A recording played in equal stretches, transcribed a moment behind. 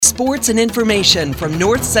sports and information from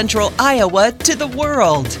North Central Iowa to the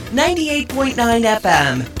world. 98.9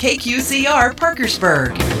 FM, KQCR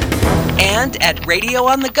Parkersburg. And at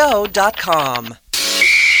radioonthego.com.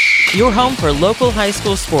 Your home for local high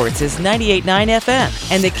school sports is 98.9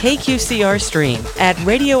 FM and the KQCR stream at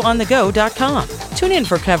radioonthego.com. Tune in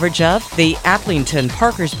for coverage of the Aplington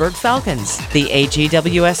Parkersburg Falcons, the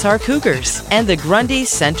AGWSR Cougars, and the Grundy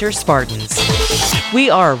Center Spartans. We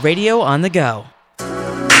are Radio on the Go.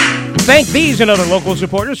 Thank these and other local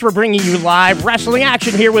supporters for bringing you live wrestling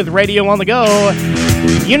action here with Radio on the Go.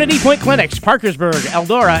 Unity Point Clinics, Parkersburg,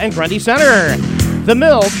 Eldora, and Grundy Center. The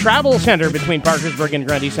Mill Travel Center between Parkersburg and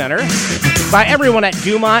Grundy Center. By everyone at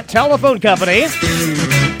Dumont Telephone Company.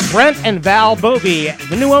 Brent and Val Bovey,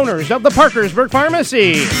 the new owners of the Parkersburg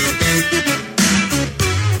Pharmacy.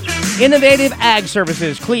 Innovative Ag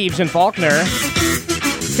Services, Cleves and Faulkner.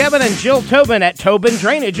 Kevin and Jill Tobin at Tobin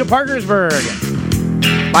Drainage of Parkersburg.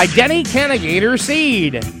 By Denny Cannigator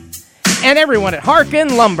Seed. And everyone at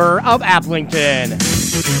Harkin Lumber of Aplington.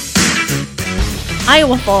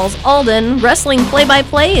 Iowa Falls Alden Wrestling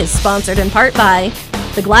Play-by-Play is sponsored in part by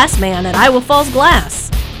The Glass Man at Iowa Falls Glass,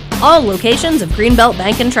 all locations of Greenbelt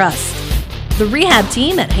Bank and Trust, the rehab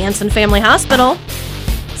team at Hanson Family Hospital,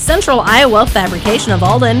 Central Iowa Fabrication of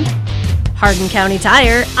Alden, Hardin County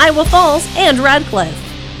Tire, Iowa Falls, and Radcliffe,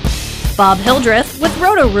 Bob Hildreth with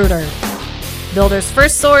Roto-Rooter, Builder's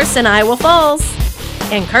First Source in Iowa Falls,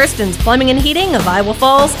 and Karsten's Plumbing and Heating of Iowa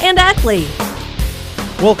Falls and Ackley.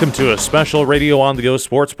 Welcome to a special Radio on the Go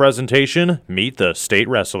sports presentation, Meet the State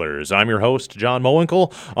Wrestlers. I'm your host, John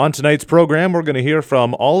Mowinkle. On tonight's program, we're going to hear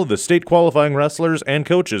from all of the state qualifying wrestlers and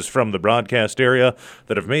coaches from the broadcast area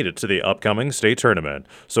that have made it to the upcoming state tournament.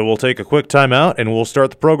 So we'll take a quick time out, and we'll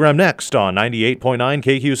start the program next on 98.9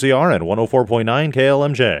 KQCR and 104.9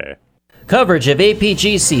 KLMJ. Coverage of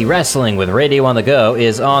APGC Wrestling with Radio on the Go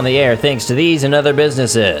is on the air thanks to these and other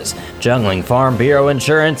businesses. Jungling Farm Bureau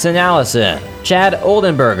Insurance in Allison. Chad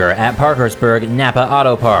Oldenburger at Parkersburg Napa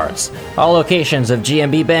Auto Parts. All locations of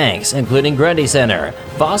GMB Banks, including Grundy Center.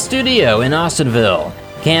 Voss Studio in Austinville.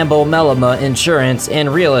 Campbell Mellema Insurance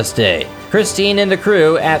and Real Estate. Christine and the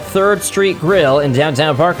crew at 3rd Street Grill in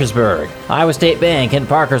downtown Parkersburg. Iowa State Bank in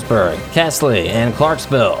Parkersburg, Kesley, and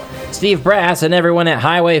Clarksville. Steve Brass and everyone at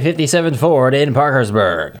Highway 57 Ford in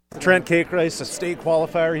Parkersburg. Trent Kakrice, a state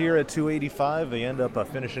qualifier here at 285. They end up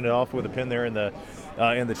finishing it off with a pin there in the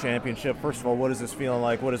championship. First of all, what is this feeling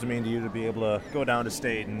like? What does it mean to you to be able to go down to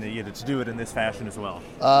state and to do it in this fashion as well?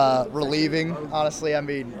 Relieving, honestly. I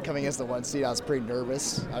mean, coming as the 1 seed, I was pretty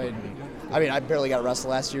nervous. I mean, I barely got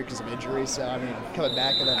wrestled last year because of injury. So, I mean, coming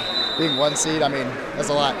back and then being 1 seed, I mean, that's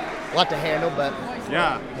a lot to handle, but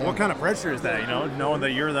yeah. What kind of pressure is that, knowing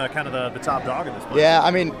that you're the kind of the top dog in this place? Yeah,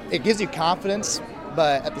 I mean, it gives you confidence,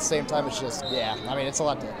 but at the same time, it's just, I mean, it's a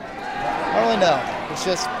lot to, I don't really know.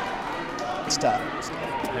 It's tough.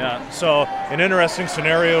 Yeah, so an interesting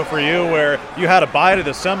scenario for you where you had a bye to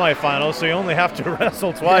the semifinals, so you only have to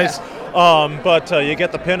wrestle twice. Yeah. But you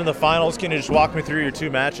get the pin in the finals. Can you just walk me through your 2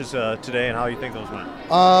 matches today and how you think those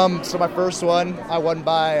went? So my first one, I won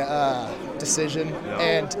by decision,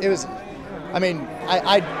 and it was, I mean,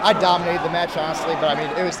 I dominated the match, honestly, but I mean,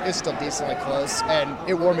 it was still decently close, and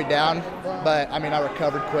it wore me down, but I mean, I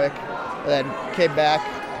recovered quick, and then came back,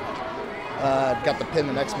 got the pin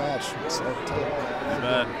the next match. So,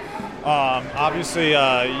 obviously,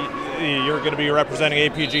 you're going to be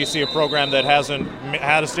representing APGC, a program that hasn't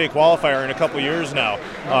had a state qualifier in a couple years now.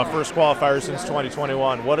 First qualifier since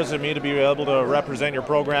 2021. What does it mean to be able to represent your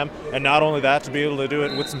program, and not only that, to be able to do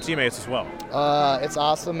it with some teammates as well? It's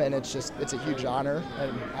awesome, and it's a huge honor,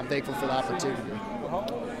 and I'm thankful for the opportunity.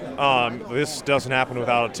 This doesn't happen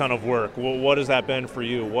without a ton of work. What has that been for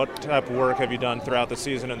you? What type of work have you done throughout the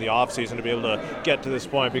season and the off season to be able to get to this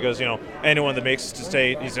point? Because anyone that makes it to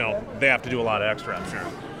state, they have to do a lot of extra, I'm sure.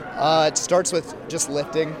 It starts with just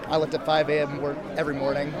lifting. I lift at 5 a.m. every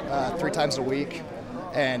morning, 3 times a week.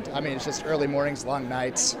 And I mean, it's just early mornings, long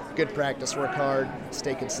nights, good practice, work hard,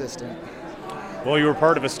 stay consistent. Well, you were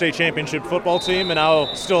part of a state championship football team and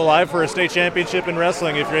now still alive for a state championship in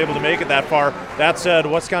wrestling if you're able to make it that far. That said,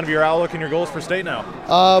 what's kind of your outlook and your goals for state now?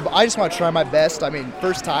 I just want to try my best. I mean,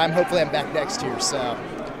 first time. Hopefully I'm back next year, so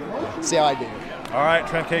see how I do. All right,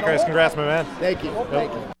 Trent Kakrice, congrats, my man. Thank you. Yep.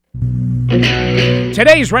 Thank you.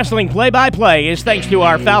 Today's wrestling play-by-play is thanks to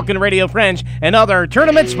our Falcon Radio friends and other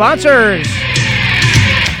tournament sponsors.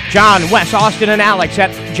 John, Wes, Austin, and Alex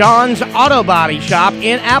at John's Auto Body Shop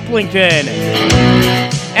in Aplington.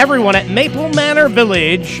 Everyone at Maple Manor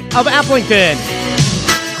Village of Aplington.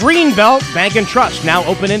 Greenbelt Bank and Trust, now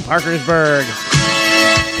open in Parkersburg.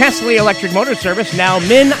 Kesley Electric Motor Service, now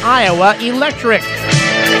Min Iowa Electric.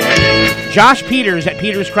 Josh Peters at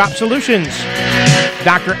Peters Crop Solutions.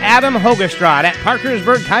 Dr. Adam Hogestrad at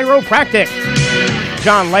Parkersburg Chiropractic.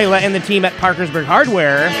 John Layla and the team at Parkersburg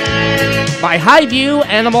Hardware. By Highview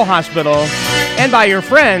Animal Hospital. And by your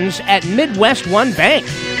friends at Midwest One Bank.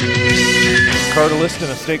 Carter Liston,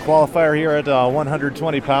 a state qualifier here at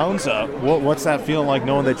 120 pounds. What's that feeling like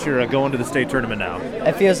knowing that you're going to the state tournament now?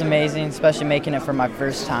 It feels amazing, especially making it for my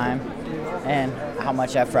first time and how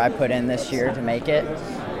much effort I put in this year to make it.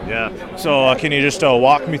 Yeah. So can you just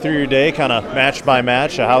walk me through your day, kind of match by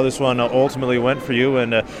match, how this one ultimately went for you,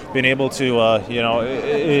 and being able to,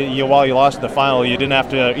 while you lost in the final, you didn't have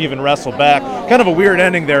to even wrestle back. Kind of a weird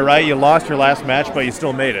ending there, right? You lost your last match, but you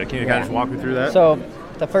still made it. Can you kind of just walk me through that? So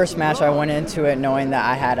the first match, I went into it knowing that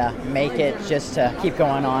I had to make it just to keep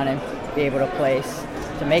going on and be able to place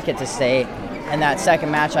to make it to state. And that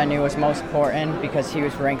second match I knew was most important because he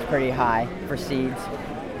was ranked pretty high for seeds.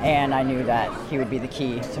 And I knew that he would be the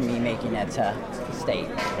key to me making it to state.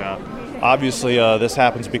 Yeah. Obviously, this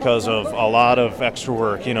happens because of a lot of extra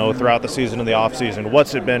work, throughout the season and the off season.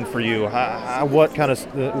 What's it been for you? What kind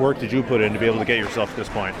of work did you put in to be able to get yourself to this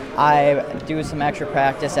point? I do some extra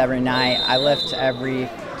practice every night. I lift every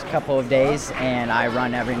couple of days, and I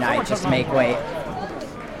run every night just to make weight.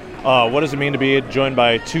 What does it mean to be joined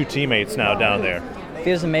by two teammates now down there? It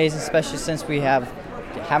feels amazing, especially since we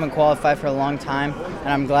haven't qualified for a long time, and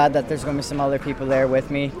I'm glad that there's going to be some other people there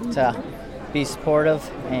with me to be supportive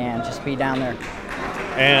and just be down there.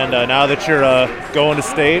 And now that you're going to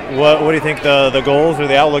state, what do you think the goals or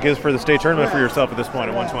the outlook is for the state tournament for yourself at this point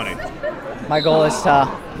at 120? My goal is to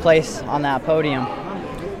place on that podium,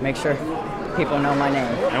 make sure people know my name.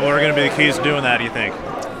 And what are going to be the keys to doing that, do you think?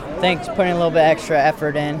 I think putting a little bit extra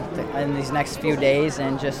effort in these next few days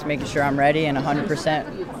and just making sure I'm ready and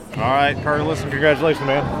 100%. All right, Carter Liston, congratulations,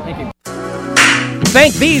 man. Thank you.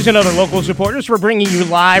 Thank these and other local supporters for bringing you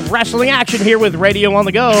live wrestling action here with Radio on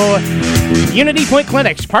the Go. Unity Point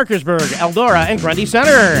Clinics, Parkersburg, Eldora, and Grundy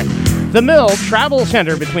Center. The Mill Travel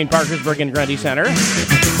Center between Parkersburg and Grundy Center.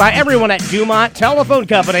 By everyone at Dumont Telephone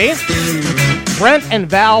Company. Brent and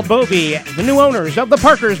Val Bobie, the new owners of the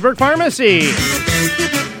Parkersburg Pharmacy.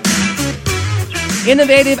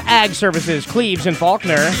 Innovative Ag Services, Cleves and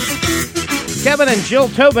Faulkner. Kevin and Jill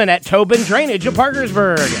Tobin at Tobin Drainage of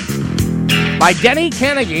Parkersburg. By Denny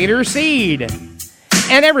Canagator Seed.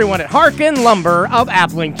 And everyone at Harkin Lumber of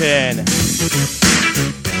Applington.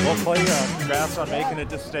 Well, Clay, congrats on making it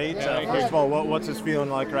to state. First of all, what's this feeling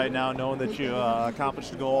like right now, knowing that you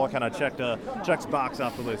accomplished a goal, kind of checks box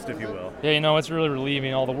off the list, if you will? Yeah, it's really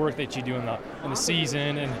relieving, all the work that you do in the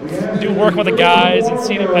season and do work with the guys and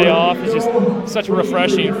seeing it pay off is just such a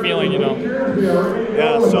refreshing feeling,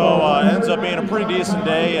 Yeah, so it ends up being a pretty decent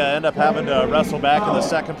day. End up having to wrestle back in the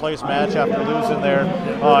second place match after losing there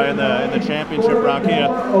in the championship round.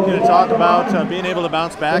 Can you talk about being able to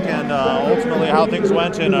bounce back and ultimately how things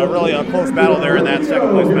went in really a close battle there in that second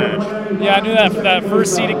place match? Yeah, I knew that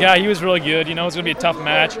first seeded guy, he was really good. It was going to be a tough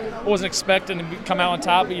match. I wasn't expecting to come out on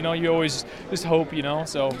top, but you always just hope,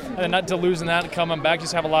 so and not to losing that and coming back,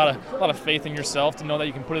 just have a lot of faith in yourself to know that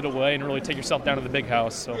you can put it away and really take yourself down to the big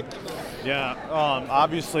house. So yeah,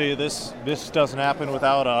 obviously this doesn't happen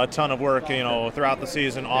without a ton of work, throughout the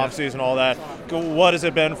season, off season, all that. What has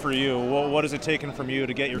it been for you? What has it taken from you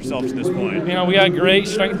to get yourself to this point? We got great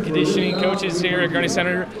strength and conditioning coaches here at Grundy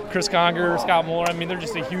Center, Chris Conger, Scott Moore. They're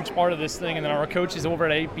just a huge part of this thing, and then our coaches over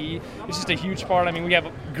at AP, it's just a huge part. We have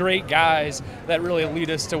great guys that really lead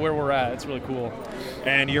us to where we're at. It's really cool.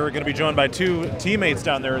 And you're going to be joined by two teammates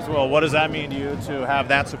down there as well. What does that mean to you to have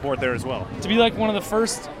that support there as well? To be like one of the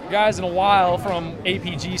first guys in a while from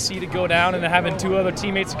APGC to go down and having two other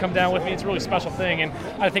teammates to come down with me, it's a really special thing, and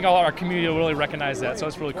I think all our community will really recognize that, so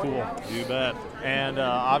it's really cool. You bet. And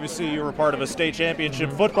obviously you were part of a state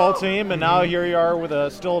championship football team, and now here you are with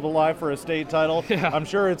still alive for a state title. Yeah. I'm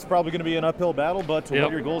sure it's probably going to be an uphill battle, but what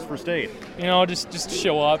are your goals for state? Just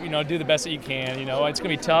show up, do the best that you can. It's going to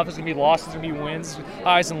be tough. It's going to be losses, it's going to be wins,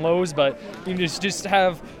 highs and lows, but you just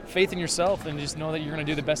have faith in yourself and just know that you're going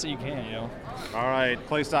to do the best that you can, All right.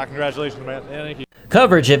 Clay Stock, congratulations, man. Yeah, thank you.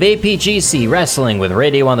 Coverage of APGC Wrestling with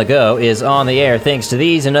Radio on the Go is on the air thanks to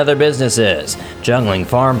these and other businesses. Jungling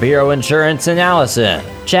Farm Bureau Insurance in Allison.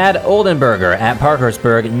 Chad Oldenburger at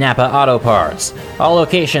Parkersburg Napa Auto Parts. All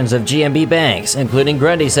locations of GMB Banks, including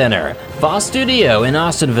Grundy Center. Voss Studio in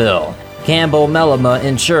Austinville. Campbell Mellema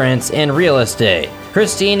Insurance and Real Estate.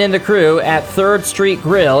 Christine and the crew at 3rd Street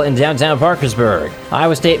Grill in downtown Parkersburg,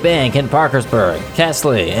 Iowa State Bank in Parkersburg,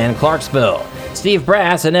 Kesley, and Clarksville, Steve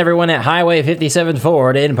Brass and everyone at Highway 57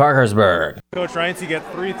 Ford in Parkersburg. Coach Reintz, you get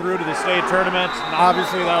 3 through to the state tournament.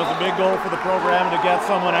 Obviously, that was a big goal for the program to get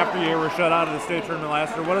someone after you were shut out of the state tournament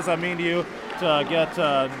last year. What does that mean to you to get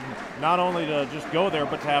not only to just go there,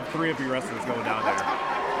 but to have 3 of your wrestlers going down there?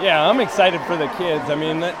 Yeah, I'm excited for the kids. I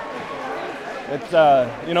mean,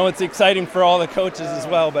 it's exciting for all the coaches as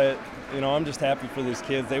well, but, I'm just happy for these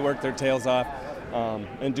kids. They work their tails off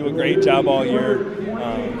and do a great job all year.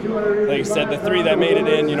 Like I said, the 3 that made it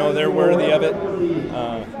in, they're worthy of it.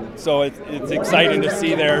 So it's exciting to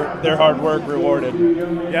see their hard work rewarded.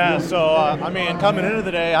 Yeah, so, coming into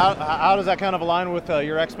the day, how does that kind of align with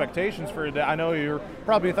your expectations for today? I know you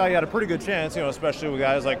probably thought you had a pretty good chance, especially with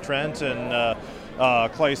guys like Trent and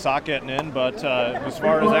Clay Sock getting in, but as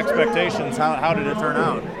far as expectations, how did it turn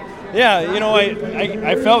out? Yeah,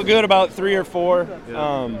 I felt good about 3 or 4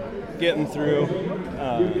 getting through.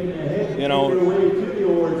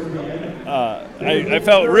 I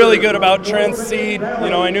felt really good about Trent's seed.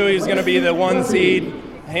 I knew he was going to be the 1 seed,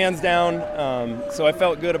 hands down. So I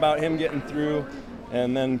felt good about him getting through.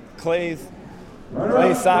 And then Clay's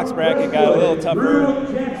Sox bracket got a little tougher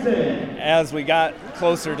as we got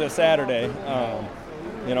closer to Saturday.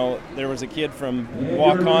 There was a kid from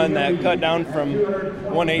walk-on that cut down from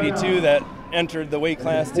 182 that entered the weight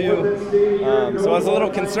class too. So I was a little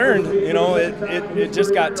concerned. It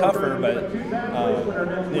just got tougher, but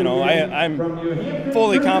I'm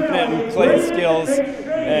fully confident in Clay's skills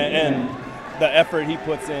and the effort he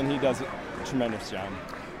puts in. He does a tremendous job.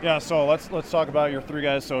 Yeah, so let's talk about your 3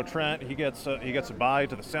 guys. So Trent, he gets a bye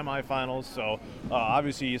to the semifinals. So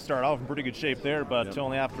obviously you start off in pretty good shape there, but to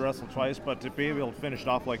only have to wrestle twice. But to be able to finish it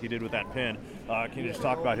off like he did with that pin, can you just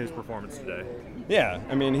talk about his performance today? Yeah,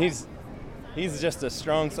 he's just a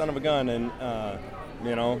strong son of a gun, and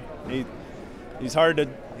he's hard to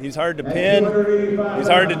pin. He's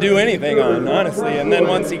hard to do anything on, honestly. And then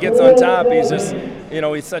once he gets on top, he's just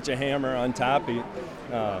he's such a hammer on top.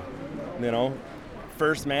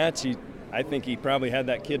 First match, I think he probably had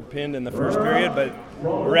that kid pinned in the first period, but the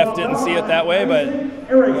ref didn't see it that way. But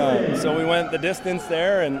so we went the distance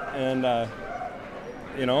there, and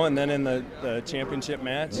then in the championship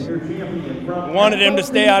match, wanted him to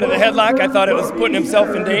stay out of the headlock. I thought it was putting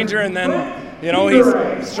himself in danger, and then he's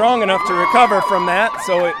strong enough to recover from that.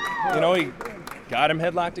 So he got him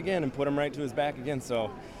headlocked again and put him right to his back again. So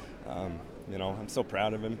I'm so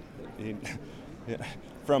proud of him.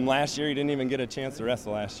 From last year, he didn't even get a chance to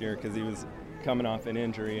wrestle last year because he was coming off an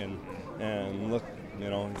injury, and look,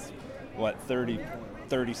 he's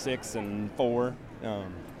 36 and 4.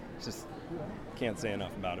 Just can't say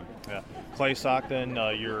enough about him. Yeah. Clay Sock, then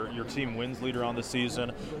your team wins leader on the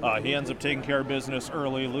season. He ends up taking care of business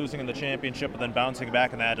early, losing in the championship, but then bouncing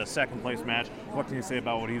back in that second place match. What can you say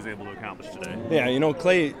about what he's able to accomplish today? Yeah,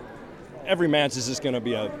 Clay. Every match is just going to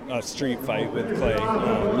be a street fight with Clay.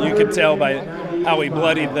 You could tell by how he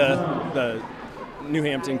bloodied the New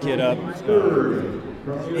Hampton kid up.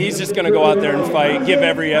 He's just going to go out there and fight, give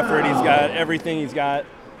every effort he's got, everything he's got.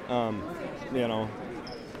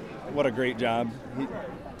 What a great job. He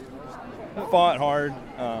fought hard.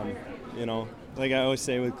 Like I always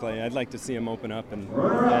say with Clay, I'd like to see him open up and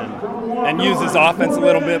use his offense a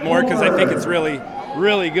little bit more because I think it's really,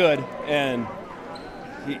 really good. And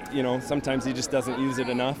sometimes he just doesn't use it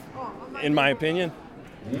enough, in my opinion.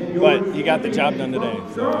 But he got the job done today,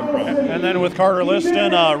 so I'm proud. And then with Carter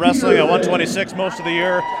Liston wrestling at 126 most of the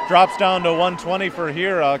year, drops down to 120 for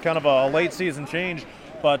here, kind of a late season change.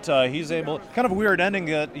 But he's able, kind of a weird ending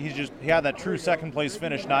that he had that true second place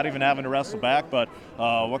finish, not even having to wrestle back. But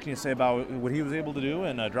what can you say about what he was able to do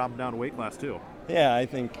and dropping down to weight class too? Yeah, I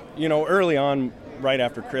think, early on, right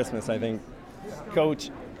after Christmas, I think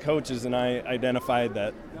coaches and I identified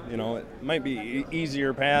that, it might be an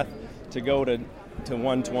easier path to go to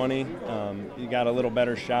 120. You got a little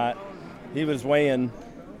better shot. He was weighing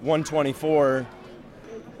 124,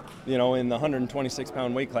 in the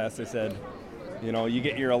 126-pound weight class. They said, you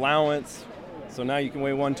get your allowance, so now you can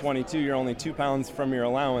weigh 122. You're only 2 pounds from your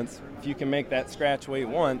allowance. If you can make that scratch weight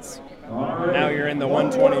once, now you're in the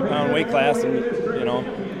 120-pound weight class, and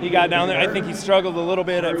he got down there. I think he struggled a little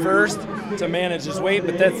bit at first to manage his weight,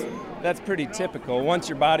 but that's pretty typical. Once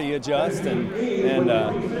your body adjusts and you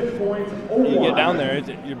get down there,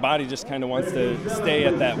 your body just kind of wants to stay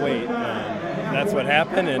at that weight. And that's what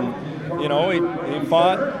happened, and he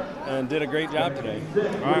fought and did a great job today.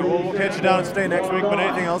 All right, well, we'll catch you down and stay next week, but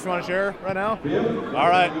anything else you want to share right now? All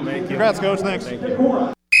right. Thank you. Congrats, Coach. Thanks. Thank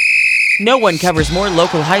you. No one covers more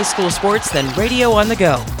local high school sports than Radio on the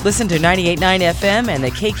Go. Listen to 98.9 FM and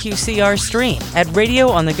the KQCR stream at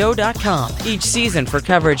radioonthego.com each season for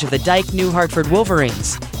coverage of the Dyke New Hartford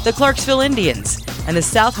Wolverines, the Clarksville Indians, and the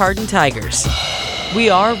South Hardin Tigers.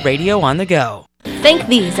 We are Radio on the Go. Thank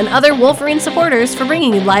these and other Wolverine supporters for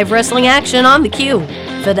bringing you live wrestling action on the Q.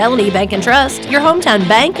 Fidelity Bank and Trust, your hometown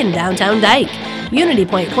bank in downtown Dyke. Unity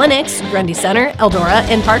Point Clinics, Grundy Center, Eldora,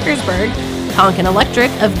 and Parkersburg. Tonkin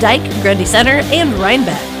Electric of Dyke, Grundy Center, and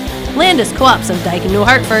Rhinebeck. Landis Co-ops of Dyke and New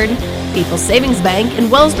Hartford. People's Savings Bank in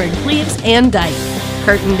Wellsburg, Cleves, and Dyke.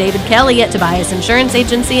 Kurt and David Kelly at Tobias Insurance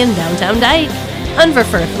Agency in downtown Dyke.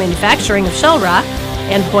 Unverferth Manufacturing of Shell Rock.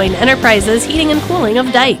 And Point Enterprises Heating and Cooling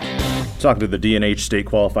of Dyke. Talking to the D&H state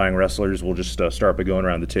qualifying wrestlers, we'll just start by going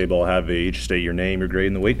around the table. I'll have each state your name, your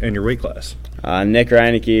grade, and your weight class. Nick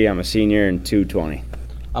Reinecke, I'm a senior in 220.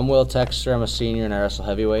 I'm Will Texter, I'm a senior and I wrestle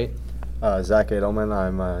heavyweight. Zach Edelman,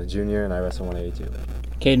 I'm a junior and I wrestle 182.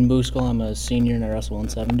 Caden Booskel, I'm a senior and I wrestle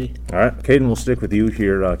 170. All right, Caden, we'll stick with you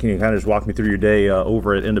here. Can you kind of just walk me through your day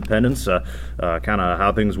over at Independence, kind of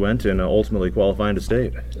how things went and ultimately qualifying to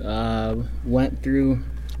state? Went through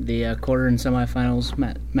the quarter and semifinals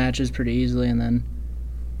matches pretty easily, and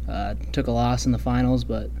then took a loss in the finals,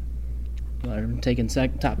 but taking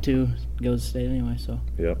top two goes to state anyway. So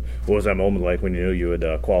yeah, what was that moment like when you knew you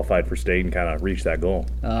had qualified for state and kind of reached that goal?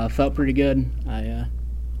 Felt pretty good. I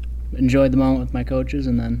enjoyed the moment with my coaches,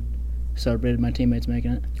 and then celebrated my teammates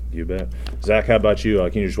making it. You bet. Zach, how about you?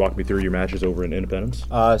 Can you just walk me through your matches over in Independence?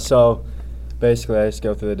 So basically, I just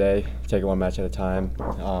go through the day, take it one match at a time,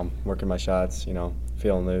 working my shots,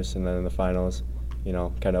 feeling loose, and then in the finals,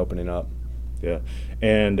 kind of opening up. Yeah.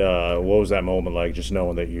 And what was that moment like, just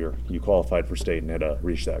knowing that you qualified for state and had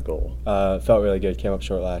reached that goal? Felt really good. Came up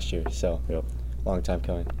short last year, so long time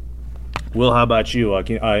coming. Will, how about you?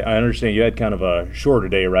 I understand you had kind of a shorter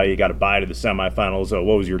day, right? You got a bye to the semifinals.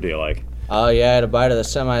 What was your day like? Yeah, I had a bye to the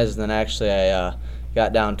semis, and then actually I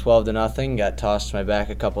got down 12-0, got tossed to my back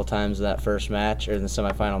a couple times in that first match, or in the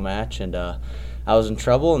semifinal match, and I was in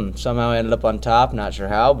trouble, and somehow I ended up on top, not sure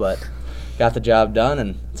how, but got the job done,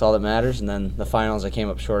 and that's all that matters. And then the finals, I came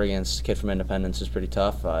up short against a kid from Independence. Is pretty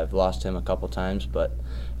tough. I've lost him a couple times, but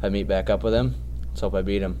if I meet back up with him, let's hope I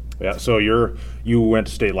beat him. Yeah, so you went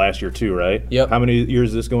to state last year too, right? Yep. How many years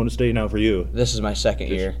is this going to state now for you? This is my second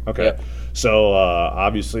year. Okay. Yep. So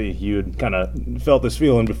obviously you had kind of felt this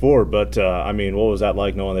feeling before, but what was that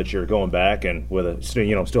like knowing that you're going back and with a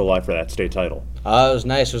still alive for that state title? It was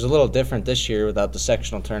nice. It was a little different this year without the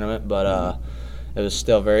sectional tournament, but it was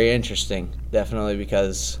still very interesting, definitely,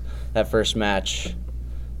 because that first match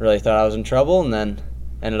really thought I was in trouble and then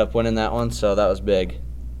ended up winning that one, so that was big.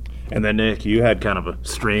 And then, Nick, you had kind of a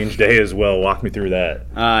strange day as well. Walk me through that.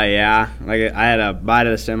 Yeah. Like, I had a bye to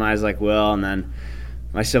the semis like Will, and then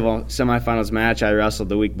my semifinals match I wrestled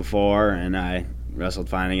the week before, and I wrestled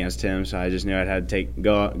fine against him, so I just knew I'd had to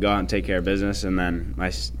go out and take care of business. And then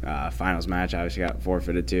my finals match, I obviously got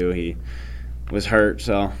forfeited too. He was hurt,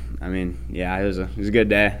 so it was a good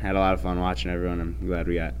day. I had a lot of fun watching everyone. I'm glad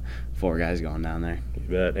we got 4 guys going down there. You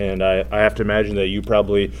bet. And I have to imagine that you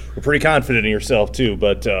probably were pretty confident in yourself too,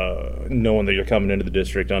 but knowing that you're coming into the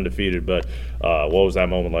district undefeated. But what was that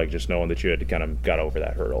moment like, just knowing that you had to kind of got over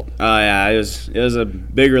that hurdle? Yeah, it was a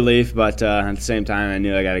big relief, but at the same time, I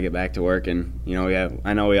knew I got to get back to work, and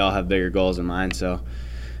I know we all have bigger goals in mind, so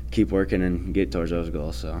keep working and get towards those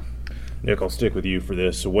goals. So. Nick, I'll stick with you for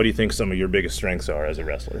this. So what do you think some of your biggest strengths are as a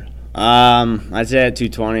wrestler? I'd say at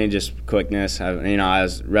 220, just quickness. I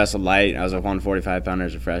was wrestled light. I was a 145-pounder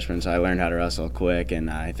as a freshman, so I learned how to wrestle quick, and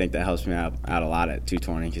I think that helps me out a lot at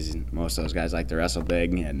 220 because most of those guys like to wrestle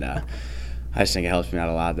big, and I just think it helps me out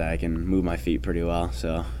a lot that I can move my feet pretty well.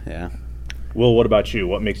 So, yeah. Will, what about you?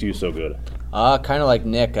 What makes you so good? Kind of like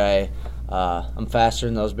Nick. I'm faster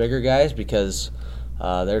than those bigger guys because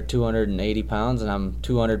they're 280 pounds and I'm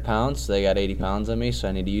 200 pounds, so they got 80 pounds on me, so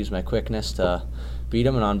I need to use my quickness to beat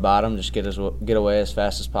them, and on bottom just get away as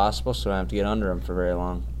fast as possible so I don't have to get under them for very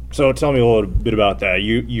long. So tell me a little bit about that.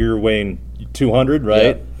 You're weighing 200, right?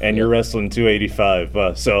 Yep. And you're wrestling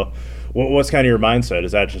 285. So what's kind of your mindset?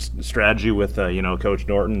 Is that just strategy with Coach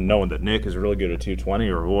Norton, knowing that Nick is really good at 220,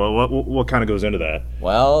 or what kind of goes into that?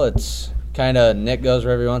 Well, it's kind of Nick goes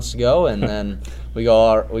wherever he wants to go, and then we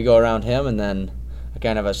go around him, and then I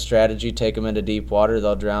kind of have a strategy, take them into deep water,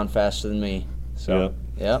 they'll drown faster than me. So,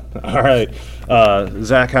 yeah. All right.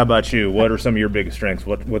 Zach, how about you? What are some of your biggest strengths?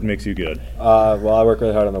 What makes you good? Well, I work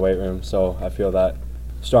really hard in the weight room, so I feel that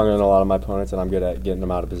stronger than a lot of my opponents, and I'm good at getting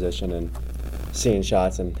them out of position and seeing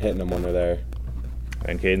shots and hitting them when they're there.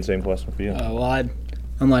 And Caden, same question for you.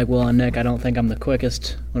 Unlike Will and Nick, I don't think I'm the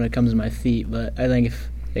quickest when it comes to my feet, but I think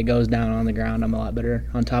it goes down on the ground, I'm a lot better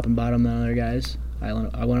on top and bottom than other guys. I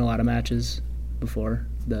win a lot of matches before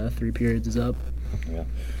the 3 periods is up. Yeah.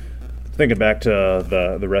 Thinking back to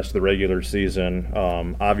the rest of the regular season,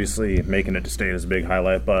 obviously making it to state is a big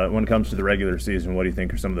highlight, but when it comes to the regular season, what do you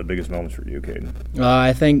think are some of the biggest moments for you, Caden?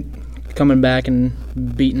 I think coming back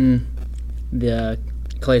and beating the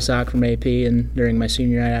Clay Sock from AP and during my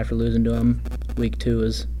senior night after losing to him, week 2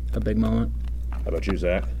 was a big moment. How about you,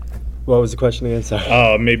 Zach? What was the question again?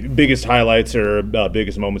 Sorry. Maybe biggest highlights or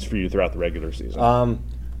biggest moments for you throughout the regular season.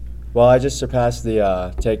 Well, I just surpassed the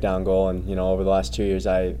takedown goal, and over the last 2 years,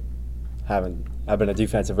 I've been a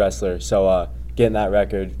defensive wrestler. So getting that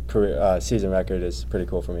record, season record, is pretty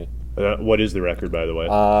cool for me. What is the record, by the way?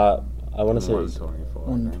 I want to say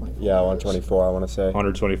 124. Yeah, 124. I want to say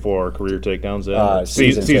 124 career takedowns.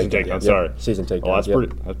 Season takedowns. Yep. Sorry, season takedowns.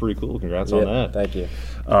 Oh, that's pretty cool. Congrats on that. Thank you.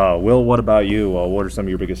 Will, what about you? What are some of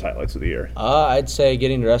your biggest highlights of the year? I'd say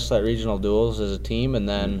getting to wrestle at regional duels as a team, and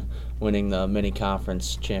then winning the mini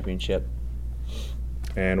conference championship.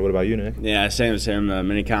 And what about you, Nick? Yeah, same as him. The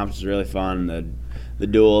mini conference was really fun. The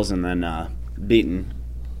duels, and then beating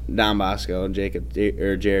Don Bosco, Jared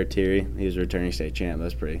Thierry. He was returning state champ. That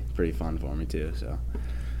was pretty fun for me too. So.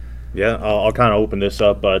 Yeah, I'll kind of open this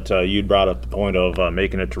up, but you brought up the point of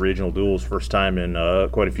making it to regional duels, first time in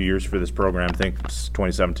quite a few years for this program. I think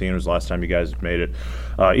 2017 was the last time you guys made it.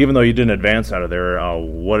 Even though you didn't advance out of there,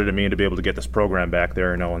 what did it mean to be able to get this program back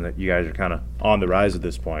there, knowing that you guys are kind of on the rise at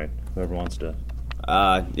this point? Whoever wants to.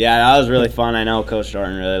 Yeah, that was really fun. I know Coach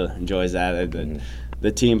Thornton really enjoys that.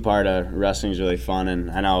 The team part of wrestling is really fun, and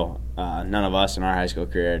I know none of us in our high school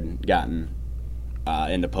career had gotten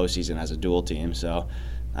into postseason as a dual team, so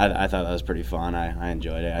I thought that was pretty fun. I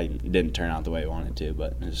enjoyed it. It didn't turn out the way I wanted to,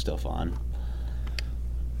 but it was still fun.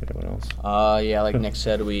 Anyone else? Yeah, like Nick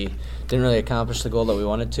said, we didn't really accomplish the goal that we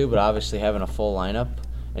wanted to, but obviously having a full lineup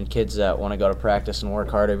and kids that want to go to practice and work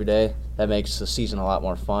hard every day, that makes the season a lot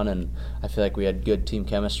more fun, and I feel like we had good team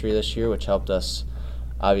chemistry this year, which helped us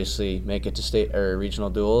obviously make it to state or regional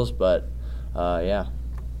duels, but yeah.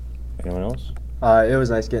 Anyone else? It was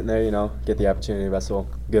nice getting there, get the opportunity to wrestle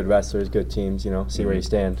good wrestlers, good teams, see where you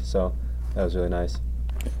stand. So that was really nice.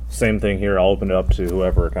 Same thing here. I'll open it up to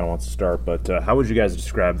whoever kind of wants to start. But how would you guys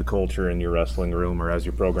describe the culture in your wrestling room or as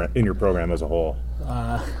your program as a whole?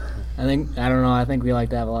 I don't know. I think we like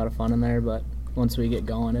to have a lot of fun in there, but once we get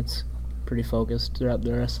going, it's pretty focused throughout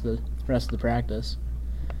the rest of the practice.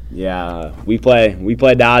 Yeah, we play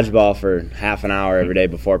dodgeball for half an hour every day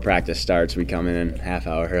before practice starts. We come in half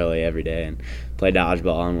hour early every day and play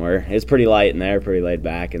dodgeball, and it's pretty light in there, pretty laid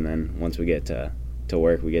back. And then once we get to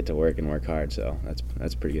work, we get to work and work hard. So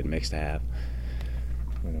that's a pretty good mix to have.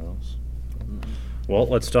 Anyone else? Well,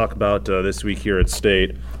 let's talk about this week here at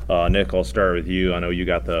State. Nick, I'll start with you. I know you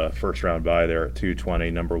got the first round bye there at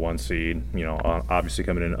 220, number 1 seed, obviously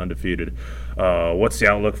coming in undefeated. What's the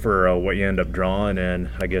outlook for what you end up drawing, and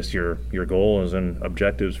I guess your goals and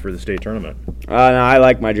objectives for the state tournament? No, I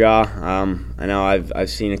like my draw. I know I've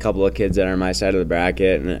seen a couple of kids that are on my side of the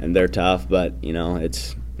bracket, and they're tough, but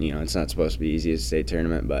it's not supposed to be easy as a state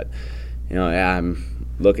tournament. But yeah, I'm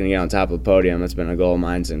looking to get on top of the podium. That's been a goal of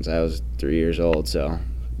mine since I was 3 years old. So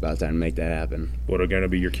about time to make that happen. What are going to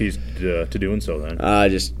be your keys to doing so then?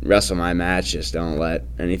 Just wrestle my match. Just don't let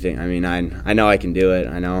anything. I mean, I know I can do it.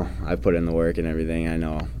 I know I put in the work and everything. I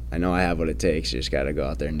know I have what it takes. You just got to go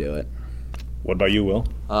out there and do it. What about you, Will?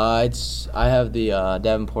 I have the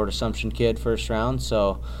Davenport Assumption kid first round,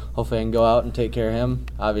 so hopefully I can go out and take care of him.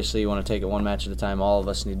 Obviously, you want to take it one match at a time. All of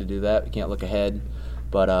us need to do that. We can't look ahead.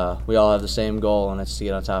 But we all have the same goal, and it's to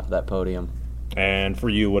get on top of that podium. And for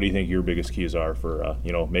you, what do you think your biggest keys are for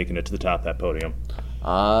making it to the top of that podium?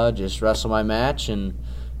 Just wrestle my match and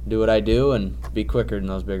do what I do and be quicker than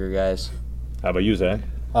those bigger guys. How about you, Zach?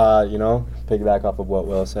 Piggyback off of what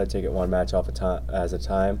Will said, take it one match at a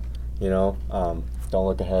time. Don't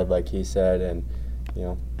look ahead like he said, and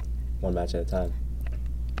one match at a time.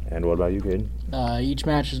 And what about you, Caden? Each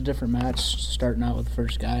match is a different match, starting out with the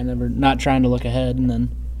first guy, not trying to look ahead, and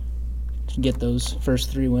then get those first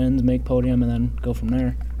 3 wins, make podium, and then go from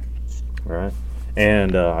there. All right.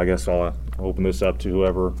 And I guess I'll open this up to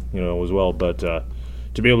whoever, as well. But to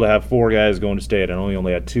be able to have 4 guys going to state, I know you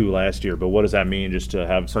only had 2 last year, but what does that mean just to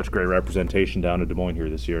have such great representation down in Des Moines here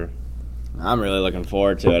this year? I'm really looking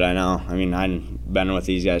forward to it. I know. I mean, I've been with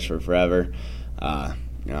these guys for forever.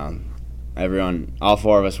 Everyone, all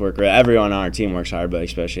 4 of us work. Everyone on our team works hard, but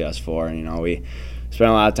especially us 4. We spend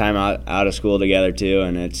a lot of time out of school together too,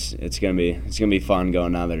 and it's gonna be fun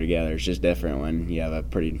going down there together. It's just different when you have a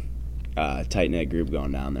pretty tight knit group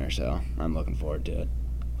going down there. So I'm looking forward to it.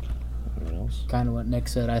 Anyone else? Kind of what Nick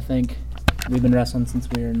said. I think we've been wrestling since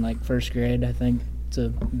we were in like first grade. I think it's a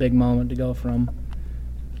big moment to go from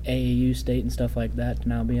AAU state and stuff like that to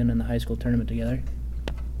now being in the high school tournament together.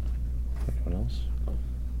 Anyone else?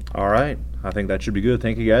 All right. I think that should be good.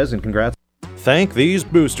 Thank you, guys, and congrats. Thank these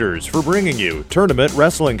boosters for bringing you tournament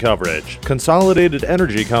wrestling coverage. Consolidated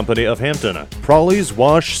Energy Company of Hampton, Prawley's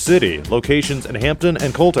Wash City, locations in Hampton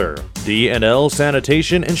and Coulter, D&L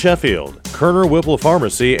Sanitation in Sheffield, Kerner Whipple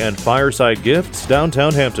Pharmacy and Fireside Gifts,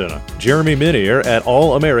 downtown Hampton, Jeremy Minier at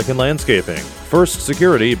All American Landscaping, First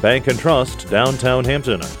Security Bank and Trust, downtown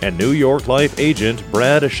Hampton, and New York Life agent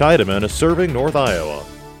Brad Scheidemann serving North Iowa.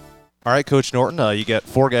 All right, Coach Norton, you got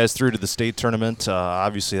 4 guys through to the state tournament.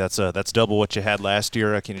 Obviously, that's double what you had last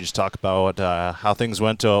year. Can you just talk about how things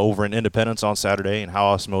went over in Independence on Saturday and how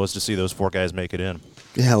awesome it was to see those 4 guys make it in?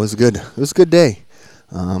 Yeah, it was good. It was a good day.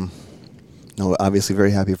 Obviously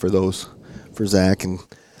very happy for Zach and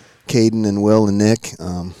Caden and Will and Nick.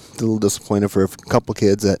 A little disappointed for a couple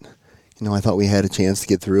kids that, I thought we had a chance to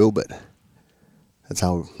get through, but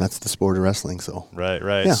that's the sport of wrestling. So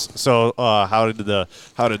right. Yeah. So how did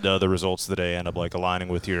the results today end up like aligning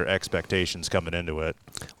with your expectations coming into it?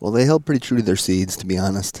 Well, they held pretty true to their seeds, to be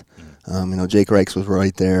honest. Jake Reichs was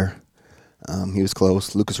right there. He was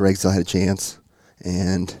close. Lucas Ragsdale had a chance,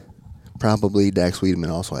 and probably Dax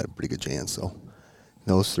Wiedemann also had a pretty good chance. So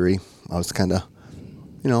those 3, I was kind of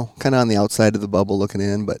on the outside of the bubble looking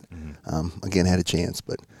in, but again had a chance.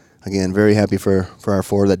 But again, very happy for our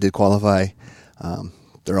 4 that did qualify.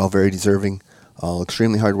 They're all very deserving, all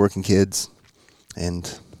extremely hard-working kids,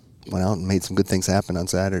 and went out and made some good things happen on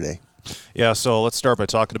Saturday. Yeah, so let's start by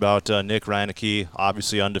talking about Nick Reinecke,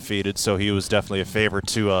 obviously undefeated, so he was definitely a favorite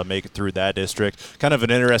to make it through that district. Kind of an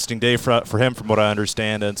interesting day for him, from what I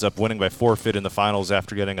understand. Ends up winning by forfeit in the finals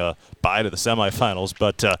after getting a bye to the semifinals.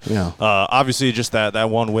 But obviously just that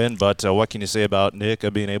one win, but what can you say about Nick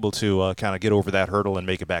being able to kind of get over that hurdle and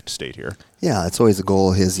make it back to state here? Yeah, it's always a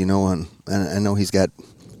goal of his, and I know he's got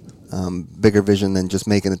bigger vision than just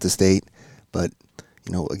making it to state, but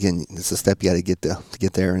again, it's a step you got to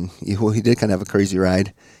get there, and he did kind of have a crazy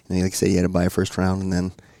ride. Like I said, he had to buy a first round, and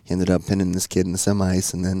then he ended up pinning this kid in the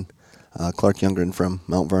semis, and then Clark Youngren from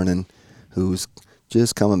Mount Vernon, who's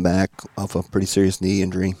just coming back off a pretty serious knee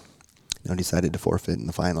injury, decided to forfeit in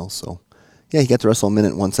the finals. So, yeah, he got to wrestle a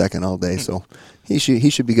minute and 1 second all day, so he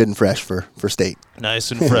should be good and fresh for state.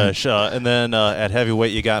 Nice and fresh. And then at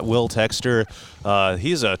heavyweight, you got Will Texter.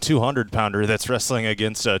 He's a 200-pounder that's wrestling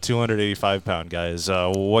against 285-pound guys.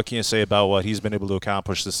 What can you say about what he's been able to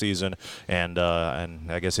accomplish this season and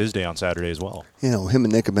I guess his day on Saturday as well? Him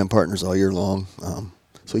and Nick have been partners all year long,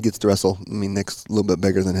 so he gets to wrestle. Nick's a little bit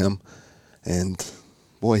bigger than him, and,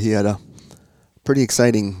 boy, he had a pretty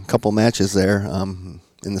exciting couple matches there.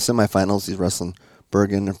 In the semifinals, he's wrestling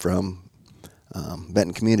Bergen from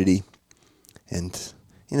Benton Community, and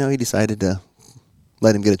he decided to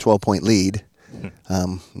let him get a 12-point lead.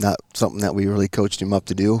 Not something that we really coached him up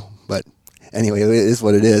to do, but anyway, it is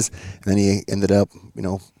what it is. And then he ended up,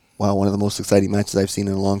 one of the most exciting matches I've seen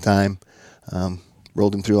in a long time.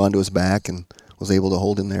 Rolled him through onto his back and was able to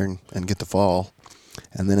hold him there and get the fall.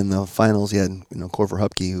 And then in the finals, he had Corver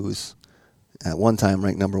Hupke, who was at one time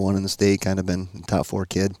ranked number 1 in the state, kind of been a top 4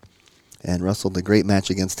 kid, and wrestled a great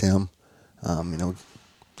match against him.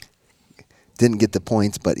 Didn't get the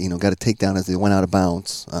points, but got a takedown as they went out of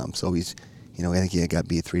bounds. So he's, I think he got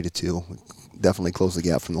beat 3-2. Definitely closed the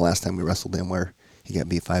gap from the last time we wrestled him, where he got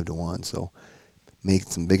beat 5-1. So made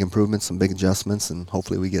some big improvements, some big adjustments, and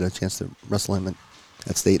hopefully we get a chance to wrestle him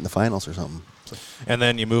at state in the finals or something. And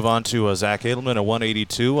then you move on to Zach Edelman at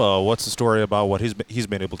 182. What's the story about what he's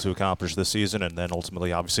been able to accomplish this season, and then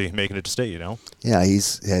ultimately, obviously, making it to state? Yeah,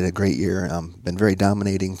 he's had a great year. Been very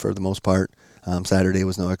dominating for the most part. Saturday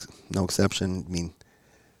was no exception.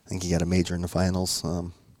 I think he got a major in the finals,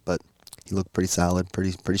 but he looked pretty solid,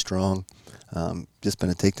 pretty strong. Just been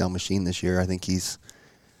a takedown machine this year. I think he's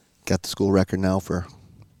got the school record now for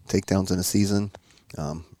takedowns in a season.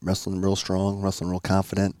 Wrestling real strong, wrestling real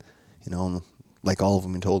confident. And like all of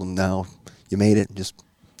them, we told him, now you made it. Just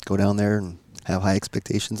go down there and have high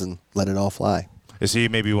expectations and let it all fly. Is he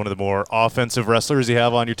maybe one of the more offensive wrestlers you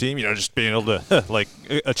have on your team? Just being able to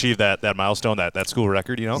achieve that milestone, that school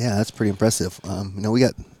record. Yeah, that's pretty impressive. We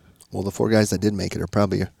got the 4 guys that did make it are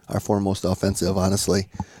probably our 4 most offensive, honestly.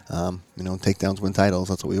 Takedowns win titles.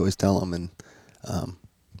 That's what we always tell them. And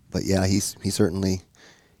but yeah, he certainly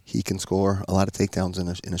can score a lot of takedowns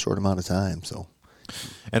in a short amount of time. So.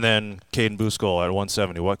 And then Caden Buskell at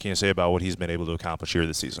 170. What can you say about what he's been able to accomplish here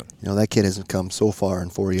this season? That kid has come so far in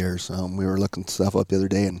 4 years. We were looking stuff up the other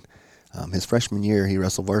day, and his freshman year he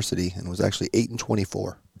wrestled varsity and was actually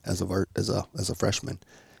 8-24 as a freshman.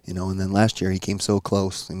 And then last year he came so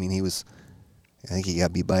close. I mean, I think he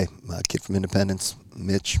got beat by a kid from Independence,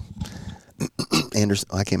 Mitch Anderson.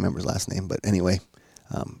 I can't remember his last name, but anyway,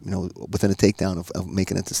 within a takedown of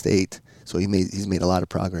making it to state. So he's made a lot of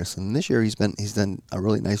progress. And this year he's done a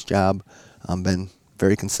really nice job, been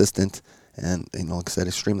very consistent, and like I said,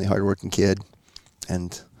 extremely hardworking kid.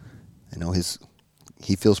 And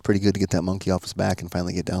he feels pretty good to get that monkey off his back and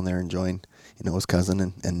finally get down there and join his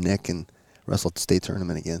cousin and Nick and wrestle at the state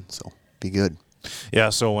tournament again. So be good. Yeah,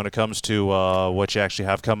 so when it comes to what you actually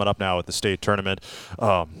have coming up now at the state tournament,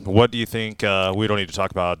 what do you think, we don't need to talk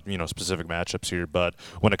about, specific matchups here, but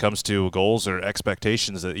when it comes to goals or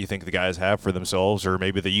expectations that you think the guys have for themselves or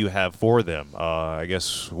maybe that you have for them, I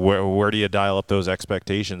guess where do you dial up those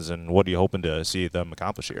expectations and what are you hoping to see them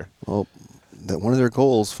accomplish here? Well, one of their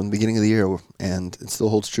goals from the beginning of the year, and it still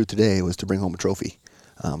holds true today, was to bring home a trophy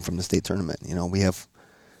from the state tournament. We have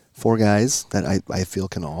 4 guys that I feel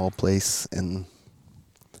can all place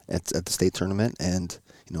at the state tournament and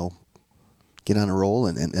get on a roll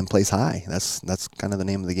and place high. That's kind of the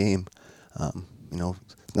name of the game.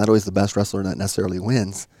 Not always the best wrestler that necessarily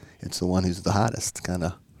wins. It's the one who's the hottest, kind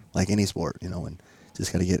of like any sport. And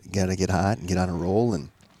just gotta get hot and get on a roll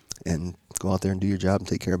and go out there and do your job and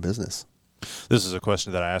take care of business. This is a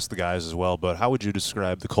question that I asked the guys as well, but how would you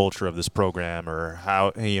describe the culture of this program, or how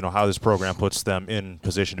this program puts them in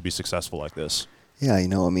position to be successful like this? Yeah,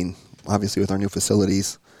 obviously with our new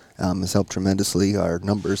facilities, has helped tremendously. Our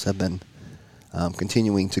numbers have been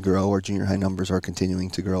continuing to grow. Our junior high numbers are continuing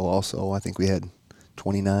to grow also. I think we had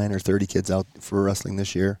 29 or 30 kids out for wrestling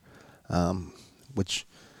this year, which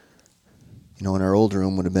in our old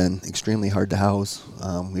room would have been extremely hard to house.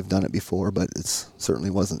 We've done it before, but it certainly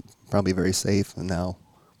wasn't probably very safe. And now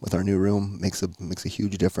with our new room, makes a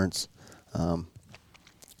huge difference. I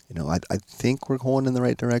think we're going in the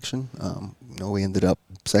right direction. We ended up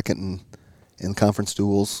second in conference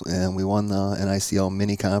duels, and we won the NICL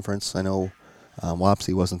mini conference. I know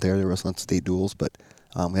Wapsie wasn't there; they were on state duels, but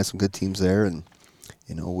we had some good teams there, and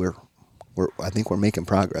I think we're making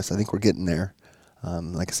progress. I think we're getting there.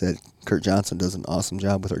 Like I said, Kurt Johnson does an awesome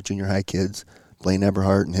job with our junior high kids. Blaine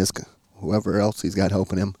Eberhardt and whoever else he's got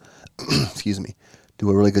helping him, excuse me, do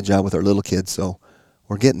a really good job with our little kids. So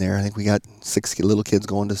we're getting there. I think we got 6 little kids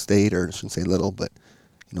going to state, or I shouldn't say little, but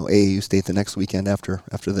AAU state the next weekend after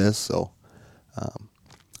this. So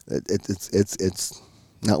it's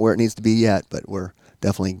not where it needs to be yet, but we're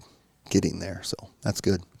definitely getting there. So that's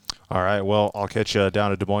good. All right. Well, I'll catch you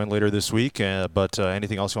down at Des Moines later this week. But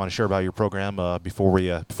anything else you want to share about your program before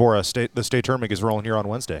the state tournament gets rolling here on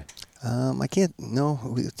Wednesday? I can't.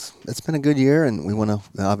 No, it's been a good year, and we want to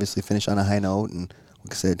obviously finish on a high note. And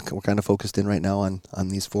like I said, we're kind of focused in right now on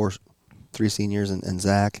these 3 seniors and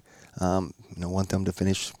Zach. Want them to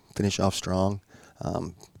finish off strong,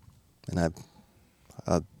 and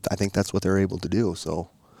I think that's what they're able to do. So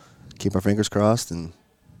keep our fingers crossed and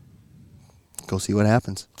go see what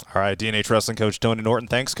happens. All right, D&H Wrestling Coach Tony Norton,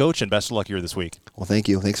 thanks, Coach, and best of luck here this week. Well, thank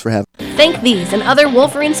you. Thanks for having me. Thank these and other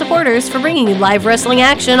Wolverine supporters for bringing you live wrestling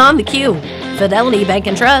action on the Q. Fidelity Bank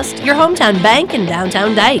and Trust, your hometown bank in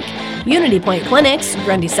downtown Dyke. Unity Point Clinics,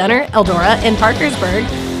 Grundy Center, Eldora, and Parkersburg.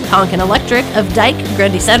 Tonkin Electric of Dyke,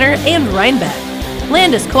 Grundy Center, and Rhinebeck.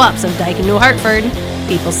 Landis Co-ops of Dyke and New Hartford.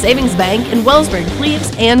 People's Savings Bank in Wellsburg,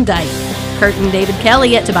 Cleves, and Dyke. Kurt and David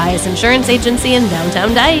Kelly at Tobias Insurance Agency in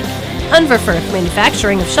downtown Dyke. Unverfirth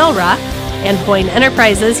Manufacturing of Shell Rock, and Point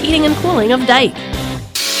Enterprises Heating and Cooling of Dyke.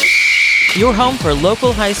 Your home for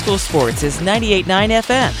local high school sports is 98.9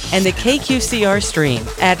 FM and the KQCR stream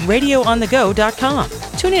at radioonthego.com.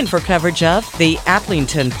 Tune in for coverage of the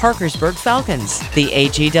Aplington Parkersburg Falcons, the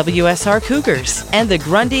AGWSR Cougars, and the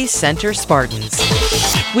Grundy Center Spartans.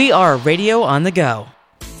 We are Radio on the Go.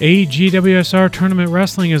 AGWSR Tournament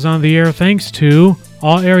Wrestling is on the air thanks to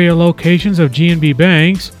all area locations of G&B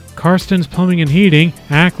Banks, Karsten's Plumbing and Heating,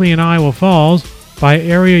 Ackley and Iowa Falls, by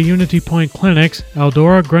area Unity Point Clinics,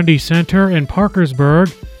 Eldora, Grundy Center, and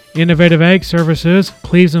Parkersburg, Innovative Ag Services,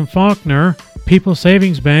 Cleves and Faulkner, People's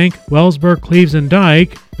Savings Bank, Wellsburg, Cleves and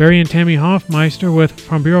Dyke, Barry and Tammy Hoffmeister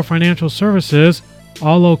from Bureau Financial Services,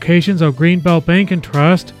 all locations of Greenbelt Bank and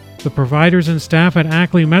Trust, the providers and staff at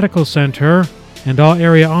Ackley Medical Center, and all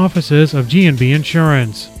area offices of G&B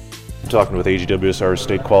Insurance. I'm talking with AGWSR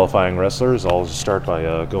state qualifying wrestlers. I'll just start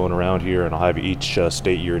by going around here, and I'll have each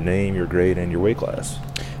state your name, your grade, and your weight class.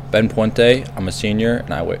 Ben Puente, I'm a senior,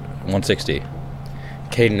 and I weigh 160.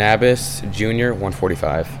 Caden Abbas, junior,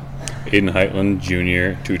 145. Aiden Heitland,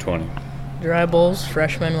 junior, 220. Dry Bulls,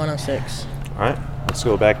 freshman, 106. All right. Let's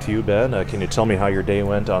go back to you, Ben. Can you tell me how your day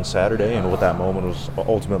went on Saturday and what that moment was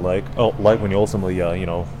like when you ultimately,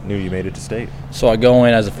 knew you made it to state? So I go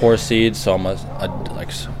in as a 4 seed, so I'm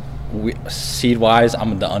seed-wise,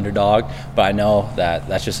 I'm the underdog, but I know that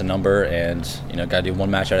that's just a number, and got to do one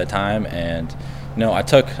match at a time. And I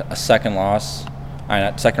took a second loss.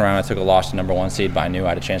 Second round, I took a loss to number 1 seed, but I knew I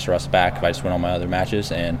had a chance to wrestle back if I just win all my other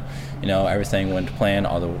matches, and everything went to plan.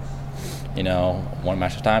 One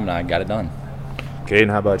match at a time, and I got it done. Caden,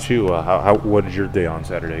 how about you? What did your day on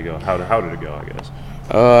Saturday go? How did it go, I guess?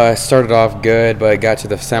 I started off good, but got to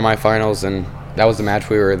the semifinals, and that was the match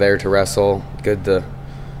we were there to wrestle. The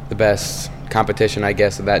best competition, I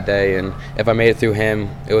guess, of that day. And if I made it through him,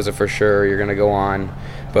 it was a for sure you're going to go on.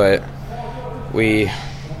 But we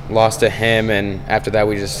lost to him, and after that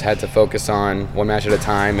we just had to focus on one match at a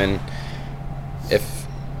time. And if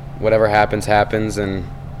whatever happens, and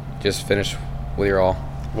just finish with your all.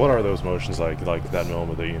 What are those emotions like that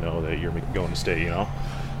moment that that you're going to state,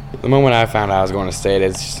 The moment I found out I was going to state,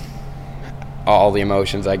 it's all the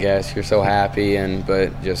emotions, I guess. You're so happy,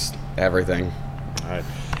 but just everything. All right.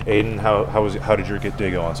 Aiden, how did your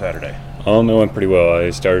day go on Saturday? It went pretty well.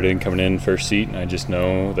 I started coming in first seat, and I just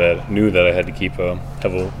knew that I had to keep a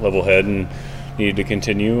level head and needed to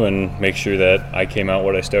continue and make sure that I came out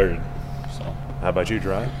what I started. So, how about you,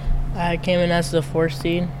 Dry? I came in as the 4th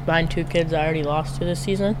seed behind 2 kids I already lost to this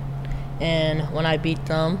season, and when I beat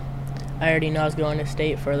them, I already knew I was going to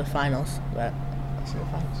state for the finals. But that's the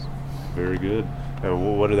finals. Very good.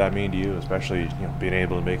 What did that mean to you, especially being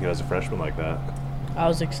able to make it as a freshman like that? I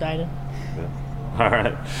was excited. Yeah. All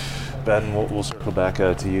right. Ben, we'll circle back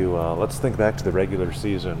to you. Let's think back to the regular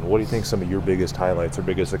season. What do you think some of your biggest highlights or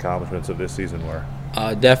biggest accomplishments of this season were?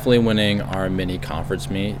 Definitely winning our mini conference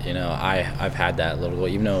meet. I've had that little goal,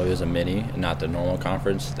 even though it was a mini, not the normal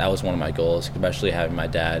conference. That was one of my goals, especially having my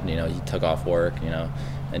dad. He took off work,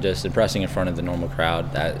 and just impressing in front of the normal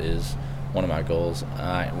crowd. That is one of my goals,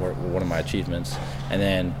 one of my achievements. And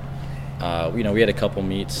then, we had a couple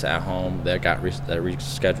meets at home that got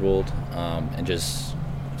rescheduled, and just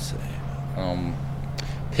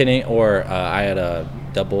pinning, or I had a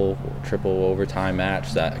double, triple overtime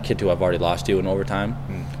match that a kid who I've already lost to in overtime,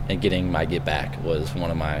 and getting my get back was one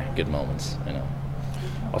of my good moments.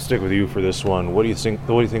 I'll stick with you for this one. What do you think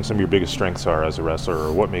some of your biggest strengths are as a wrestler,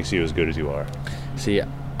 or what makes you as good as you are? See,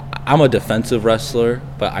 I'm a defensive wrestler,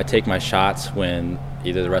 but I take my shots when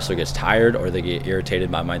either the wrestler gets tired or they get irritated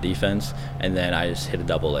by my defense, and then I just hit a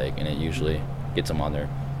double leg, and it usually gets them on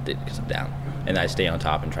gets them down, and I stay on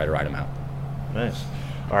top and try to ride them out. Nice.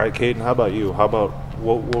 All right, Caden, how about you?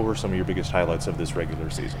 What were some of your biggest highlights of this regular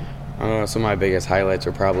season? Some of my biggest highlights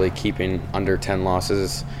are probably keeping under 10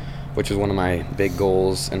 losses, which was one of my big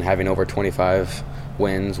goals, and having over 25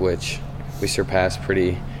 wins, which we surpassed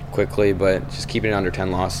pretty quickly, but just keeping it under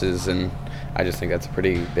 10 losses, and I just think that's a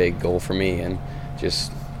pretty big goal for me, and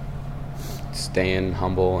just staying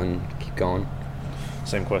humble and keep going.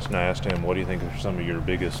 Same question I asked him. What do you think are some of your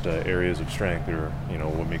biggest areas of strength, or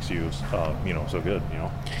what makes you so good?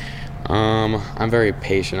 I'm very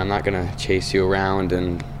patient. I'm not gonna chase you around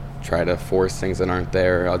and try to force things that aren't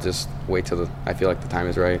there. I'll just wait till I feel like the time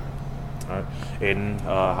is right. All right, Aiden.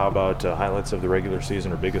 How about highlights of the regular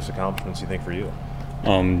season or biggest accomplishments you think for you?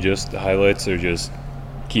 Just the highlights are just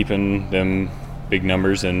keeping them big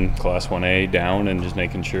numbers in Class 1A down, and just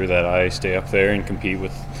making sure that I stay up there and compete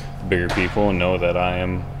with the bigger people and know that I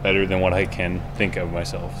am better than what I can think of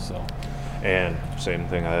myself. So, and same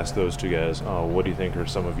thing I asked those two guys. What do you think are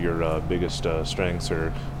some of your biggest strengths, or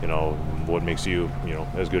what makes you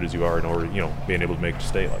as good as you are in order being able to make it to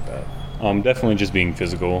state like that? Definitely just being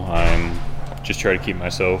physical. I'm just try to keep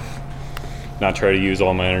myself, not try to use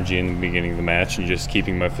all my energy in the beginning of the match, and just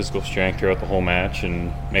keeping my physical strength throughout the whole match,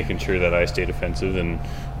 and making sure that I stay defensive and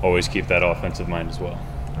always keep that offensive mind as well.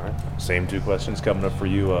 All right. Same two questions coming up for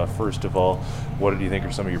you. First of all, what do you think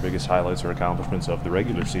are some of your biggest highlights or accomplishments of the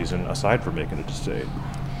regular season, aside from making it to state?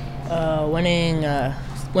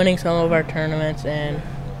 Winning some of our tournaments and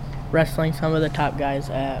wrestling some of the top guys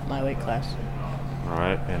at my weight class. All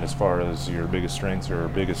right. And as far as your biggest strengths or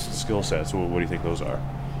biggest skill sets, what do you think those are?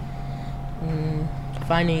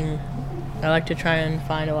 I like to try and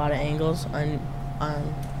find a lot of angles on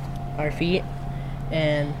our feet,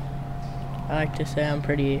 and I like to say I'm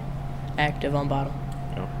pretty active on bottom.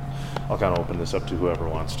 Yeah. I'll kind of open this up to whoever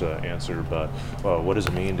wants to answer, but what does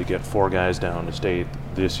it mean to get 4 guys down to state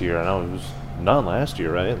this year? I know it was none last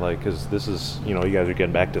year, right? Because this is, you guys are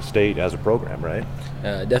getting back to state as a program, right?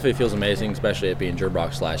 It definitely feels amazing, especially it being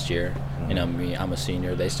Gerbrock's last year. Mm-hmm. I'm a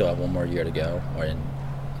senior. They still have one more year to go. Or in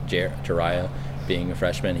Jariah, being a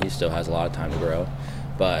freshman, he still has a lot of time to grow.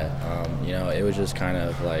 But, it was just kind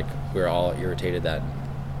of like we were all irritated that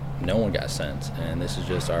no one got sent. And this is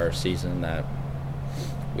just our season that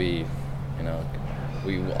we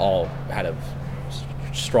all had a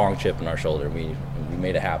strong chip on our shoulder. We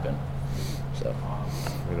made it happen. So.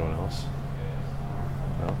 Anyone else?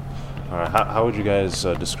 No? All right. How would you guys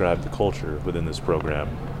describe the culture within this program?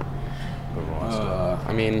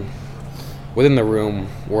 Within the room,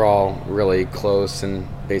 we're all really close and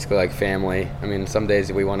basically like family. Some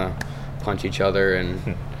days we want to punch each other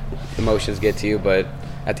and emotions get to you, but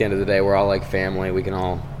at the end of the day, we're all like family. We can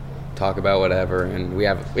all talk about whatever, and we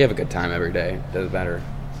have a good time every day. Doesn't matter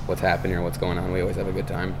what's happening or what's going on. We always have a good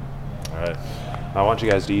time. All right. I want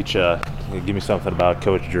you guys to each give me something about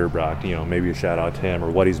Coach Gerbrock, maybe a shout out to him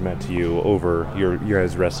or what he's meant to you over your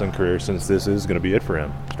guys' wrestling career, since this is going to be it for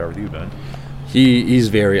him. Start with you, Ben. He's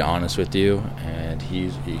very honest with you, and he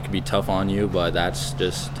can be tough on you, but that's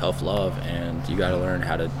just tough love, and you got to learn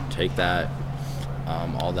how to take that,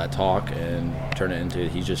 all that talk, and turn it into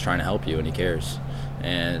he's just trying to help you, and he cares.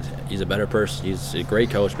 And he's a better person. He's a great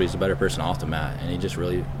coach, but he's a better person off the mat, and he just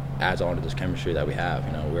really adds on to this chemistry that we have.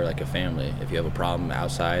 We're like a family. If you have a problem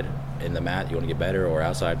outside in the mat, you want to get better, or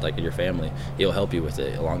outside like in your family, he'll help you with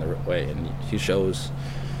it along the way, and he shows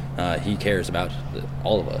he cares about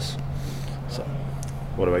all of us. So,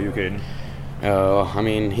 what about you, Caden?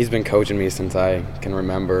 He's been coaching me since I can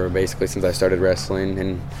remember, basically since I started wrestling,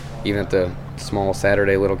 and even at the small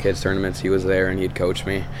Saturday little kids tournaments, he was there and he'd coach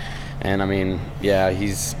me. And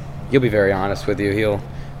he'll be very honest with you. He'll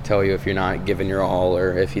tell you if you're not giving your all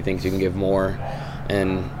or if he thinks you can give more.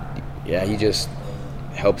 And he just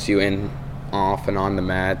helps you in, off, and on the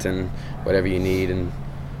mat and whatever you need. And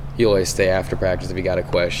he'll always stay after practice if you got a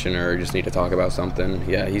question or just need to talk about something.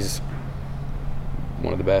 Yeah, he's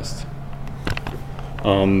one of the best.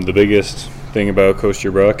 The biggest thing about Coach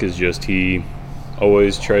Gerbrock is just he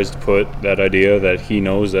always tries to put that idea that he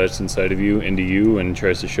knows that's inside of you into you, and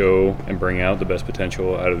tries to show and bring out the best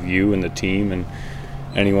potential out of you and the team and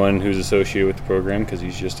anyone who's associated with the program, because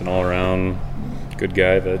he's just an all-around good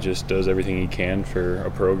guy that just does everything he can for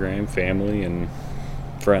a program, family, and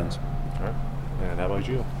friends. All right. And how about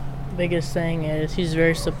you? Biggest thing is he's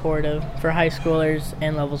very supportive for high schoolers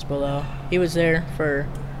and levels below. He was there for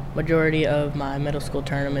majority of my middle school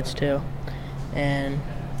tournaments too, and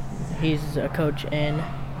he's a coach in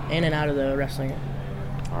and out of the wrestling.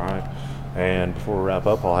 All right. And before we wrap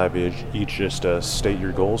up, I'll have you each just state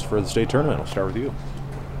your goals for the state tournament. I'll start with you.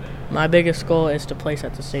 My biggest goal is to place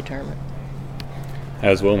at the state tournament.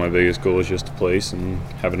 As well, my biggest goal is just to place and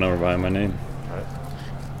have a number behind my name. All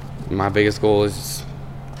right. My biggest goal is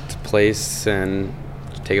to place and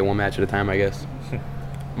take it one match at a time, I guess.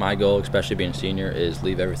 My goal, especially being a senior, is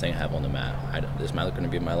leave everything I have on the mat. This might going to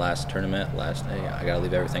be my last tournament, last day. I got to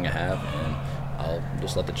leave everything I have, and I'll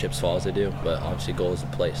just let the chips fall as they do. But obviously, goal is to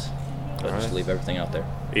place. So just leave everything out there.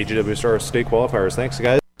 AGWSR State Qualifiers. Thanks,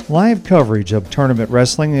 guys. Live coverage of tournament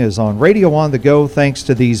wrestling is on Radio on the Go thanks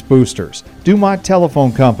to these boosters. Dumont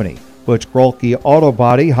Telephone Company, Butch Grolke Auto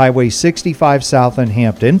Body, Highway 65 South in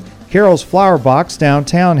Hampton, Carol's Flower Box,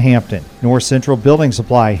 downtown Hampton, North Central Building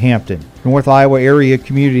Supply, Hampton, North Iowa Area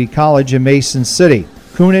Community College in Mason City,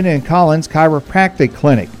 Coonan and Collins Chiropractic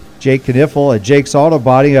Clinic, Jake Kniffel at Jake's Auto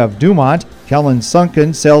Body of Dumont, Kellen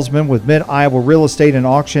Sunken, salesman with Mid-Iowa Real Estate and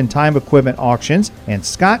Auction Time Equipment Auctions, and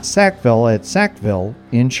Scott Sackville at Sackville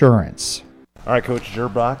Insurance. All right, Coach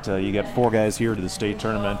Gerbrock, you got 4 guys here to the state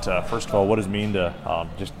tournament. First of all, what does it mean to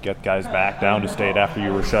just get guys back down to state after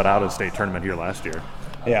you were shut out of the state tournament here last year?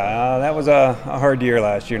 Yeah, that was a hard year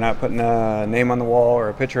last year, not putting a name on the wall or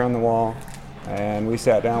a picture on the wall. And we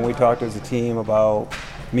sat down, we talked as a team about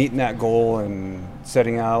meeting that goal and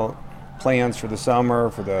setting out plans for the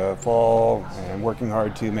summer, for the fall, and working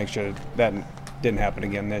hard to make sure that didn't happen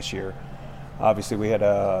again this year. Obviously, we had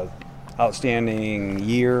a outstanding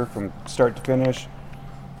year from start to finish.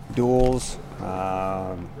 Duels,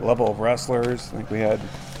 level of wrestlers. I think we had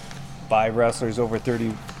 5 wrestlers over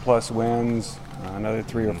 30-plus wins, another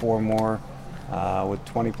 3 or 4 more with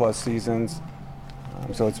 20-plus seasons.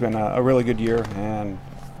 So it's been a really good year and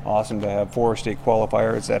awesome to have 4 state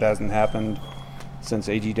qualifiers. That hasn't happened since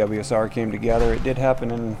AGWSR came together. It did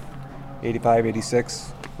happen in 85,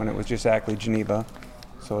 86 when it was just Ackley Geneva.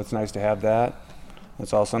 So it's nice to have that.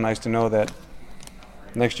 It's also nice to know that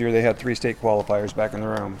next year they had 3 state qualifiers back in the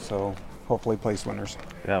room. So hopefully place winners.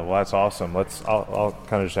 Yeah, well, that's awesome. I'll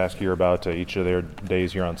kind of just ask you about each of their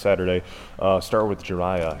days here on Saturday. Start with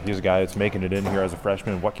Jariah. He's a guy that's making it in here as a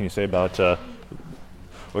freshman. What can you say about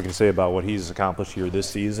what he's accomplished here this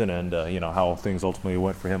season, and how things ultimately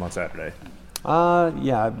went for him on Saturday?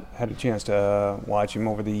 Yeah, I've had a chance to watch him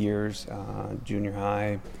over the years, junior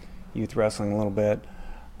high, youth wrestling a little bit.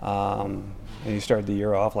 And he started the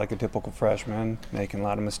year off like a typical freshman, making a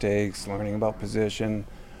lot of mistakes, learning about position.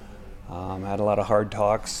 Had a lot of hard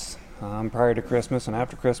talks prior to Christmas, and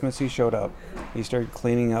after Christmas he showed up. He started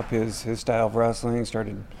cleaning up his style of wrestling,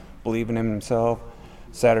 started believing in himself.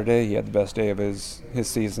 Saturday he had the best day of his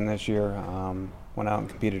season this year. Went out and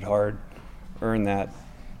competed hard, earned that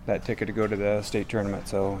ticket to go to the state tournament,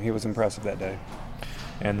 so he was impressive that day.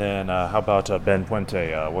 And then how about Ben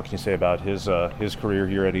Puente? What can you say about his career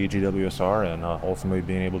here at AGWSR and ultimately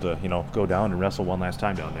being able to go down and wrestle one last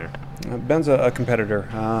time down there? Ben's a competitor,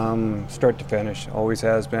 start to finish, always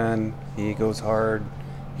has been. He goes hard,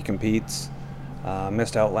 he competes.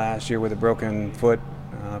 Missed out last year with a broken foot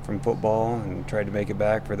from football and tried to make it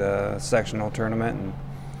back for the sectional tournament and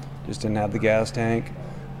just didn't have the gas tank.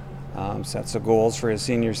 Set some goals for his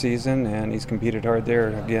senior season, and he's competed hard there.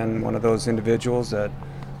 Again, one of those individuals that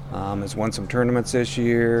has won some tournaments this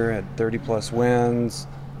year, had 30-plus wins,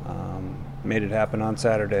 made it happen on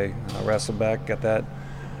Saturday. Wrestled back, got that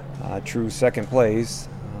true second place,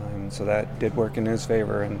 so that did work in his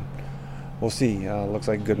favor, and we'll see. Looks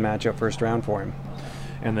like a good matchup first round for him.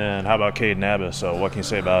 And then how about Caden Abbas? What can you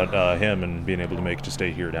say about him and being able to make it to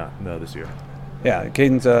state here this year? Yeah,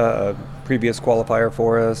 Caden's a previous qualifier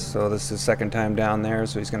for us, so this is his second time down there,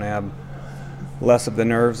 so he's going to have less of the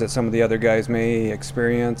nerves that some of the other guys may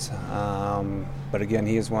experience. But again,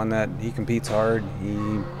 he is one that he competes hard.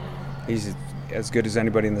 He's as good as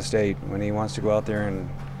anybody in the state. When he wants to go out there and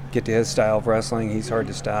get to his style of wrestling, he's hard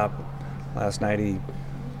to stop. Last night he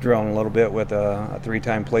drilled a little bit with a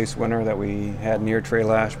 3-time place winner that we had near Trey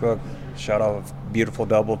Lashbrook. Shot off a beautiful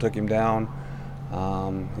double, took him down.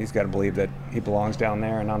 He's got to believe that he belongs down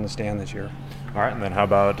there and on the stand this year. All right, and then how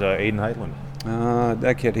about Aiden Heitland?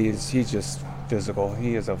 That kid, he's just physical.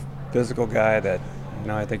 He is a physical guy that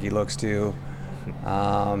I think he looks to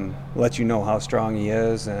let you know how strong he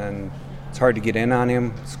is, and it's hard to get in on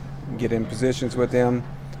him, get in positions with him,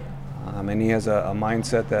 and he has a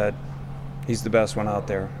mindset that he's the best one out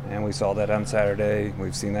there, and we saw that on Saturday.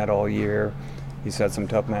 We've seen that all year. He's had some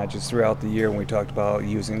tough matches throughout the year, and we talked about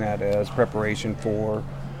using that as preparation for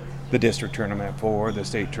the district tournament, for the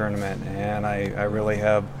state tournament. And I really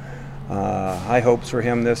have high hopes for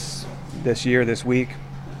him this year, this week,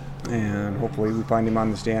 and hopefully we find him on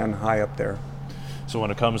the stand high up there. So when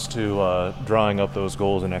it comes to drawing up those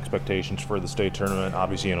goals and expectations for the state tournament,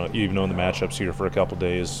 obviously you've known the matchups here for a couple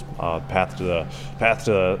days, path to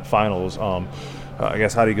the finals. I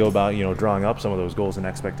guess how do you go about drawing up some of those goals and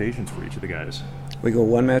expectations for each of the guys? We go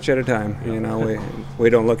one match at a time. We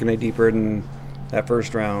don't look any deeper than that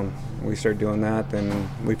first round. We start doing that, then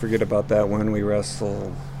we forget about that when we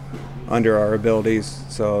wrestle under our abilities.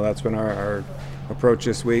 So that's been our approach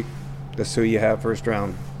this week. This is who you have first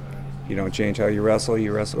round. You don't change how you wrestle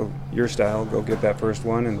your style. Go get that first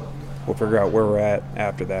one, and we'll figure out where we're at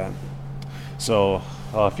after that. So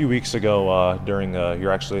a few weeks ago, during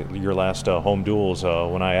your last home duels,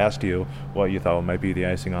 when I asked you what you thought might be the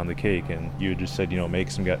icing on the cake, and you just said,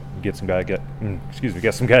 get some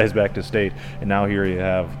guys back to state, and now here you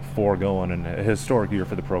have 4 going, and a historic year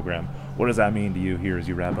for the program. What does that mean to you here as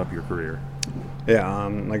you wrap up your career? Yeah,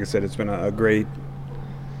 like I said, it's been a great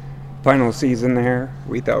final season there.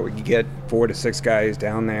 We thought we could get 4 to 6 guys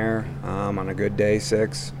down there, on a good day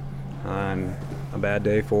 6, on a bad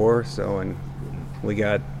day 4. And we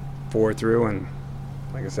got 4 through, and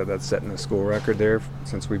like I said, that's setting a school record there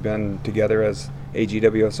since we've been together as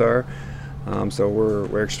AGWSR. So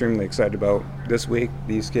we're extremely excited about this week,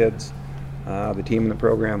 these kids, the team and the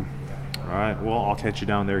program. All right, well, I'll catch you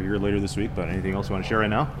down there here later this week, but anything else you want to share right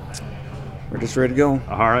now? We're just ready to go.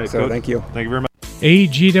 All right, so Coach, thank you. Thank you very much.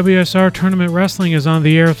 AGWSR Tournament Wrestling is on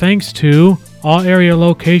the air thanks to all area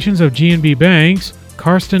locations of G&B Banks,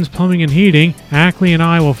 Karsten's Plumbing and Heating, Ackley and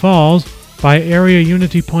Iowa Falls, by Area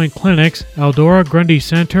Unity Point Clinics, Eldora, Grundy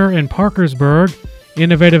Center, and Parkersburg,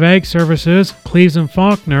 Innovative Ag Services, Cleves and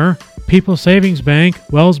Faulkner, People Savings Bank,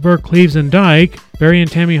 Wellsburg, Cleves and Dyke, Barry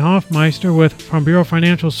and Tammy Hoffmeister from Bureau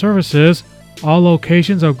Financial Services, all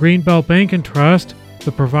locations of Greenbelt Bank and Trust,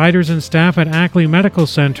 the providers and staff at Ackley Medical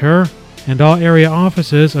Center, and all area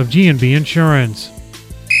offices of G&B Insurance.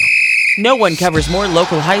 No one covers more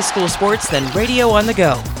local high school sports than Radio on the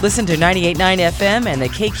Go. Listen to 98.9 FM and the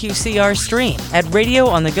KQCR stream at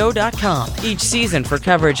radioonthego.com each season for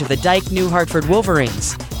coverage of the Dyke New Hartford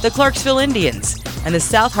Wolverines, the Clarksville Indians, and the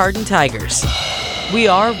South Hardin Tigers. We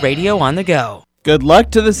are Radio on the Go. Good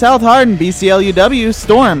luck to the South Hardin BCLUW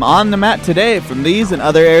Storm on the mat today from these and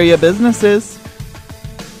other area businesses.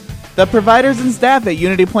 the providers and staff at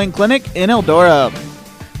Unity Point Clinic in Eldora.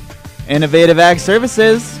 Innovative Ag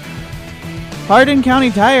Services, Hardin County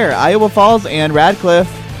Tire, Iowa Falls, and Radcliffe.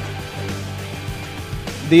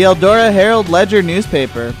 The Eldora Herald Ledger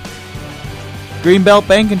newspaper. Greenbelt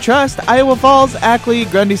Bank and Trust, Iowa Falls, Ackley,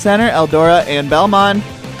 Grundy Center, Eldora, and Belmont.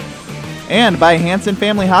 And by Hanson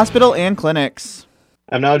Family Hospital and Clinics.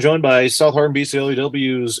 I'm now joined by South Hardin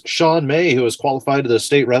BCLUW's Sean May, who has qualified to the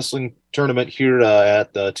state wrestling tournament here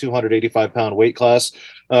at the 285-pound weight class.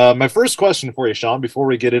 My first question for you, Sean, before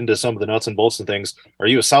we get into some of the nuts and bolts and things, are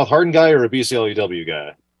you a South Hardin guy or a BCLUW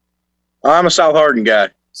guy? I'm a South Hardin guy.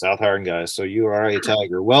 South Hardin guy, so you are a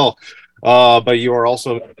Tiger. Well, but you are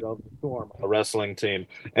also a wrestling team.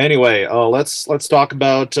 Anyway, let's talk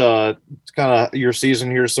about kind of your season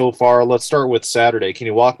here so far. Let's start with Saturday. Can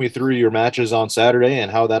you walk me through your matches on Saturday and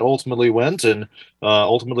how that ultimately went, and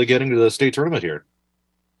ultimately getting to the state tournament here?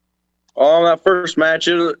 That first match,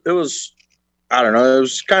 it was, I don't know, it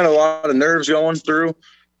was kind of a lot of nerves going through.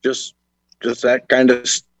 Just that kind of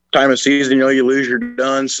time of season, you lose, you're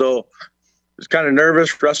done. So was kind of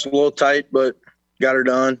nervous, wrestled a little tight, but got her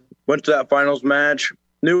done. Went to that finals match.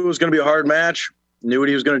 Knew it was going to be a hard match. Knew what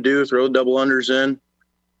he was going to do, throw the double unders in.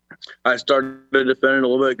 I started defending a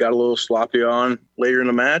little bit, got a little sloppy on later in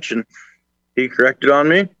the match, and he corrected on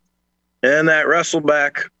me. And that wrestle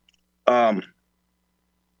back,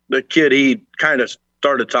 the kid, he kind of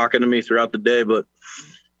started talking to me throughout the day, but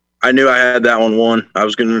I knew I had that one won. I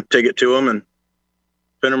was going to take it to him and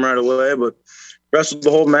pin him right away, but wrestled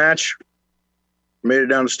the whole match. Made it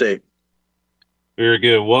down to state. Very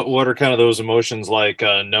good. What are kind of those emotions like,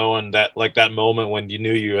 knowing that, like that moment when you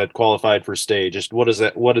knew you had qualified for state? Just what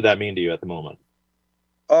did that mean to you at the moment?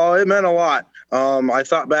 Oh, it meant a lot. I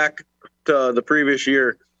thought back to the previous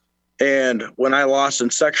year, and when I lost in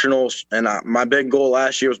sectionals, and my big goal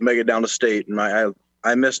last year was make it down to state, and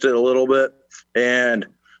I missed it a little bit, and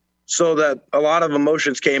so that a lot of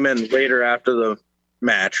emotions came in later after the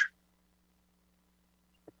match.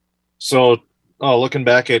 So, looking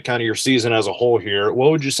back at kind of your season as a whole here, what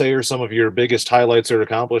would you say are some of your biggest highlights or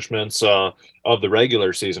accomplishments of the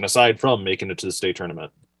regular season, aside from making it to the state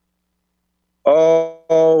tournament?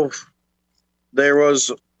 Oh, there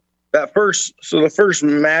was the first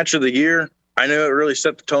match of the year. I knew it really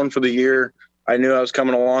set the tone for the year. I knew I was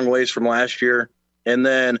coming a long ways from last year. And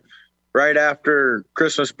then right after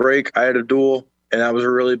Christmas break, I had a duel, and that was a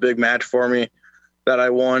really big match for me that I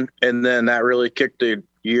won. And then that really kicked the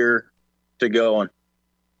year to go on.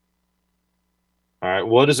 All right.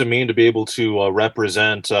 What does it mean to be able to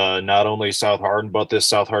represent not only South Hardin, but this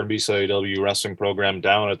South Hardin BCLUW wrestling program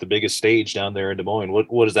down at the biggest stage down there in Des Moines?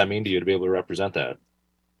 What does that mean to you to be able to represent that?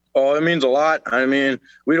 Oh, it means a lot. I mean,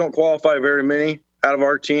 we don't qualify very many out of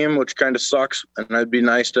our team, which kind of sucks. And it'd be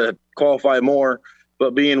nice to qualify more,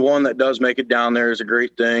 but being one that does make it down there is a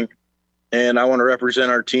great thing. And I want to represent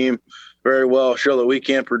our team very well, show that we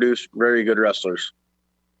can produce very good wrestlers.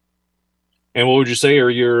 And what would you say are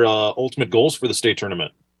your ultimate goals for the state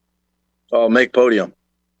tournament? Make podium,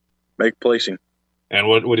 make placing. And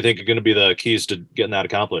what do you think are going to be the keys to getting that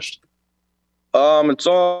accomplished? It's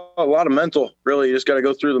all a lot of mental, really. You just got to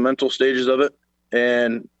go through the mental stages of it,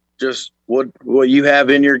 and just what you have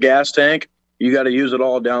in your gas tank, you got to use it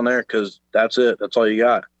all down there, because that's it. That's all you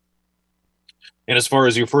got. And as far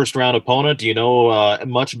as your first round opponent, do you know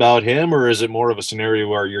much about him, or is it more of a scenario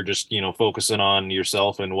where you're just, focusing on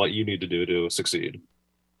yourself and what you need to do to succeed?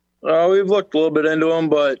 We've looked a little bit into him,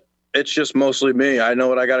 but it's just mostly me. I know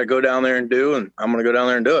what I got to go down there and do, and I'm going to go down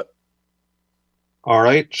there and do it. All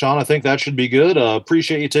right, Sean, I think that should be good.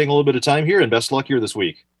 Appreciate you taking a little bit of time here, and best of luck here this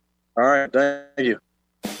week. All right, thank you.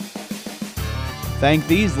 Thank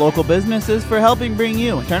these local businesses for helping bring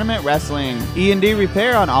you tournament wrestling. E&D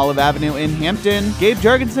Repair on Olive Avenue in Hampton. Gabe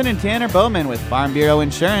Jorgensen and Tanner Bowman with Farm Bureau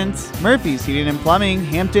Insurance. Murphy's Heating and Plumbing,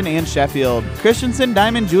 Hampton and Sheffield. Christensen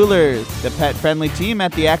Diamond Jewelers. The pet-friendly team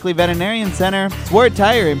at the Ackley Veterinarian Center. Swart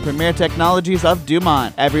Tire and Premier Technologies of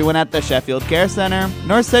Dumont. Everyone at the Sheffield Care Center.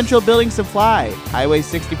 North Central Building Supply. Highway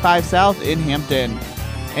 65 South in Hampton.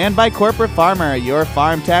 And by Corporate Farmer, your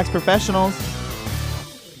farm tax professionals.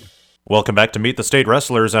 Welcome back to Meet the State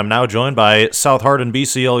Wrestlers. I'm now joined by South Hardin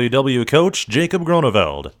BCLUW coach Jacob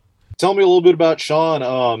Groneveld. Tell me a little bit about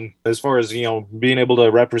Sean, as far as, being able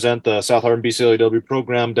to represent the South Hardin BCLUW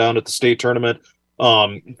program down at the state tournament.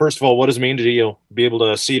 First of all, what does it mean to you be able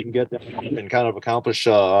to see him get down and kind of accomplish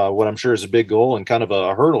what I'm sure is a big goal and kind of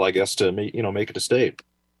a hurdle, I guess, to make it to state?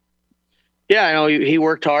 Yeah, I know he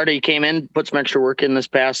worked hard. He came in, put some extra work in this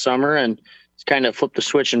past summer, and he's kind of flipped the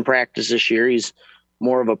switch in practice this year. He's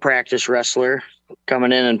more of a practice wrestler,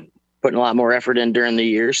 coming in and putting a lot more effort in during the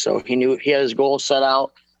year. So he knew he had his goal set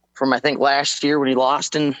out from I think last year when he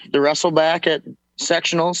lost in the wrestleback at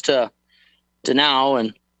sectionals to now,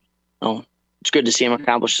 and it's good to see him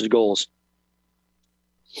accomplish his goals.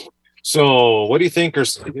 So, what do you think are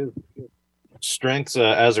strengths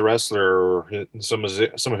as a wrestler, or some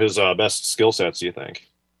of his best skill sets? Do you think?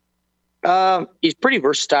 He's pretty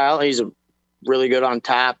versatile. He's really good on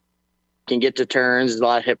top. Can get to turns. A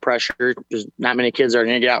lot of hip pressure. There's not many kids that are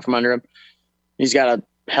going to get out from under him. He's got a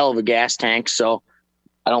hell of a gas tank. So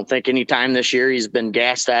I don't think any time this year he's been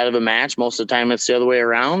gassed out of a match. Most of the time it's the other way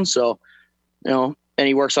around. So, and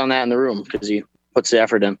he works on that in the room because he puts the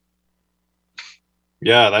effort in.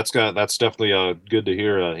 Yeah, that's definitely good to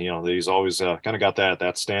hear. That he's always kind of got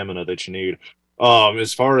that stamina that you need.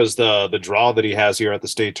 As far as the draw that he has here at the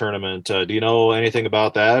state tournament, do you know anything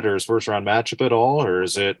about that, or his first round matchup at all, or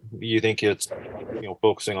is it you think it's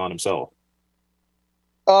focusing on himself?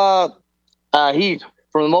 He,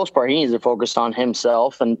 for the most part, he needs to focus on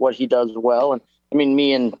himself and what he does well. And I mean,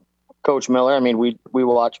 me and Coach Miller, I mean, we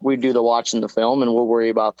do the watching the film, and we'll worry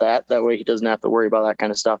about that. That way, he doesn't have to worry about that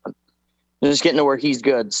kind of stuff. And just getting to where he's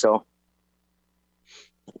good. So.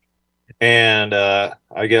 And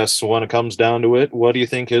I guess when it comes down to it, what do you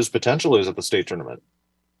think his potential is at the state tournament?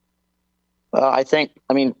 I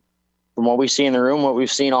mean, from what we see in the room, what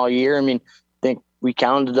we've seen all year, I mean, I think we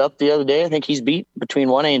counted up the other day. I think he's beat between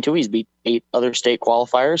 1A and 2. He's beat 8 other state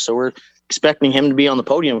qualifiers. So we're expecting him to be on the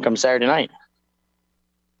podium come Saturday night.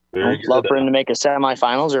 I'd love for him to make a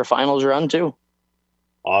semifinals or a finals run too.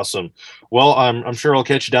 Awesome. Well, I'm sure I'll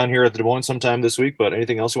catch you down here at the Des Moines sometime this week, but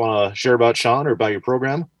anything else you want to share about Sean or about your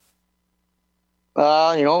program?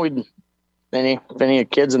 If any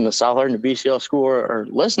kids in the South Hardin BCL school are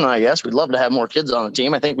listening, I guess we'd love to have more kids on the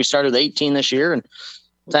team. I think we started with 18 this year, and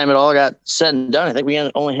the time it all got said and done, I think we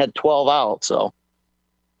only had 12 out. So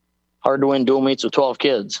hard to win dual meets with 12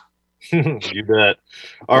 kids. You bet.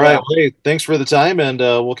 All right. Hey, thanks for the time, and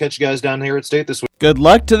we'll catch you guys down here at state this week. Good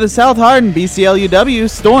luck to the South Hardin BCLUW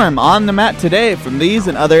Storm on the mat today from these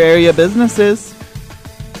and other area businesses.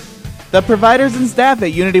 The providers and staff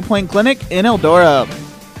at Unity Point Clinic in Eldora.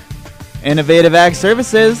 Innovative Ag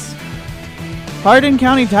Services. Hardin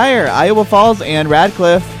County Tire, Iowa Falls, and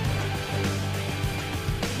Radcliffe.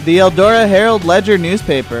 The Eldora Herald Ledger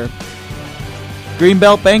newspaper.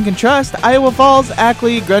 Greenbelt Bank and Trust, Iowa Falls,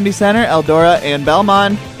 Ackley, Grundy Center, Eldora, and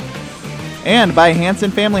Belmont. And by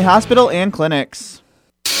Hanson Family Hospital and Clinics.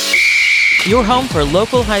 Your home for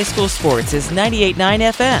local high school sports is 98.9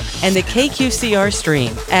 FM and the KQCR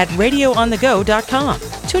stream at radioonthego.com.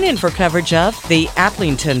 Tune in for coverage of the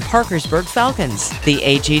Aplington-Parkersburg Falcons, the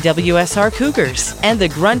AGWSR Cougars, and the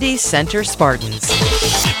Grundy Center Spartans.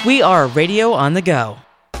 We are Radio on the Go.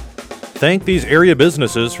 Thank these area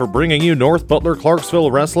businesses for bringing you North Butler Clarksville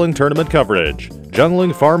Wrestling Tournament coverage.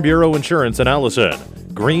 Jungling Farm Bureau Insurance in Allison.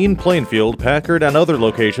 Green, Plainfield, Packard, and other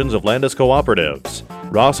locations of Landis Cooperatives.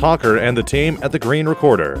 Ross Hawker and the team at the Green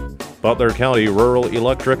Recorder. Butler County Rural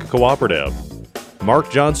Electric Cooperative.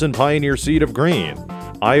 Mark Johnson Pioneer Seed of Green.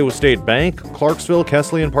 Iowa State Bank, Clarksville,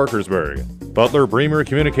 Kesley, and Parkersburg. Butler Bremer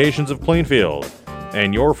Communications of Plainfield.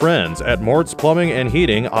 And your friends at Mort's Plumbing and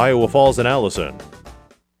Heating, Iowa Falls and Allison.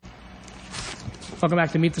 Welcome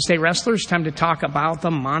back to Meet the State Wrestlers. Time to talk about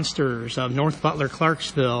the Monsters of North Butler,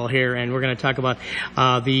 Clarksville here, and we're going to talk about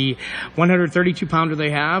the 132-pounder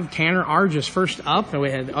they have. Tanner Argis first up, and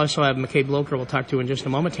we also have McCabe Loker we'll talk to in just a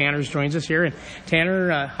moment. Tanner joins us here, and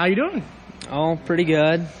Tanner, how you doing? Oh, pretty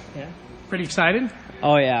good. Yeah, pretty excited?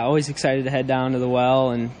 Oh yeah, always excited to head down to the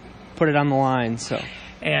well and put it on the line. So.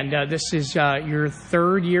 And this is your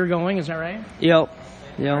third year going, is that right? Yep.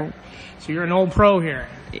 So you're an old pro here.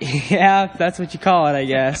 Yeah, that's what you call it, I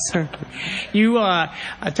guess. You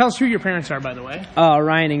tell us who your parents are, by the way.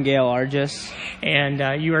 Ryan and Gail Argis.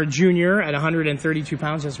 And you are a junior at 132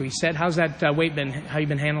 pounds, as we said. How's that weight been? How you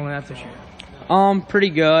been handling that this year? Pretty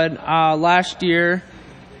good. Last year,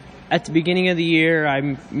 at the beginning of the year,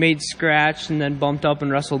 I made scratch and then bumped up and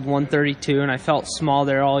wrestled 132, and I felt small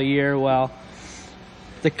there all year. Well,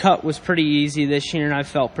 the cut was pretty easy this year, and I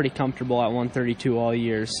felt pretty comfortable at 132 all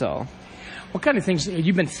year, so... What kind of things,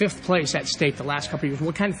 you've been 5th place at state the last couple of years.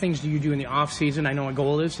 What kind of things do you do in the off season? I know what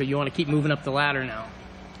goal is, so you want to keep moving up the ladder now.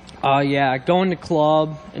 Yeah, going to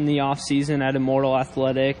club in the off season at Immortal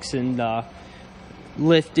Athletics and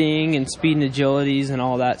lifting and speed and agilities and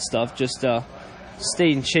all that stuff. Just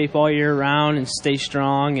stay in shape all year round and stay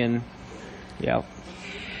strong, and yeah.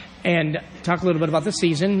 And talk a little bit about the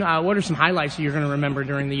season. What are some highlights that you're going to remember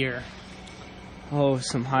during the year? Oh,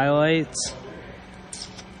 some highlights.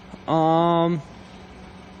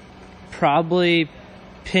 Probably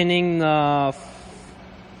pinning the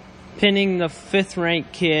 5th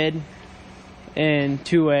ranked kid in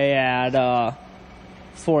 2A at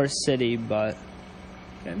Forest City,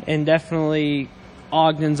 and definitely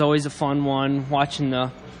Ogden's always a fun one, watching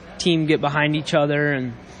the team get behind each other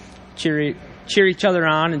and cheer each other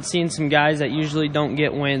on, and seeing some guys that usually don't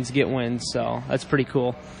get wins, so that's pretty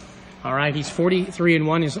cool. All right, he's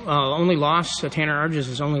 43-1. His only loss, Tanner Arges,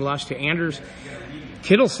 his only loss to Anders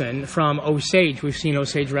Kittleson from Osage. We've seen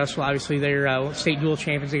Osage wrestle. Obviously, they're state dual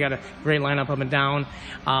champions. They got a great lineup up and down,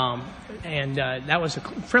 and that was a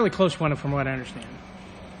fairly close one from what I understand.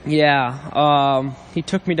 Yeah, he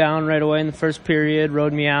took me down right away in the first period,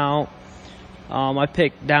 rode me out. I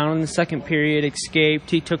picked down in the second period, escaped.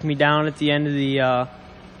 He took me down at the end of the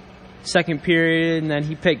second period, and then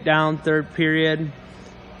he picked down third period,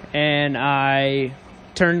 and I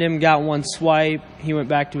turned him, got one swipe. He went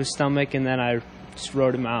back to his stomach, and then I just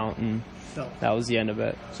rode him out, and that was the end of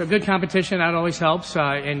it. So good competition, that always helps,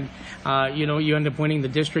 and you end up winning the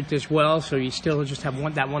district as well, so you still just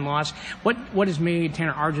have that one loss. What has made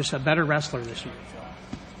Tanner Arges a better wrestler this year?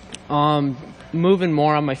 Moving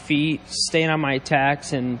more on my feet, staying on my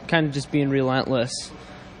attacks, and kind of just being relentless.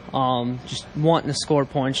 Just wanting to score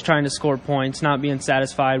points, trying to score points, not being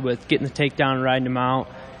satisfied with getting the takedown and riding him out.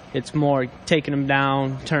 It's more taking him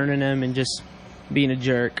down, turning him, and just being a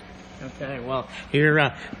jerk. Okay, well,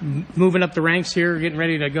 you're moving up the ranks here, getting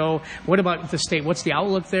ready to go. What about the state? What's the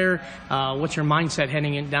outlook there? What's your mindset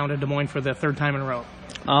heading down to Des Moines for the third time in a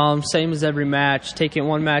row? Same as every match. Take it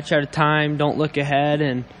one match at a time. Don't look ahead,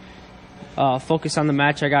 and focus on the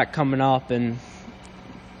match I got coming up, and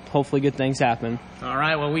hopefully good things happen. All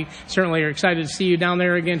right, well, we certainly are excited to see you down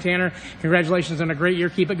there again, Tanner. Congratulations on a great year.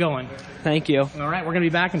 Keep it going. Thank you. All right, we're going to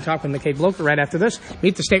be back and talk with McCade Bloker right after this.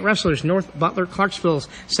 Meet the State Wrestlers, North Butler, Clarksville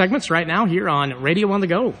segments right now here on Radio on the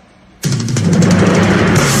Go.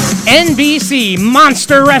 NBC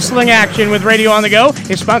Monster Wrestling Action with Radio on the Go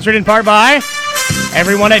is sponsored in part by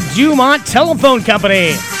everyone at Dumont Telephone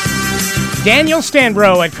Company, Daniel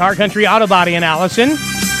Stanbro at Car Country Auto Body in Allison,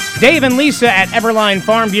 Dave and Lisa at Everline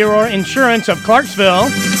Farm Bureau Insurance of Clarksville,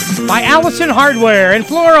 by Allison Hardware and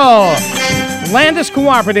Floral, Landis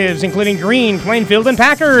Cooperatives, including Green, Plainfield, and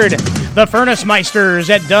Packard, the Furnace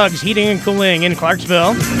Meisters at Doug's Heating and Cooling in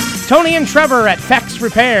Clarksville, Tony and Trevor at Fex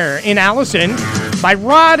Repair in Allison, by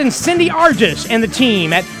Rod and Cindy Arges and the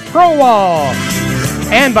team at ProWall,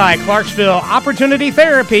 and by Clarksville Opportunity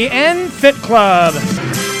Therapy and Fit Club.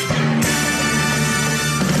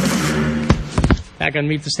 Back on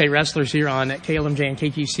Meet the State Wrestlers here on KLMJ and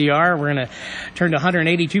KQCR. We're going to turn to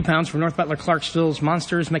 182 pounds from North Butler, Clarksville's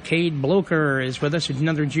Monsters. McCade Bloker is with us,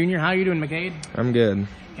 another junior. How are you doing, McCade? I'm good.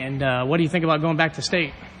 And what do you think about going back to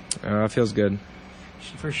state? Feels good.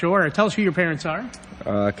 For sure. Tell us who your parents are.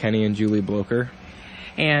 Kenny and Julie Bloker.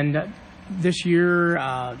 And this year,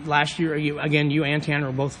 last year, you and Tanner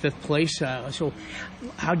were both fifth place. So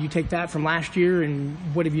how did you take that from last year, and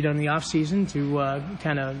what have you done in the off season to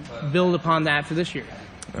kind of build upon that for this year?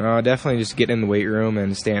 Definitely just getting in the weight room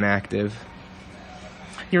and staying active.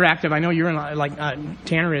 You're active. I know you're in,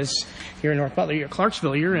 Tanner is here in North Butler. You're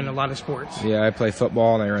Clarksville. You're in a lot of sports. Yeah, I play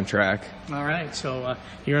football and I run track. All right. So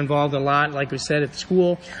you're involved a lot, like we said, at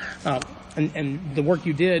school. And the work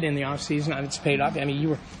you did in the off season, it's paid off. I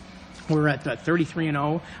mean, we're at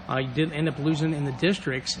 33-0. You did end up losing in the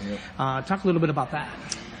districts. Yep. Talk a little bit about that.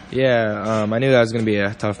 Yeah, I knew that was going to be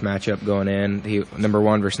a tough matchup going in. Number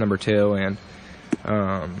 1 versus number 2, and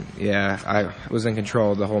I was in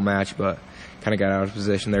control of the whole match, but kind of got out of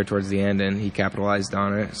position there towards the end, and he capitalized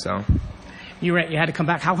on it. So you had to come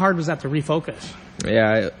back. How hard was that to refocus?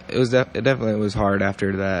 Yeah, it definitely was hard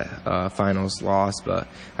after that finals loss, but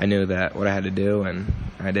I knew that what I had to do, and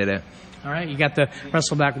I did it. All right, you got the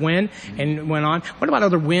Wrestleback win and went on. What about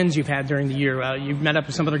other wins you've had during the year? You've met up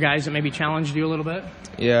with some other guys that maybe challenged you a little bit?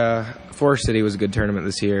 Yeah, Forest City was a good tournament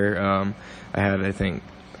this year. I had, I think,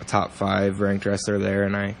 a top 5 ranked wrestler there,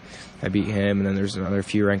 and I beat him, and then there's another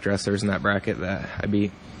few ranked wrestlers in that bracket that I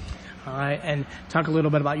beat. All right, and talk a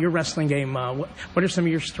little bit about your wrestling game. What are some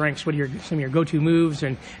of your strengths? What are some of your go-to moves,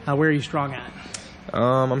 and where are you strong at?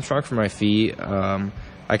 I'm strong for my feet.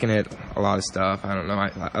 I can hit a lot of stuff. I don't know.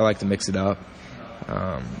 I like to mix it up.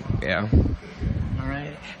 Yeah. All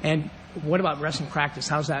right. And what about wrestling practice?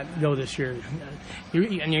 How's that go this year?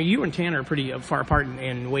 You and Tanner are pretty far apart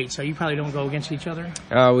in weight, so you probably don't go against each other?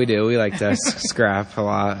 We do. We like to scrap a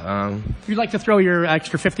lot. You like to throw your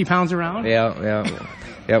extra 50 pounds around? Yeah.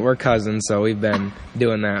 Yeah, we're cousins, so we've been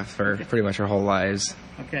doing that for pretty much our whole lives.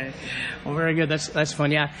 Okay. Well, very good. That's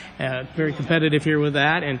fun. Yeah, very competitive here with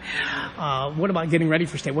that. And what about getting ready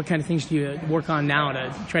for state? What kind of things do you work on now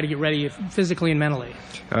to try to get ready physically and mentally?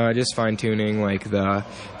 Just fine-tuning, like the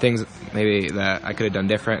things maybe that I could have done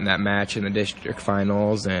different in that match in the district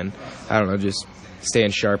finals, and I don't know, just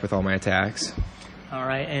staying sharp with all my attacks. All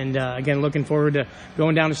right. And again, looking forward to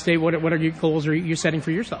going down to state. What are your goals are you setting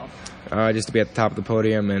for yourself? Just to be at the top of the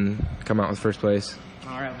podium and come out with first place.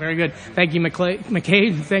 All right, very good. Thank you,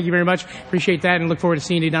 McCade. Thank you very much. Appreciate that, and look forward to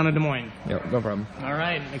seeing you down in Des Moines. Yep, no problem. All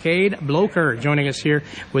right, McCade Bloker joining us here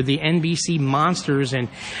with the NBC Monsters, and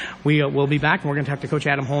we'll be back, and we're going to talk to Coach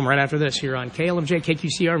Adam Holm right after this here on KLMJ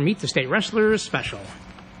KQCR Meet the State Wrestlers Special.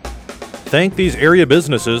 Thank these area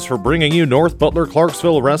businesses for bringing you North Butler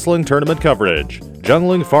Clarksville Wrestling Tournament coverage.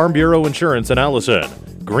 Jungling Farm Bureau Insurance in Allison.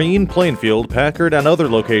 Green, Plainfield, Packard, and other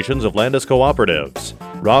locations of Landis Cooperatives.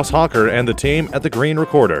 Ross Hawker and the team at the Green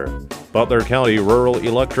Recorder. Butler County Rural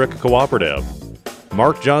Electric Cooperative.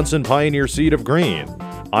 Mark Johnson Pioneer Seed of Green.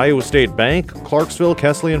 Iowa State Bank, Clarksville,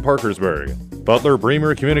 Kesley, and Parkersburg. Butler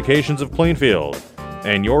Bremer Communications of Plainfield.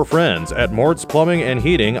 And your friends at Mort's Plumbing and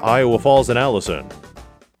Heating, Iowa Falls and Allison.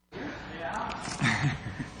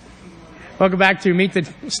 Welcome back to Meet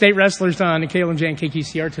the State Wrestlers on KLMJ and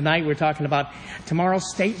KQCR. Tonight we're talking about tomorrow's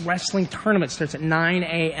state wrestling tournament. Starts at 9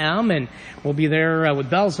 a.m. and we'll be there with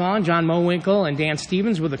bells on. John Mowinkle and Dan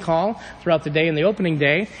Stevens with a call throughout the day and the opening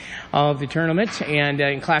day of the tournament. And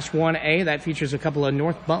in Class 1A, that features a couple of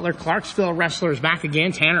North Butler Clarksville wrestlers back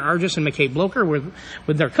again. Tanner Argis and McCade Bloker with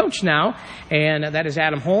their coach now. And that is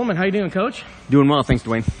Adam Holm. And how you doing, Coach? Doing well. Thanks,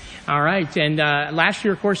 Dwayne. All right. And last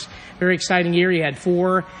year, of course, very exciting year. You had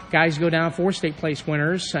 4 guys go down, 4 state place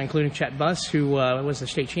winners, including Chet Buss, who was the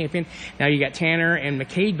state champion. Now you got Tanner and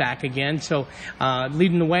McCade back again. So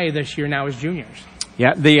leading the way this year now as juniors.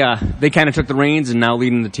 Yeah, they kind of took the reins and now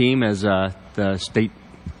leading the team as the state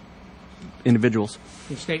individuals.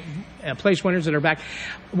 The state place winners that are back.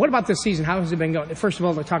 What about this season? How has it been going? First of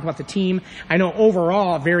all, to talk about the team. I know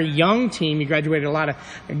overall a very young team. You graduated a lot of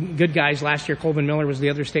good guys last year. Colvin Miller was the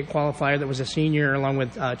other state qualifier that was a senior along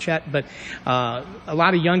with Chet. But a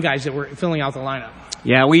lot of young guys that were filling out the lineup.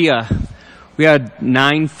 Yeah, we had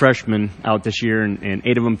 9 freshmen out this year, and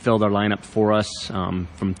 8 of them filled our lineup for us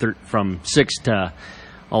from 6 to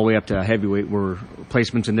all the way up to heavyweight were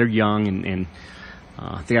placements, and they're young and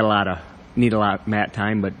they got need a lot of mat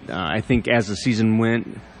time, but I think as the season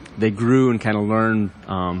went, they grew and kind of learned.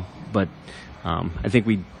 But I think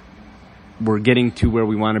we're getting to where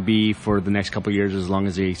we want to be for the next couple of years as long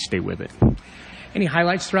as they stay with it. Any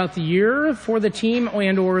highlights throughout the year for the team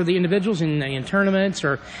and or the individuals in tournaments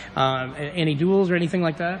or any duels or anything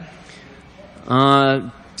like that?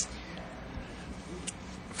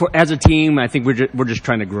 As a team, I think we're just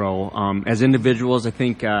trying to grow. As individuals, I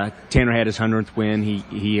think Tanner had his 100th win.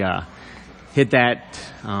 He hit that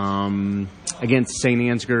against St.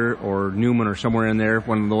 Ansgar or Newman or somewhere in there,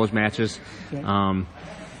 one of those matches. I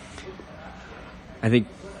think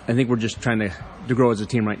we're just trying to grow as a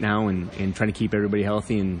team right now and trying to keep everybody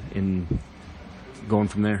healthy and going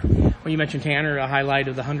from there. Well, you mentioned Tanner, a highlight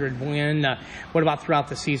of the 100 win. What about throughout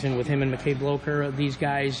the season with him and McCade Bloker? These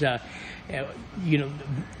guys,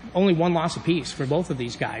 only 1 loss apiece for both of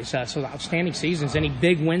these guys. So outstanding seasons. Any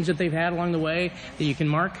big wins that they've had along the way that you can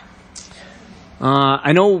mark?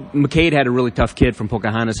 I know McCade had a really tough kid from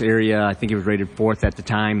Pocahontas area. I think he was rated 4th at the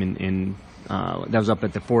time, and that was up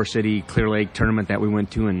at the 4-city Clear Lake tournament that we went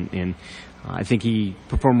to, and I think he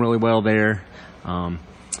performed really well there.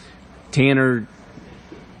 Tanner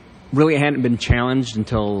really hadn't been challenged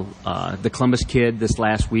until the Columbus kid this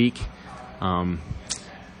last week. Kind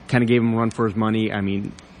of gave him a run for his money. I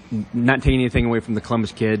mean, not taking anything away from the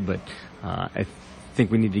Columbus kid, but I think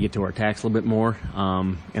we need to get to our attacks a little bit more,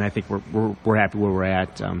 and I think we're happy where we're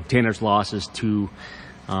at. Tanner's loss is to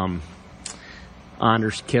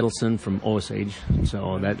Anders Kittleson from Osage,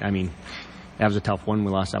 so that was a tough one.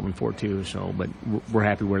 We lost that one 4-2. So, but we're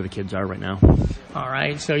happy where the kids are right now. All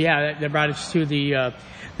right, so yeah, that brought us to the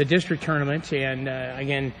district tournament, and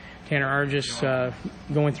again, Tanner Argis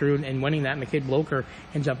going through and winning that. McCade Bloker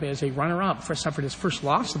ends up as a runner-up suffered his first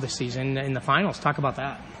loss of the season in the finals. Talk about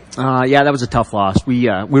that. Yeah, that was a tough loss. We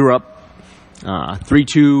were up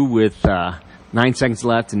 3-2 with 9 seconds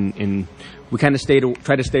left, and we kind of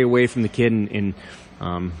tried to stay away from the kid, and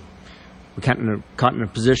we caught in a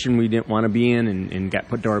position we didn't want to be in, and got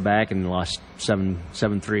put to our back and lost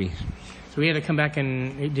 7-3. So he had to come back,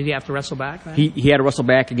 and did he have to wrestle back then? He had to wrestle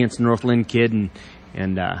back against the North Lynn kid,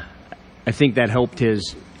 and I think that helped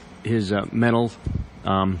his mental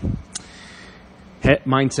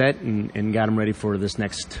mindset and got them ready for this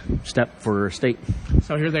next step for state.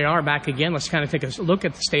 So here they are back again. Let's kind of take a look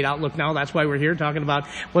at the state outlook now. That's why we're here talking about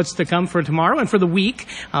what's to come for tomorrow and for the week.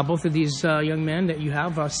 Both of these young men that you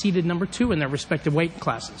have seeded number 2 in their respective weight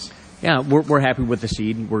classes. Yeah, we're happy with the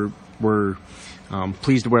seed. We're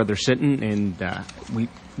pleased where they're sitting, and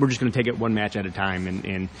we're just going to take it one match at a time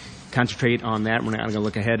and concentrate on that. We're not going to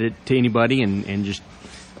look ahead to anybody and just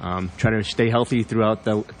try to stay healthy throughout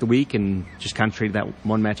the week and just concentrate that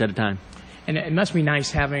one match at a time. And it must be nice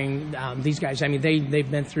having these guys. I mean, they've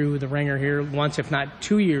been through the ringer here once, if not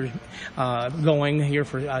 2 years, going here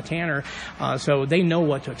for Tanner, so they know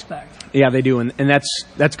what to expect. Yeah, they do, and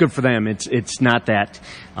that's good for them. It's not that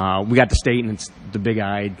we got the state and it's the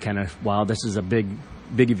big-eyed kind of, wow, this is a big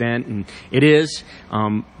event, and it is,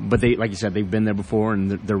 but they, like you said, they've been there before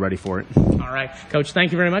and they're ready for it. All right, Coach,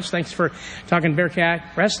 thank you very much. Thanks for talking Bearcat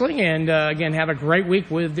Wrestling, and again, have a great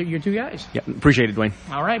week with your 2 guys. Yeah, appreciate it, Dwayne.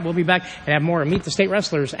 All right, we'll be back and have more Meet the State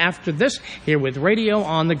Wrestlers after this here with Radio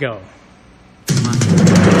on the Go.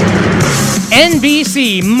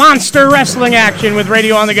 NBC Monster Wrestling Action with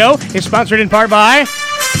Radio on the Go is sponsored in part by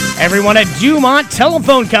everyone at Dumont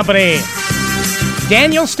Telephone Company,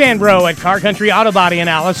 Daniel Stanbro at Car Country Auto Body in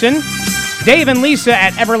Allison, Dave and Lisa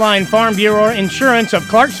at Everline Farm Bureau Insurance of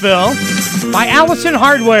Clarksville, by Allison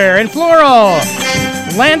Hardware and Floral,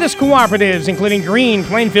 Landis Cooperatives including Green,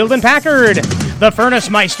 Plainfield, and Packard, the Furnace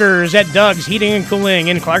Meisters at Doug's Heating and Cooling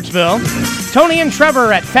in Clarksville, Tony and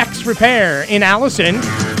Trevor at Fex Repair in Allison,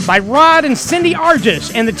 by Rod and Cindy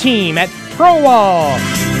Argis and the team at ProWall,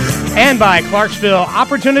 and by Clarksville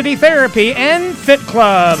Opportunity Therapy and Fit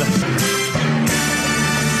Club.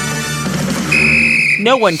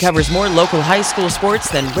 No one covers more local high school sports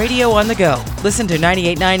than Radio on the Go. Listen to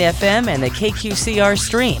 98.9 FM and the KQCR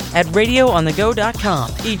stream at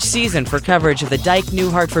radioonthego.com each season for coverage of the Dike New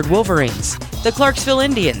Hartford Wolverines, the Clarksville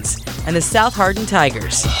Indians, and the South Hardin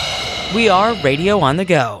Tigers. We are Radio on the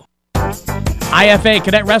Go. IFA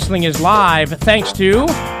Cadet Wrestling is live thanks to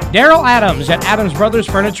Daryl Adams at Adams Brothers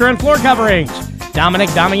Furniture and Floor Coverings, Dominic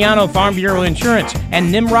Damiano Farm Bureau Insurance,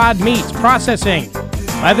 and Nimrod Meats Processing,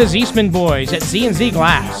 by the Ziesman Boys at Z&Z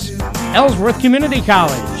Glass, Ellsworth Community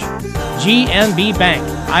College, GNB Bank,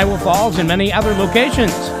 Iowa Falls, and many other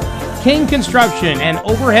locations, King Construction and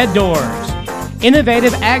Overhead Doors,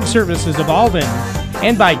 Innovative Ag Services of Alden,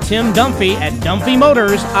 and by Tim Dunphy at Dunphy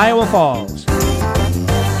Motors, Iowa Falls.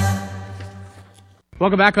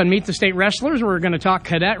 Welcome back on Meet the State Wrestlers. We're going to talk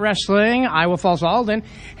cadet wrestling. Iowa Falls Alden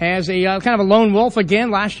has a kind of a lone wolf again.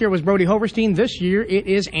 Last year was Brody Hoverstein. This year it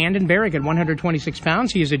is Andon Barrick at 126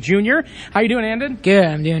 pounds. He is a junior. How you doing, Andon? Good.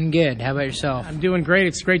 I'm doing good. How about yourself? I'm doing great.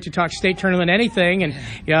 It's great to talk state tournament anything, and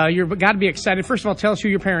you've got to be excited. First of all, tell us who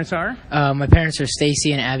your parents are. My parents are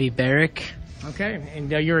Stacy and Abby Barrick. Okay, and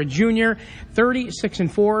you're a junior,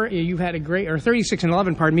 36-4. You've had a great, or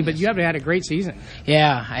 36-11, pardon me, but you have had a great season.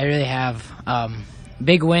 Yeah, I really have.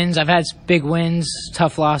 Big wins. I've had big wins,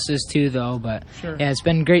 tough losses too, though. But sure. Yeah, it's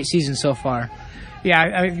been a great season so far.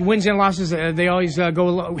 Yeah, wins and losses, they always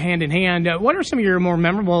go hand in hand. What are some of your more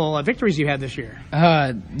memorable victories you had this year?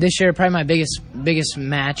 This year, probably my biggest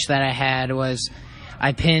match that I had was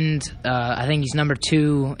I pinned, I think he's number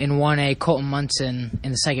 2 in 1A, Colton Munson, in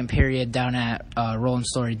the second period down at Rolling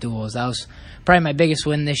Story Duels. That was probably my biggest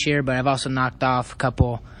win this year, but I've also knocked off a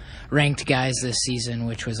couple ranked guys this season,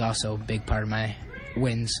 which was also a big part of my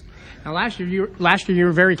wins. Now, last year you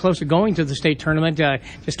were very close to going to the state tournament.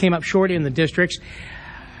 Just came up short in the districts.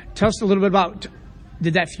 Tell us a little bit about,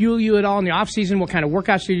 did that fuel you at all in the off season? What kind of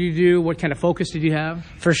workouts did you do? What kind of focus did you have?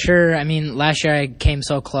 For sure. I mean, last year I came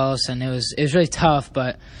so close, and it was really tough.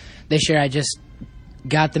 But this year I just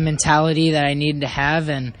got the mentality that I needed to have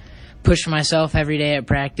and pushed myself every day at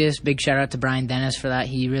practice. Big shout out to Brian Dennis for that.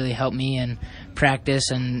 He really helped me in practice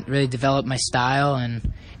and really developed my style,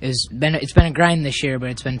 and it's been a grind this year, but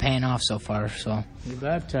it's been paying off so far. So you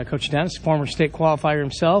bet. Coach Dennis, former state qualifier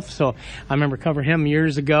himself, so I remember covering him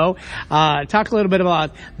years ago. Talk a little bit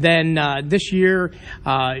about then this year.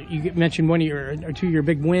 You mentioned one of your or two of your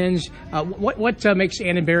big wins. What makes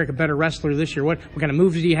Andon Barrick a better wrestler this year? What kind of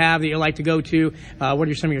moves do you have that you like to go to? What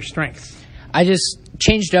are some of your strengths? I just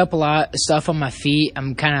changed up a lot of stuff on my feet.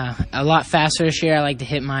 I'm kind of a lot faster this year. I like to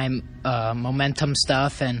hit my momentum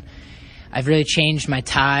stuff, and I've really changed my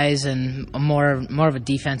ties and more of a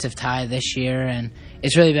defensive tie this year, and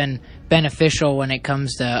it's really been beneficial when it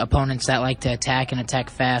comes to opponents that like to attack and attack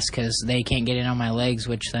fast because they can't get in on my legs,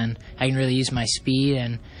 which then I can really use my speed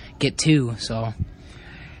and get to. So.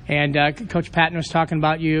 And Coach Patton was talking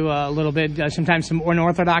about you a little bit. Sometimes some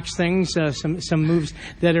unorthodox things, some moves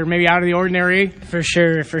that are maybe out of the ordinary. For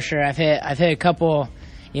sure. I've hit a couple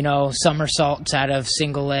somersaults out of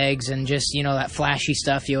single legs and just, that flashy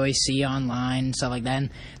stuff you always see online and stuff like that. And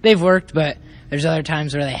they've worked, but there's other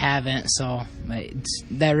times where they haven't. So it's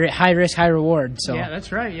that high risk, high reward. So yeah,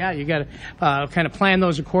 that's right. Yeah, you got to kind of plan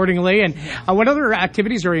those accordingly. And what other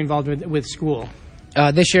activities are you involved with school?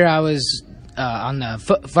 This year I was on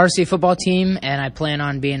the varsity football team, and I plan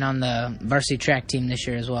on being on the varsity track team this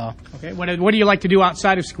year as well. Okay. What do you like to do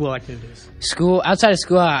outside of school activities? Outside of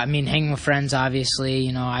school, hanging with friends, obviously.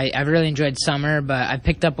 I've really enjoyed summer, but I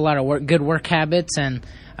picked up a lot of good work habits, and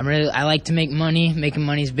I like to make money. Making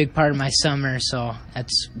money is a big part of my summer, so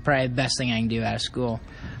that's probably the best thing I can do out of school.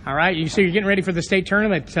 All right. So you're getting ready for the state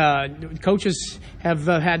tournament. Coaches have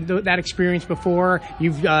had that experience before.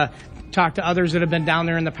 You've talked to others that have been down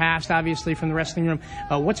there in the past, obviously, from the wrestling room.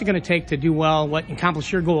 What's it going to take to do well,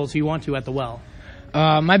 accomplish your goals you want to at the Well?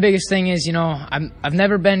 My biggest thing is, I've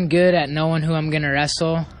never been good at knowing who I'm going to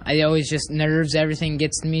wrestle. I always just nerves, everything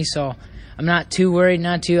gets to me, so I'm not too worried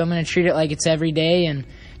not to. I'm going to treat it like it's every day and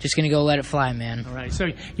just going to go let it fly, man. All right. So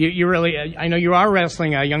you really, I know you are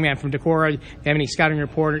wrestling a young man from Decorah. Do you have any scouting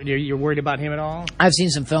report? You're worried about him at all? I've seen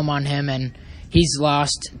some film on him, and he's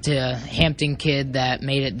lost to a Hampton kid that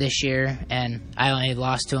made it this year, and I only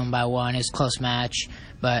lost to him by one. It was a close match.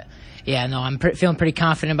 But, yeah, no, I'm feeling pretty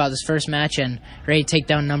confident about this first match and ready to take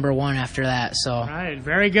down number one after that. So. All right,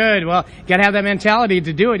 very good. Well, you got to have that mentality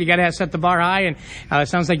to do it. You got to set the bar high, and it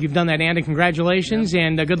sounds like you've done that, Andon. Congratulations,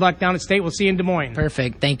 and good luck down at state. We'll see you in Des Moines.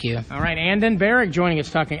 Perfect. Thank you. All right, Andon Barrick joining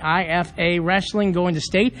us, talking IFA wrestling, going to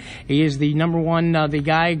state. He is the number one, the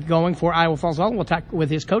guy going for Iowa Falls. We'll talk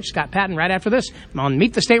with his coach, Scott Patton, right after this on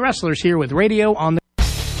Meet the State Wrestlers here with Radio on the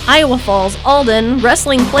Iowa Falls Alden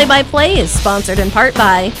Wrestling Play-by-Play is sponsored in part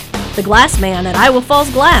by The Glass Man at Iowa Falls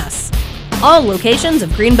Glass, all locations of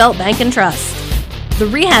Greenbelt Bank and Trust, the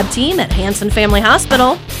rehab team at Hanson Family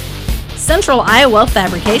Hospital, Central Iowa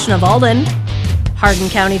Fabrication of Alden, Hardin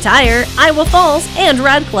County Tire, Iowa Falls, and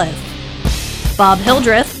Radcliffe, Bob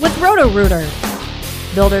Hildreth with Roto-Rooter,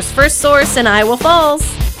 Builder's First Source in Iowa Falls,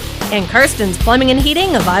 and Karsten's Plumbing and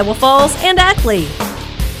Heating of Iowa Falls and Ackley.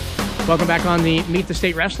 Welcome back on the Meet the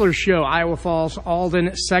State Wrestlers show, Iowa Falls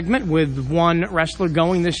Alden segment, with one wrestler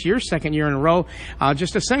going this year, second year in a row.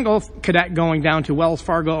 Just a single cadet going down to Wells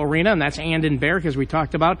Fargo Arena, and that's Andon Barrick, as we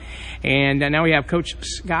talked about. And now we have Coach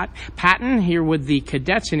Scott Patton here with the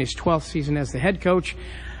cadets in his 12th season as the head coach.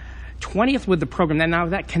 20th with the program. Now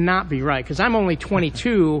that cannot be right, because I'm only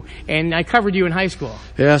 22 and I covered you in high school.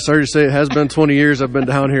 Yeah, sorry to say it has been 20 years I've been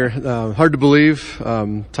down here. Hard to believe.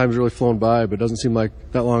 Time's really flown by, but it doesn't seem like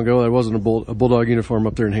that long ago. There wasn't a Bulldog uniform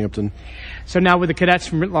up there in Hampton. So now with the cadets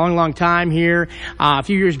from a long time here, a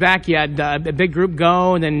few years back you had a big group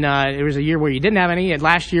go, and then there was a year where you didn't have any.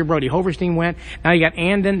 Last year Brody Hoverstein went. Now you got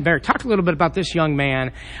Andon Barrick. Talk a little bit about this young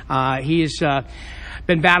man. He's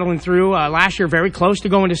been battling through last year, very close to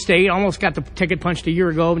going to state, almost got the ticket punched a year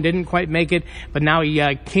ago and didn't quite make it, but now he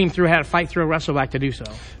came through, had to fight through a wrestleback to do so.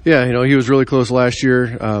 Yeah, he was really close last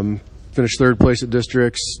year. Finished third place at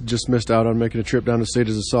districts, just missed out on making a trip down to state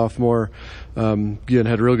as a sophomore. Again,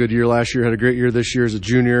 had a real good year last year, had a great year this year as a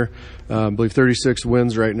junior. I believe 36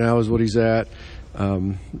 wins right now is what he's at.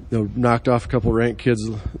 Knocked off a couple ranked kids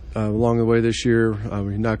along the way this year.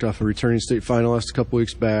 He knocked off a returning state finalist a couple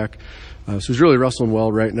weeks back. So he's really wrestling well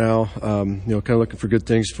right now. Kind of looking for good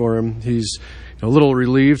things for him. He's a little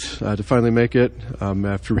relieved to finally make it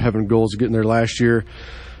after having goals of getting there last year.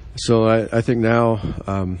 So I think now,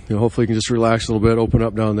 hopefully he can just relax a little bit, open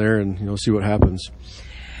up down there, and see what happens.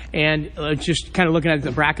 And just kind of looking at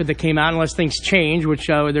the bracket that came out, unless things change, which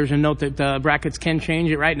there's a note that brackets can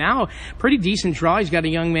change it right now. Pretty decent draw. He's got a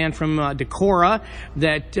young man from Decorah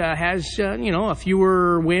that has, a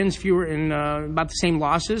fewer wins, and about the same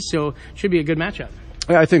losses, so should be a good matchup.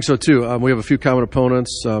 Yeah, I think so too. We have a few common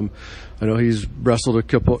opponents. I know he's wrestled a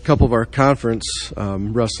couple of our conference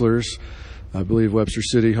wrestlers. I believe Webster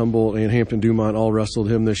City, Humboldt, and Hampton Dumont all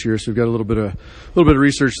wrestled him this year, so we've got a little bit of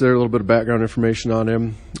research there, a little bit of background information on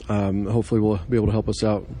him. Hopefully, we'll be able to help us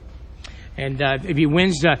out. And if he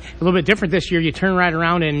wins a little bit different this year, you turn right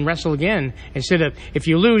around and wrestle again. Instead of if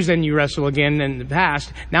you lose, then you wrestle again in the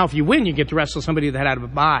past. Now, if you win, you get to wrestle somebody that had a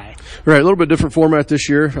bye. Right, a little bit different format this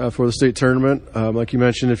year for the state tournament. Like you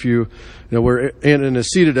mentioned, if where Andon is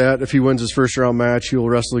seated at, if he wins his first round match, he will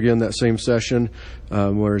wrestle again that same session.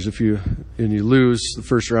 Whereas if you lose the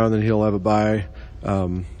first round, then he'll have a bye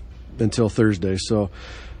until Thursday. So.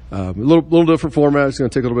 A little different format. It's going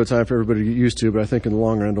to take a little bit of time for everybody to get used to, but I think in the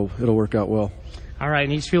long run it'll work out well. All right,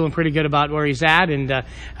 and he's feeling pretty good about where he's at, and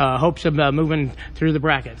hopes of moving through the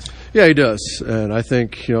brackets. Yeah, he does, and I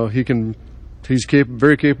think he can he's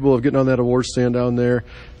very capable of getting on that award stand down there,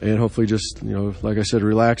 and hopefully just, like I said,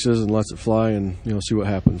 relaxes and lets it fly, and see what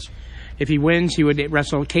happens. If he wins, he would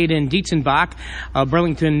wrestle Caden Dietzenbach of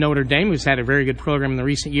Burlington Notre Dame, who's had a very good program in the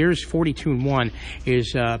recent years. 42-1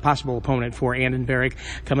 is a possible opponent for Andon Barrick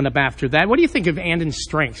coming up after that. What do you think of Andon's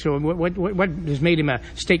strengths? So what has made him a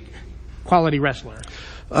state quality wrestler?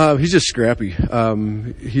 He's just scrappy.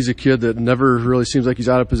 He's a kid that never really seems like he's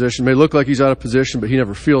out of position. May look like he's out of position, but he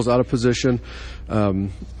never feels out of position.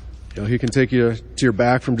 He can take you to your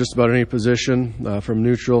back from just about any position, from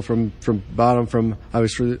neutral, from bottom, from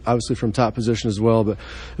obviously from top position as well. But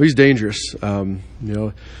he's dangerous.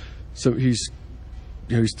 So he's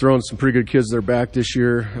thrown some pretty good kids to their back this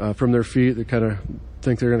year from their feet. They kind of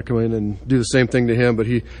think they're going to come in and do the same thing to him, but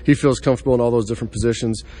he feels comfortable in all those different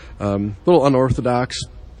positions. A little unorthodox,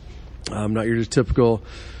 not your typical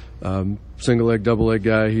single leg, double leg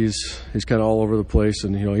guy. He's kind of all over the place,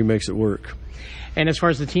 and he makes it work. And as far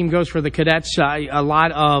as the team goes for the cadets, a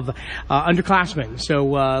lot of underclassmen,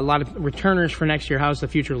 so a lot of returners for next year. How's the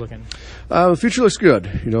future looking? The future looks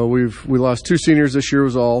good. We lost 2 seniors this year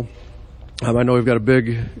was all. I know we've got a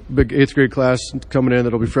big 8th grade class coming in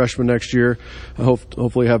that'll be freshmen next year. I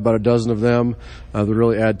hopefully have about a dozen of them. That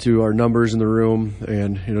really add to our numbers in the room,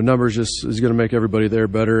 and numbers just is going to make everybody there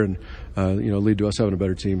better, and lead to us having a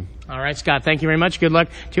better team. All right, Scott, thank you very much. Good luck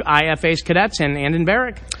to IFA's cadets and Andon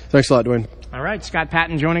Barrick. Thanks a lot, Dwayne. All right, Scott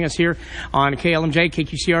Patton joining us here on KLMJ,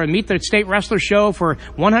 KQCR, and Meet the State Wrestler Show for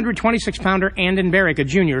 126-pounder Andon Barrick, a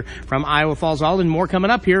junior from Iowa Falls. Alden, more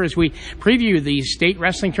coming up here as we preview the state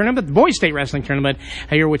wrestling tournament, the boys state wrestling tournament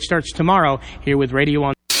here, which starts tomorrow here with Radio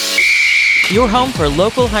On. Your home for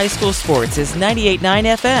local high school sports is 98.9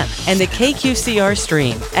 FM and the KQCR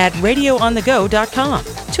stream at radioonthego.com.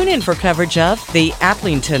 Tune in for coverage of the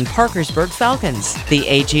Aplington Parkersburg Falcons, the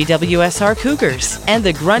AGWSR Cougars, and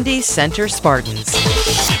the Grundy Center Spartans.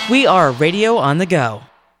 We are Radio on the Go.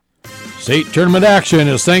 State tournament action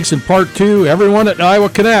is thanks in part to everyone at Iowa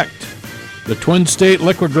Connect, the Twin State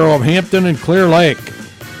Liquid Grow of Hampton and Clear Lake,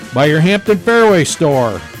 by your Hampton Fairway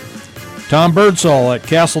store, Tom Birdsall at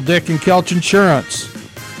Castle Dick and Kelch Insurance,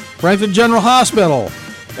 Franklin General Hospital,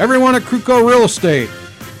 everyone at Kruko Real Estate,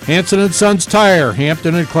 Hanson & Sons Tire,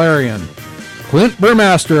 Hampton and Clarion, Clint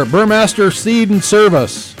Burmaster at Burmaster Seed and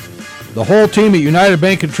Service, the whole team at United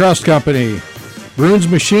Bank and Trust Company, Bruins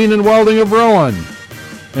Machine and Welding of Rowan,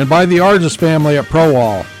 and by the Artis family at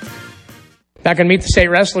ProWall. Back on Meet the State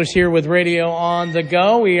Wrestlers here with Radio on the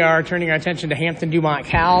Go. We are turning our attention to Hampton-Dumont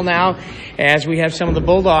Cal now as we have some of the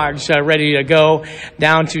Bulldogs ready to go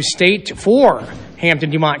down to state for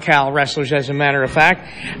Hampton-Dumont Cal wrestlers, as a matter of fact.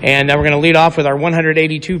 And we're going to lead off with our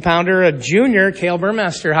 182-pounder, a junior, Cale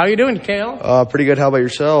Burmaster. How you doing, Cale? Pretty good. How about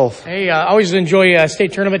yourself? Hey, always enjoy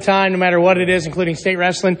state tournament time, no matter what it is, including state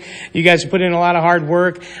wrestling. You guys have put in a lot of hard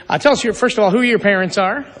work. Tell us, first of all, who your parents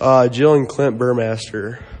are. Jill and Clint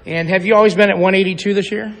Burmaster. And have you always been at 182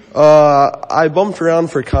 this year? I bumped around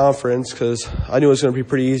for conference because I knew it was going to be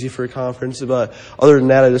pretty easy for a conference. But other than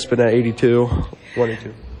that, I've just been at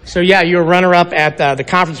 182. So, yeah, you were runner-up at the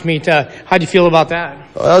conference meet. How'd you feel about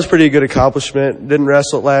that? That was a pretty good accomplishment. Didn't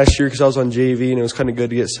wrestle it last year because I was on JV, and it was kind of good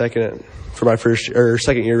to get second for my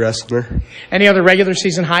second year wrestler. Any other regular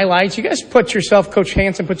season highlights? You guys Coach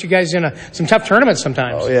Hansen put you guys in some tough tournaments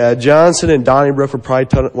sometimes. Oh, yeah. Johnson and Donnybrook were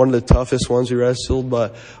probably one of the toughest ones we wrestled.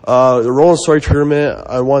 But the Rolling Story tournament,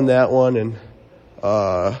 I won that one. And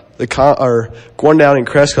going down in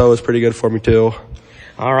Cresco was pretty good for me, too.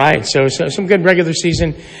 All right, so some good regular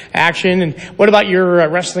season action. And what about your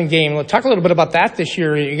wrestling game? Let's talk a little bit about that this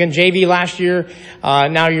year. Again, JV last year.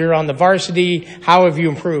 Now you're on the varsity. How have you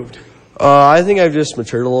improved? I think I've just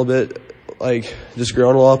matured a little bit, just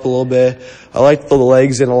grown up a little bit. I like to throw the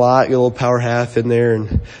legs in a lot, get a little power half in there,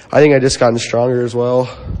 and I think I've just gotten stronger as well.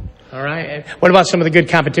 All right. What about some of the good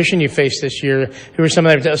competition you faced this year? Who were some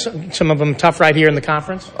of them tough right here in the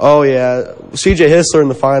conference? Oh, yeah. CJ Hissler in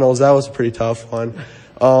the finals. That was a pretty tough one.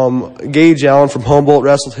 Gage Allen from Humboldt,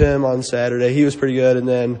 wrestled him on Saturday. He was pretty good. And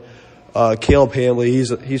then Caleb Hambley,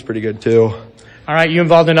 he's pretty good too. All right. You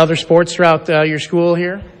involved in other sports throughout your school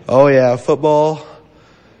here? Oh, yeah. Football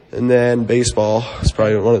and then baseball is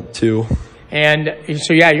probably one of the two. And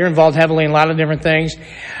so, yeah, you're involved heavily in a lot of different things.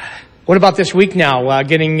 What about this week now?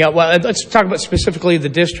 Let's talk about specifically the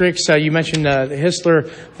districts. You mentioned the Hissler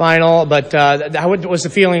final, but how was the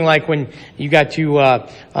feeling like when you got to,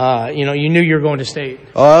 you knew you were going to state?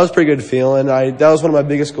 Oh, that was a pretty good feeling. That was one of my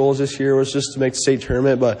biggest goals this year, was just to make the state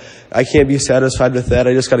tournament, but I can't be satisfied with that.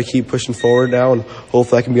 I just got to keep pushing forward now, and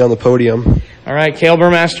hopefully I can be on the podium. All right, Cale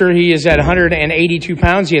Burmaster, he is at 182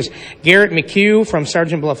 pounds. He has Garrett McHugh from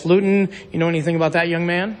Sergeant Bluff Luton. You know anything about that young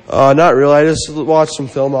man? Not really. I just watched some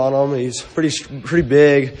film on him. He's pretty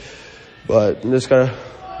big, but I'm just gotta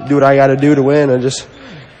do what I gotta do to win.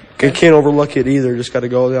 I can't overlook it either. Just gotta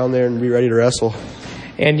go down there and be ready to wrestle.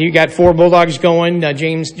 And you got 4 Bulldogs going.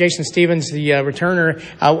 Jason Stevens, the returner.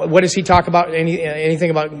 What does he talk about?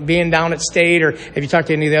 Anything about being down at state, or have you talked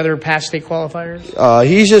to any of the other past state qualifiers?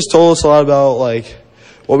 He's just told us a lot about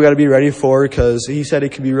what we got to be ready for, because he said it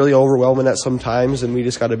could be really overwhelming at some times, and we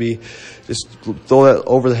just got to just throw that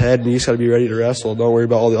over the head, and you just got to be ready to wrestle. Don't worry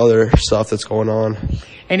about all the other stuff that's going on.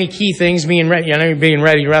 Any key things being ready? I know you're being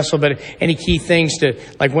ready to wrestle, but any key things to,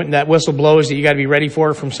 like when that whistle blows, that you got to be ready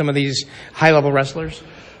for from some of these high-level wrestlers?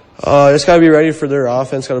 Just got to be ready for their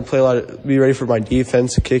offense. Got to be ready for my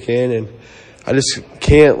defense to kick in, and I just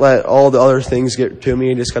can't let all the other things get to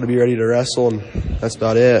me. Just got to be ready to wrestle, and that's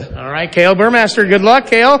about it. All right, Cale Burmaster. Good luck,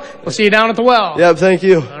 Cale. We'll see you down at the well. Yep, thank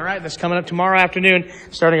you. All right, that's coming up tomorrow afternoon,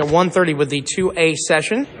 starting at 1:30 with the 2A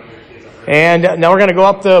session. And now we're going to go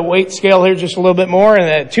up the weight scale here just a little bit more. And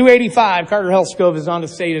at 285, Carter Helskov is on the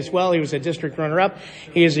state as well. He was a district runner-up.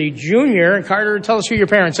 He is a junior. Carter, tell us who your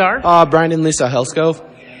parents are. Brian and Lisa Helskov.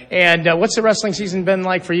 And what's the wrestling season been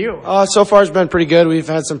like for you? So far it's been pretty good. We've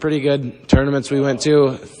had some pretty good tournaments we went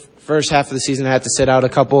to. First half of the season I had to sit out a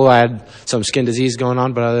couple. I had some skin disease going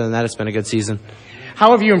on, but other than that it's been a good season.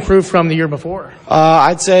 How have you improved from the year before?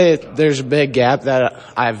 I'd say there's a big gap that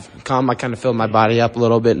I've come. I kind of filled my body up a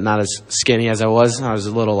little bit, not as skinny as I was. I was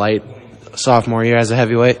a little light sophomore year as a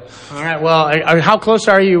heavyweight. All right, well, how close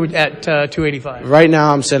are you at 285? Right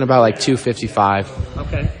now I'm sitting about 255.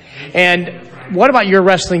 Okay. And what about your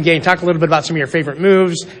wrestling game? Talk a little bit about some of your favorite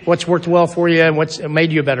moves, what's worked well for you, and what's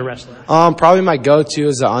made you a better wrestler. Probably my go-to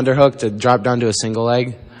is the underhook to drop down to a single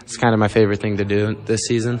leg. It's kind of my favorite thing to do this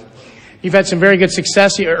season. You've had some very good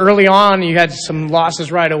success. Early on, you had some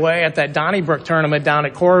losses right away at that Donnybrook tournament down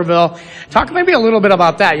at Coralville. Talk maybe a little bit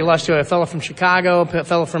about that. You lost to a fellow from Chicago, a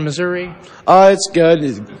fellow from Missouri. It's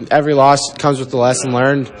good. Every loss comes with the lesson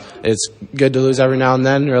learned. It's good to lose every now and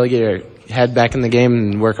then, really get your head back in the game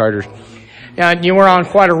and work harder. And you were on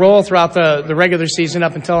quite a roll throughout the regular season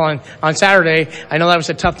up until on Saturday. I know that was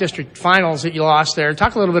a tough district finals that you lost there.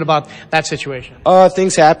 Talk a little bit about that situation.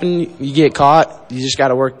 Things happen. You get caught. You just got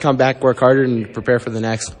to come back, work harder, and prepare for the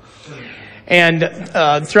next. And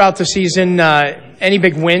throughout the season, any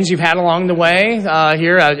big wins you've had along the way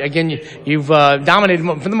here? Again, you've dominated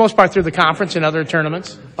for the most part through the conference and other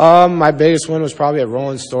tournaments. My biggest win was probably at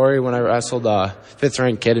Roland Story when I wrestled a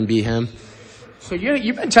 5th-ranked kid and beat him. So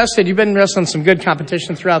you've been tested. You've been wrestling some good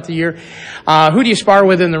competition throughout the year. Who do you spar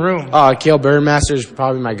with in the room? Cale Burmaster is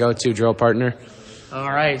probably my go-to drill partner. All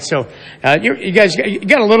right. So you guys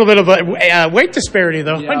got a little bit of a weight disparity,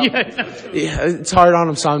 though. Yeah, it's hard on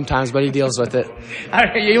him sometimes, but he deals with it.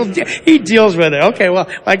 He deals with it. Okay, well,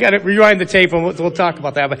 I got to rewind the tape, and we'll talk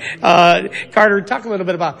about that. But Carter, talk a little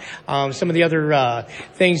bit about some of the other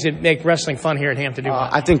things that make wrestling fun here at Hampton.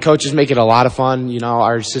 I think coaches make it a lot of fun. You know,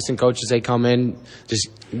 our assistant coaches, they come in, just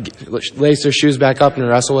lace their shoes back up and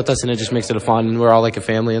wrestle with us, and it just makes it a fun. We're all like a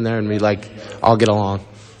family in there, and we all get along.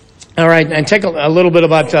 All right, and take a little bit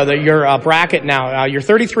about your bracket now. You're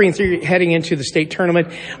 33-3 heading into the state tournament.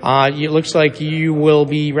 It looks like you will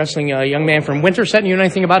be wrestling a young man from Winterset. You know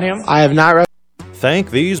anything about him? I have not.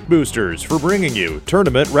 Thank these boosters for bringing you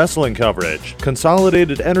tournament wrestling coverage.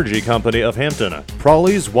 Consolidated Energy Company of Hampton,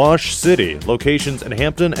 Prawley's Wash City, locations in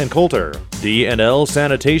Hampton and Coulter, D&L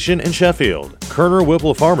Sanitation in Sheffield, Kerner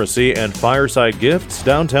Whipple Pharmacy and Fireside Gifts,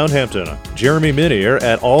 downtown Hampton, Jeremy Minier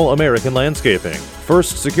at All American Landscaping,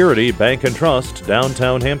 First Security Bank and Trust,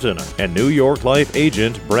 downtown Hampton, and New York Life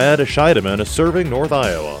agent Brad Scheidemann serving North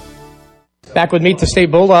Iowa. Back with Meet the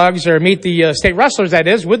State Bulldogs, or Meet the State Wrestlers, that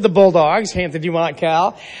is, with the Bulldogs, Hampton Dumont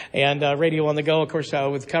Cal, and Radio on the Go, of course,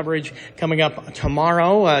 with coverage coming up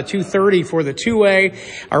tomorrow, 2:30 for the 2A,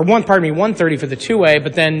 or 1:30 for the 2A,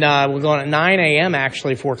 but then we're going at 9 a.m.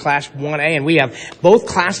 actually for Class 1A, and we have both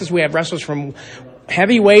classes. We have wrestlers from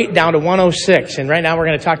heavyweight down to 106, and right now we're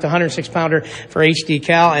going to talk to 106-pounder for HD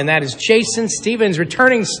Cal, and that is Jason Stevens,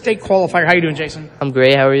 returning state qualifier. How you doing, Jason? I'm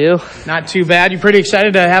great. How are you? Not too bad. You pretty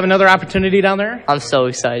excited to have another opportunity down there? I'm so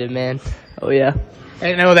excited, man. Oh, yeah.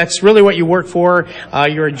 I know that's really what you work for.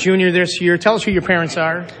 You're a junior this year. Tell us who your parents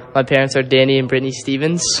are. My parents are Danny and Brittany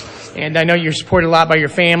Stevens. And I know you're supported a lot by your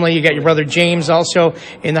family. You got your brother James also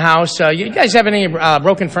in the house. You guys have any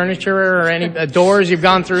broken furniture or any doors you've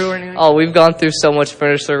gone through or anything? Oh, we've gone through so much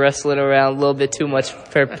furniture wrestling around, a little bit too much,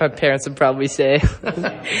 my parents would probably say.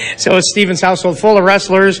 So it's Stevens' household full of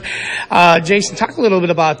wrestlers. Jason, talk a little bit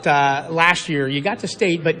about last year. You got to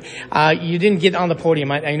state, but you didn't get on the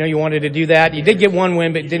podium. I know you wanted to do that. You did get one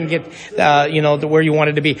win, but didn't get to where you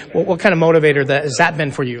wanted to be. What kind of motivator has that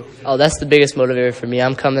been for you? Oh, that's the biggest motivator for me.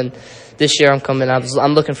 I'm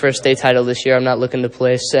looking for a state title this year. I'm not looking to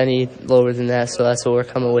place any lower than that, so that's what we're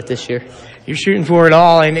coming with this year. You're shooting for it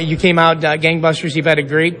all, and you came out gangbusters. You've had a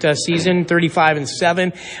great season,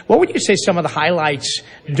 35-7. What would you say some of the highlights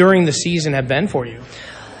during the season have been for you?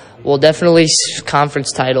 Well, definitely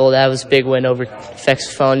conference title. That was a big win over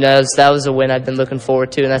Fexphone. That was a win I've been looking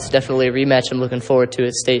forward to, and that's definitely a rematch I'm looking forward to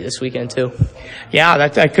at state this weekend, too. Yeah,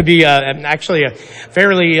 that could be actually a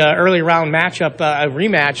fairly early round matchup, a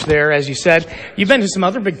rematch there, as you said. You've been to some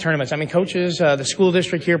other big tournaments. I mean, coaches, the school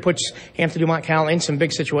district here puts Hampton-Dumont-Cal in some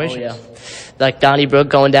big situations. Oh, yeah. Like Donnybrook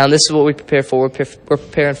going down. This is what we prepare for. We're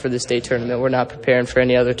preparing for the state tournament. We're not preparing for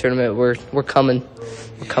any other tournament. We're coming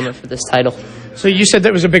for this title. So you said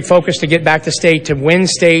that was a big focus to get back to state, to win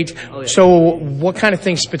state. Oh, yeah. So what kind of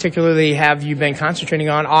things particularly have you been concentrating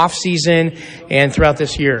on off season and throughout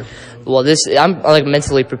this year? Well, I'm like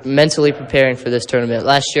mentally preparing for this tournament.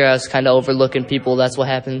 Last year I was kind of overlooking people. That's what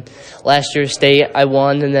happened. Last year state I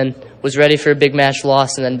won and then was ready for a big match,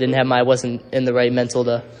 lost, and then I wasn't in the right mental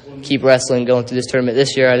to keep wrestling going through this tournament.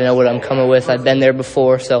 This year I know what I'm coming with. I've been there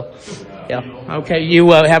before, so. Yeah. Okay, you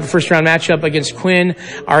have a first-round matchup against Quinn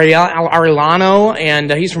Arellano, and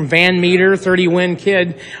he's from Van Meter, 30-win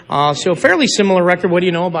kid. So fairly similar record. What do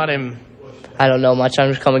you know about him? I don't know much.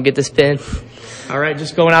 I'm just coming to get this pin. All right,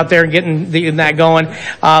 just going out there and getting that going.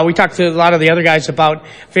 We talked to a lot of the other guys about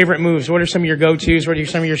favorite moves. What are some of your go-tos? What are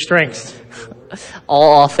some of your strengths?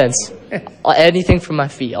 All offense. Anything from my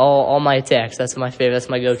feet. All my attacks. That's my favorite. That's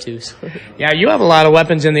my go-tos. Yeah, you have a lot of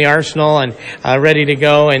weapons in the arsenal and ready to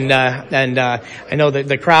go. And I know that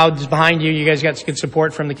the crowd's behind you. You guys got good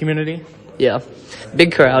support from the community? Yeah.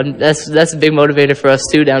 Big crowd. That's a big motivator for us,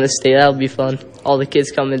 too, down at state. That'll be fun. All the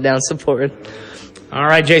kids coming down supporting. All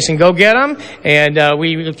right, Jason, go get them. And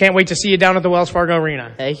we can't wait to see you down at the Wells Fargo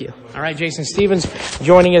Arena. Thank you. All right, Jason Stevens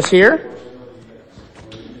joining us here.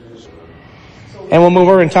 And we'll move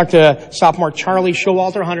over and talk to sophomore Charlie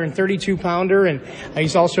Showalter, 132-pounder, and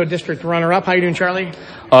he's also a district runner-up. How you doing, Charlie?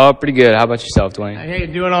 Pretty good. How about yourself, Dwayne? Hey,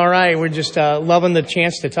 doing all right. We're just loving the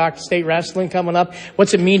chance to talk state wrestling coming up.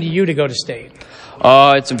 What's it mean to you to go to state?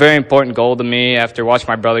 It's a very important goal to me. After watching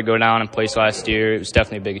my brother go down and place last year, it was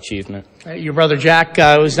definitely a big achievement. Your brother Jack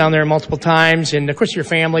was down there multiple times, and of course your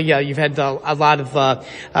family. You've had a lot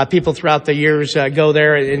of people throughout the years go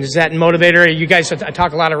there. And is that a motivator? You guys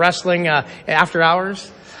talk a lot of wrestling after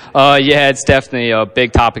hours? Yeah, it's definitely a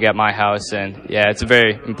big topic at my house, and yeah, it's a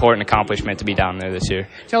very important accomplishment to be down there this year.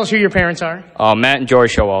 Tell us who your parents are. Matt and Jory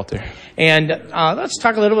Showalter. And let's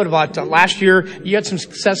talk a little bit about last year. You had some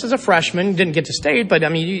success as a freshman, didn't get to state, but I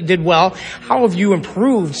mean you did well. How have you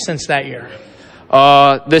improved since that year?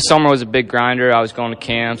 This summer was a big grinder. I was going to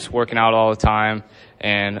camps, working out all the time.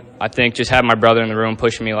 And I think just having my brother in the room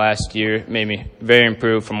pushing me last year made me very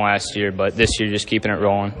improved from last year. But this year, just keeping it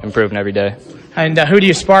rolling, improving every day. And who do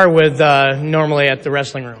you spar with normally at the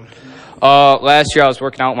wrestling room? Last year, I was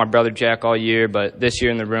working out with my brother Jack all year. But this year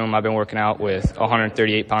in the room, I've been working out with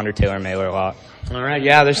 138-pounder Taylor Mailer a lot. All right,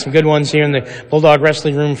 yeah, there's some good ones here in the Bulldog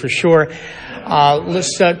wrestling room for sure.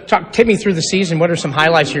 Let's take me through the season. What are some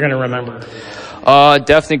highlights you're going to remember?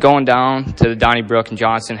 Definitely going down to the Donnybrook and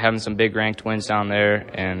Johnson, having some big ranked wins down there,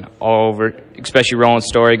 and all over, especially Roland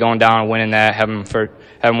Story going down and winning that, having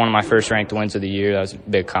one of my first ranked wins of the year. That was a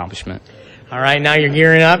big accomplishment. All right, now you're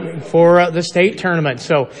gearing up for the state tournament.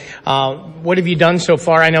 So what have you done so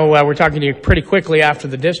far? I know we're talking to you pretty quickly after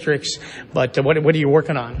the districts, but what are you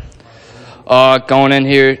working on? Going in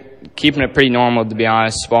here, keeping it pretty normal, to be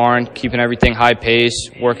honest, sparring, keeping everything high pace,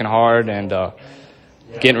 working hard, and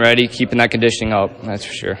getting ready, keeping that conditioning up, that's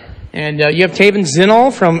for sure. And you have Taven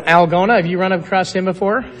Zinnel from Algona. Have you run across him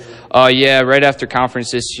before? Yeah, right after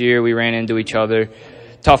conference this year, we ran into each other.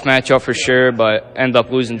 Tough matchup for sure, but ended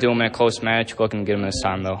up losing to him in a close match. Looking to get him this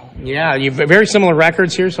time, though. Yeah, you've very similar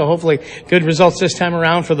records here, so hopefully good results this time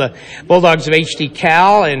around for the Bulldogs of HD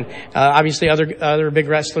Cal, and obviously other big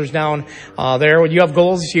wrestlers down there. Would you have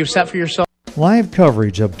goals you've set for yourself? Live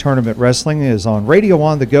coverage of tournament wrestling is on Radio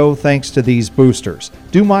on the Go thanks to these boosters.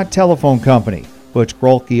 Dumont Telephone Company, Butch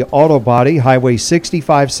Grolke Auto Body, Highway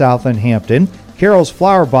 65 South in Hampton, Carol's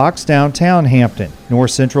Flower Box, downtown Hampton. North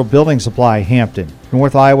Central Building Supply, Hampton.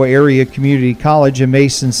 North Iowa Area Community College in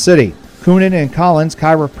Mason City. Coonan and Collins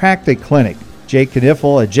Chiropractic Clinic. Jake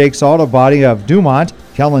Kniffel at Jake's Auto Body of Dumont.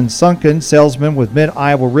 Kellen Sunken, salesman with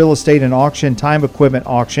Mid-Iowa Real Estate and Auction Time Equipment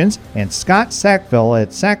Auctions. And Scott Sackville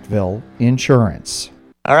at Sackville Insurance.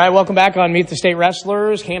 All right, welcome back on Meet the State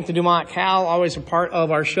Wrestlers. Hampton Dumont Cal, always a part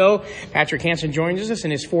of our show. Patrick Hansen joins us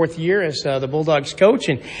in his 4th year as the Bulldogs coach.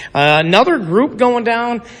 And another group going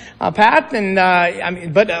down, Pat,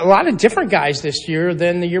 and but a lot of different guys this year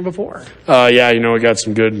than the year before. Yeah, we got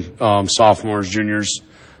some good sophomores, juniors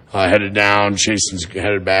headed down. Jason's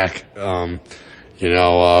headed back. Wish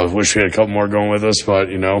we had a couple more going with us, but,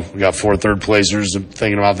 we got 4 third placers,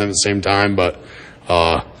 thinking about them at the same time. But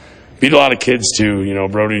beat a lot of kids, too.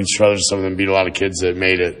 Brody and Struthers, some of them beat a lot of kids that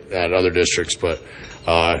made it at other districts. But,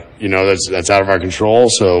 that's out of our control.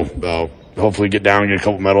 So hopefully get down and get a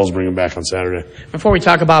couple medals, bring them back on Saturday. Before we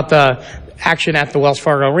talk about the action at the Wells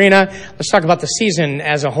Fargo Arena, let's talk about the season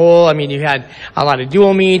as a whole. I mean, you had a lot of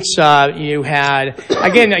dual meets. You had,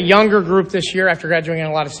 again, a younger group this year after graduating,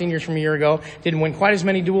 a lot of seniors from a year ago. Didn't win quite as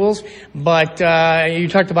many duels, but you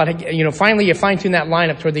talked about, finally you fine-tuned that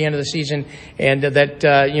lineup toward the end of the season, and that,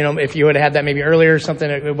 if you would have had that maybe earlier or something,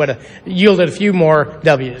 it would have yielded a few more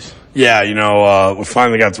W's. Yeah, we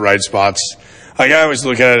finally got the right spots. I always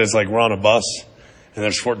look at it as like we're on a bus, and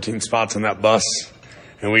there's 14 spots on that bus.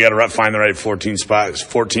 And we got to find the right 14 spots,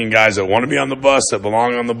 14 guys that want to be on the bus, that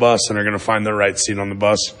belong on the bus, and are going to find their right seat on the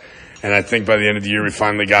bus. And I think by the end of the year, we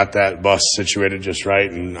finally got that bus situated just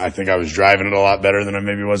right. And I think I was driving it a lot better than I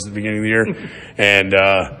maybe was at the beginning of the year. And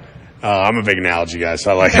I'm a big analogy guy,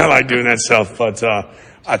 so I like doing that stuff. But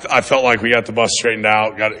I felt like we got the bus straightened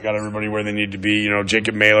out, got everybody where they need to be.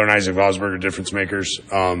 Jacob Mailer and Isaac Vosberg are difference makers.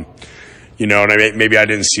 And maybe I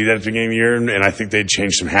didn't see that at the beginning of the year, and I think they'd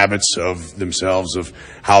changed some habits of themselves, of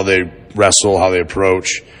how they wrestle, how they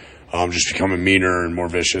approach, just becoming meaner and more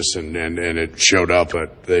vicious, and it showed up,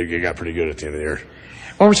 but they got pretty good at the end of the year.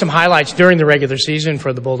 What were some highlights during the regular season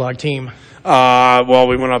for the Bulldog team? Well,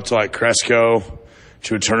 we went up to Cresco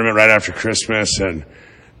to a tournament right after Christmas, and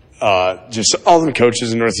just all the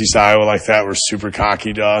coaches in Northeast Iowa like that were super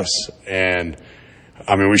cocky to us, and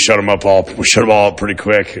we shut them all up pretty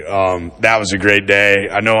quick. That was a great day.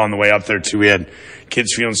 I know on the way up there, too, we had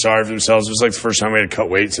kids feeling sorry for themselves. It was like the first time we had to cut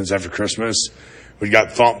weight since after Christmas. We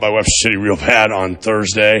got thumped by Webster City real bad on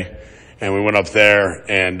Thursday, and we went up there,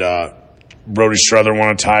 and Brody Struther won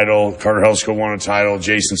a title. Carter Helsko won a title.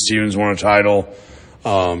 Jason Stevens won a title.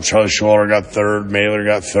 Charlie Schwaller got 3rd. Mailer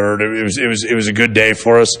got 3rd. It was a good day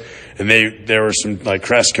for us. And there were some,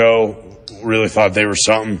 Cresco really thought they were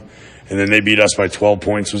something. And then they beat us by 12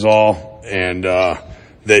 points was all. And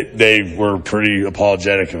they were pretty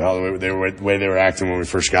apologetic of how the way they were acting when we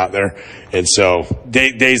first got there. And so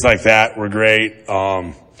days like that were great.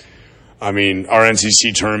 Our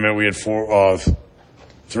NCC tournament, we had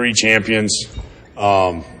 3 champions.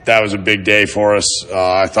 That was a big day for us.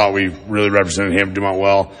 I thought we really represented Hampton Dumont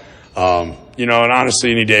well. And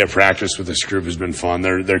honestly, any day of practice with this group has been fun.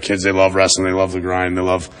 They're kids. They love wrestling. They love the grind. They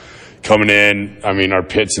love coming in. Our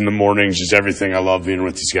pits in the mornings, just everything. I love being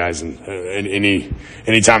with these guys, and any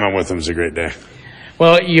time I'm with them is a great day.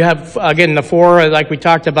 Well, you have, again, the 4, like we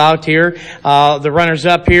talked about here, the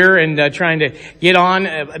runners-up here and trying to get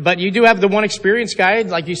on. But you do have the one experienced guy.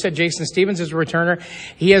 Like you said, Jason Stevens is a returner.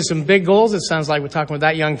 He has some big goals. It sounds like we're talking with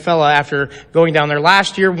that young fella after going down there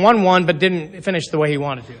last year, won one, but didn't finish the way he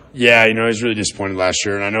wanted to. Yeah, he was really disappointed last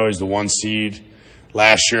year, and I know he's the 1 seed.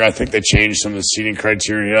 Last year, I think they changed some of the seeding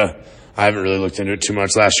criteria. I haven't really looked into it too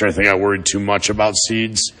much. Last year, I think I worried too much about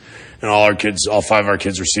seeds. And all 5 of our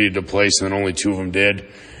kids were seeded to place, and then only 2 of them did.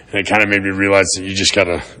 And it kind of made me realize that you just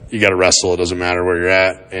gotta wrestle. It doesn't matter where you're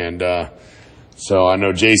at. And so I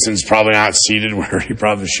know Jason's probably not seeded where he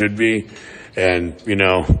probably should be. And,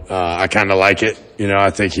 I kind of like it.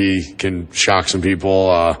 I think he can shock some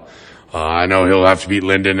people. I know he'll have to beat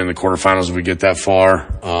Linden in the quarterfinals if we get that far.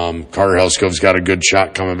 Carter Helsko's got a good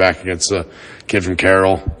shot coming back against the kid from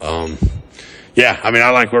Carroll. I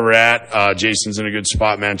like where we're at. Jason's in a good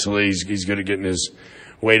spot mentally. He's good at getting his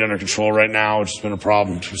weight under control right now, which has been a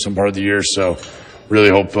problem for some part of the year. So really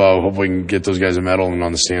hope we can get those guys a medal and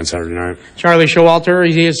on the stand Saturday night. Charlie Showalter,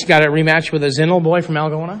 he has got a rematch with a Zindel boy from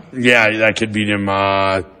Algona. Yeah, that kid beat him.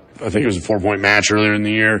 I think it was a 4-point match earlier in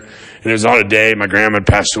the year. And it was on a day my grandma had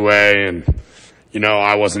passed away, and,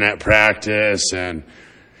 I wasn't at practice, and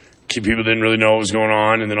people didn't really know what was going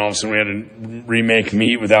on. And then all of a sudden we had a remake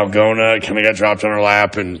meet with Algona. It kind of got dropped on our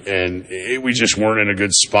lap, and we just weren't in a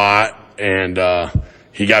good spot. And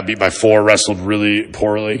he got beat by 4, wrestled really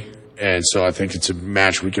poorly. And so I think it's a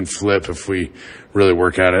match we can flip if we really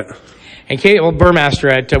work at it. And Caleb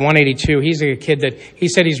Burmaster at 182, he's a kid that he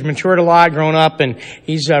said he's matured a lot, grown up, and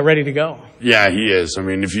he's ready to go. Yeah, he is. I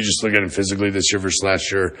mean, if you just look at him physically this year versus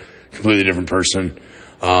last year, completely different person.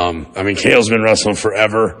 I mean, Caleb's been wrestling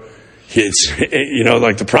forever. It's, you know,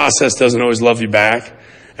 like the process doesn't always love you back,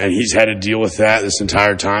 and he's had to deal with that this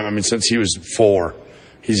entire time. I mean, since he was 4,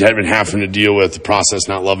 he's been having to deal with the process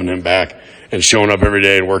not loving him back and showing up every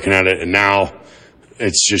day and working at it. And now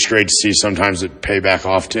it's just great to see sometimes it pay back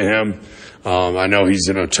off to him. I know he's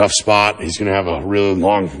in a tough spot. He's going to have a really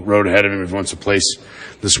long road ahead of him if he wants to place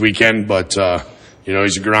this weekend. But, you know,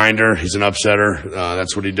 he's a grinder. He's an upsetter.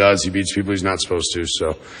 That's what he does. He beats people he's not supposed to.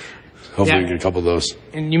 So hopefully we get a couple of those.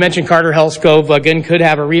 And you mentioned Carter Helskov again could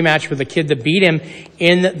have a rematch with the kid that beat him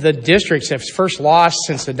in the districts. His first loss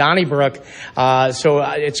since the Donnybrook. So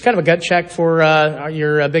it's kind of a gut check for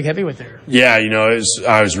your big heavyweight there. Yeah, you know,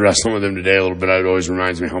 I was wrestling with him today a little bit. It always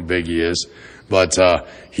reminds me how big he is. But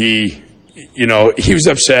you know, he was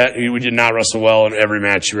upset. We did not wrestle well in every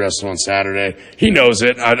match he wrestled on Saturday. He knows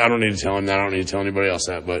it. I don't need to tell him that. I don't need to tell anybody else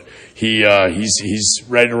that. But he's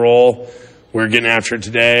ready to roll. We're getting after it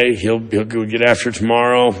today. He'll go get after it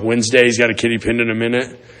tomorrow. Wednesday, he's got a kid he pinned in a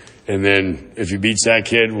minute. And then if he beats that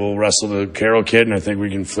kid, we'll wrestle the Carroll kid, and I think we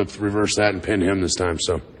can reverse that and pin him this time.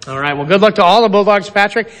 So. All right. Well, good luck to all the Bulldogs,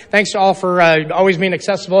 Patrick. Thanks to all for always being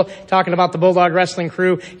accessible, talking about the Bulldog Wrestling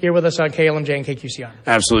crew here with us on KLMJ and KQCR.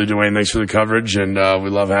 Absolutely, Dwayne. Thanks for the coverage, and we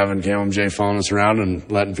love having KLMJ following us around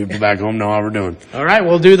and letting people back home know how we're doing. All right.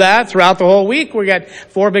 We'll do that throughout the whole week. We got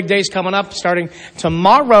 4 big days coming up starting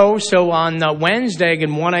tomorrow. So on Wednesday, again,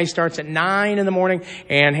 1A starts at 9 in the morning,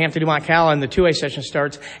 and Hampton-Dumont Cal, and the 2A session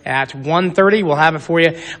starts at 1:30. We'll have it for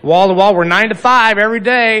you wall to wall. We're 9 to 5 every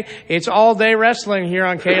day. It's all day wrestling here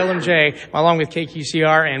on KLMJ along with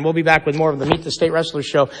KQCR, and we'll be back with more of the Meet the State Wrestlers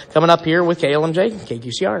show coming up here with KLMJ and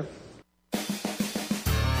KQCR.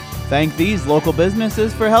 Thank these local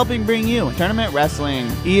businesses for helping bring you tournament wrestling.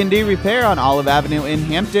 E&D Repair on Olive Avenue in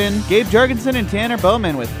Hampton. Gabe Jorgensen and Tanner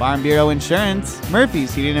Bowman with Farm Bureau Insurance.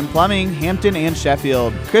 Murphy's Heating and Plumbing, Hampton and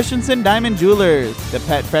Sheffield. Christensen Diamond Jewelers. The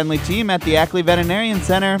pet-friendly team at the Ackley Veterinarian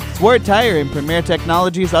Center. Swart Tire and Premier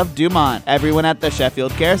Technologies of Dumont. Everyone at the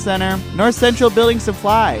Sheffield Care Center. North Central Building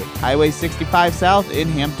Supply. Highway 65 South in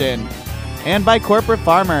Hampton. And by Corporate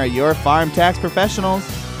Farmer, your farm tax professionals.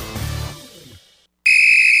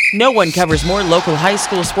 No one covers more local high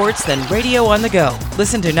school sports than Radio on the Go.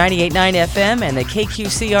 Listen to 98.9 FM and the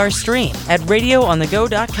KQCR stream at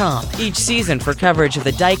radioonthego.com each season for coverage of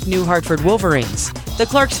the Dike New Hartford Wolverines, the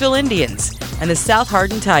Clarksville Indians, and the South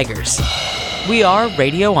Hardin Tigers. We are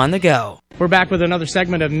Radio on the Go. We're back with another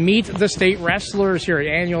segment of Meet the State Wrestlers here at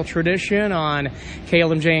Annual Tradition on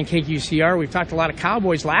KLMJ and KQCR. We've talked a lot of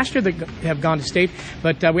Cowboys last year that have gone to state,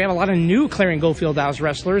 but we have a lot of new Clarion Goldfield House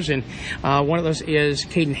wrestlers, and one of those is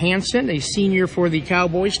Caden Hansen, a senior for the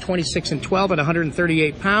Cowboys, 26-12 at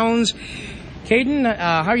 138 pounds. Caden,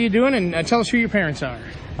 how are you doing? And tell us who your parents are.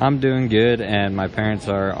 I'm doing good, and my parents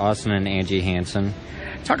are Austin and Angie Hansen.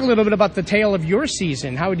 Talk a little bit about the tale of your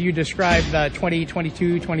season. How would you describe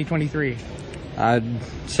 2022, 2023? I'd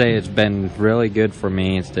say it's been really good for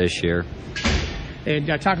me this year. And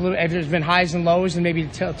talk a little, if there's been highs and lows, and maybe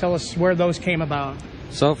tell us where those came about.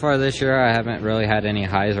 So far this year, I haven't really had any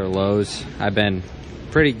highs or lows. I've been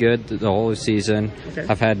pretty good the whole season. Okay.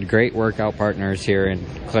 I've had great workout partners here in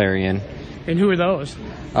Clarion. And who are those?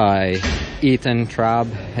 Ethan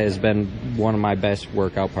Traub has been one of my best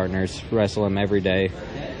workout partners. Wrestle him every day.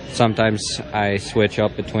 Sometimes I switch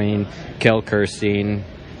up between Kel Kirstein,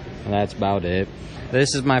 and that's about it.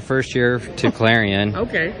 This is my first year to Clarion.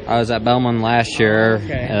 Okay. I was at Bellman last year, and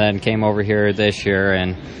then came over here this year,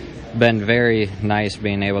 and been very nice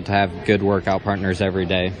being able to have good workout partners every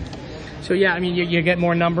day. So, yeah, I mean, you get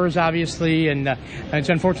more numbers, obviously, and it's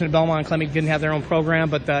unfortunate Belmont and Clemmie didn't have their own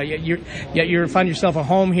program, but you find yourself a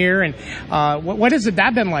home here. And what has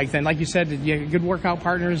that been like then? Like you said, you have good workout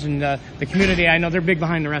partners and the community. I know they're big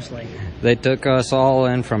behind the wrestling. They took us all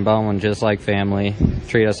in from Belmont just like family,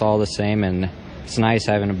 treat us all the same, and it's nice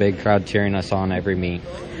having a big crowd cheering us on every meet.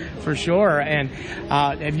 For sure. And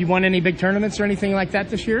have you won any big tournaments or anything like that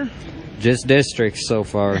this year? Just districts so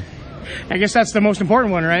far. I guess that's the most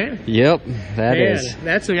important one, right? Yep, that is.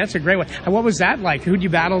 That's a great one. And what was that like? Who'd you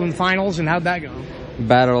battle in finals, and how'd that go?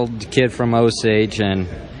 Battled a kid from Osage, and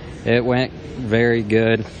it went very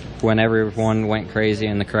good. When everyone went crazy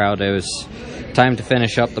in the crowd, it was time to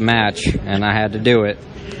finish up the match, and I had to do it.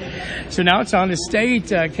 So now it's on the state,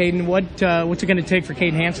 Caden. What's it going to take for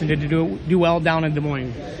Caden Hansen to do well down in Des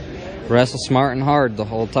Moines? Wrestle smart and hard the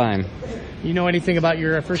whole time. You know anything about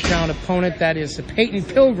your first round opponent? That is Peyton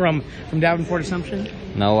Pilgrim from Davenport Assumption.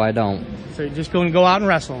 No, I don't. So you're just going to go out and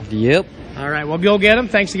wrestle. Yep. All right, well, go get him.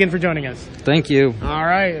 Thanks again for joining us. Thank you. All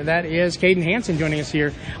right, that is Caden Hansen joining us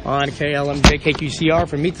here on KLMJ KQCR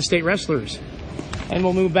from Meet the State Wrestlers. And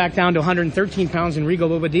we'll move back down to 113 pounds, and Rigo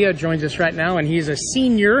Bobadilla joins us right now, and he's a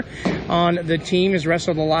senior on the team. Has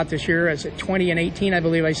wrestled a lot this year. It's at 20 and 18, I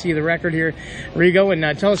believe. I see the record here, Rigo.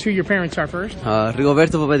 And tell us who your parents are first.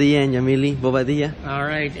 Rigoberto Bobadilla and Yamili Bobadilla. All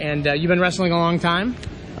right, and you've been wrestling a long time?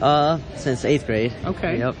 Since 8th grade.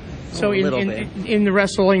 Okay. Yep. So in the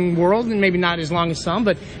wrestling world, and maybe not as long as some,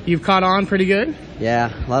 but you've caught on pretty good? Yeah,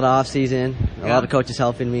 a lot of off-season, a lot of coaches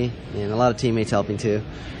helping me, and a lot of teammates helping too.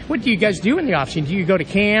 What do you guys do in the off-season? Do you go to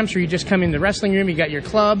camps, or you just come in the wrestling room, you got your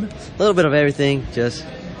club? A little bit of everything. Just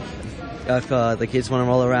if the kids want to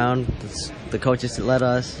roll around, the coaches let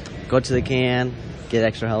us go to the can, get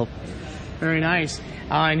extra help. Very nice.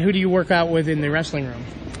 And who do you work out with in the wrestling room?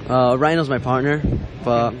 Rhino's my partner,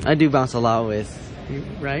 but I do bounce a lot with...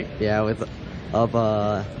 Right? Yeah, with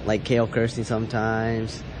like Kale Kirsty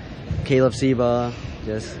sometimes, Caleb Seba,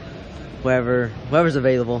 just whoever's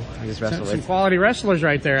available, I just wrestle with. Some quality wrestlers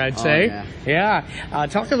right there, I'd say. Yeah.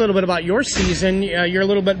 Talk a little bit about your season. You're a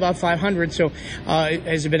little bit above 500, so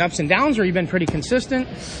has it been ups and downs, or you been pretty consistent?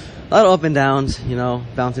 A lot of up and downs,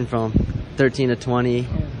 bouncing from 13 to 20,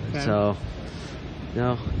 so...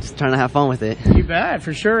 just trying to have fun with it. You bet,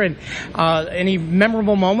 for sure. And any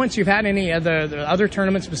memorable moments you've had? Any other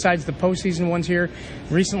tournaments besides the postseason ones here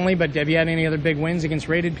recently? But have you had any other big wins against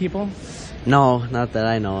rated people? No, not that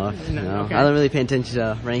I know of. No. Okay. I don't really pay attention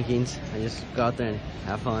to rankings. I just go out there and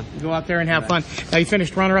have fun. Go out there and have fun. Now, you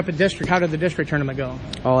finished runner-up at district. How did the district tournament go?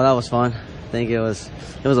 Oh, that was fun. I think it was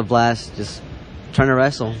a blast. Just trying to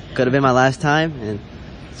wrestle. Could have been my last time, and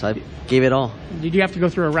so I gave it all. Did you have to go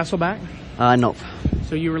through a wrestle back? Nope.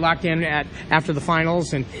 So you were locked in after the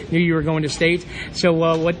finals and knew you were going to state. So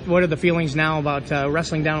what are the feelings now about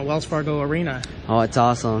wrestling down at Wells Fargo Arena? Oh, it's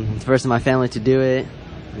awesome. It's the first in my family to do it.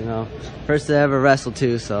 First to ever wrestle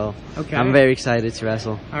too, so okay. I'm very excited to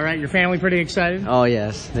wrestle. All right, your family pretty excited? Oh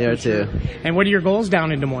yes, they are too. And what are your goals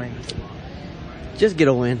down in Des Moines? Just get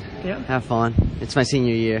a win. Yeah. Have fun. It's my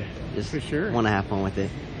senior year. Just for sure. Want to have fun with it.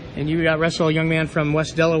 And you wrestle a young man from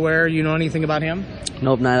West Delaware. You know anything about him?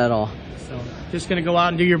 Nope, not at all. So just going to go out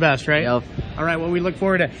and do your best, right? Yep. All right, well, we look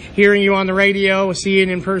forward to hearing you on the radio, seeing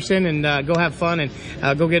you in person, and go have fun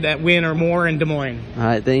and go get that win or more in Des Moines. All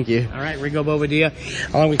right, thank you. All right, Rigo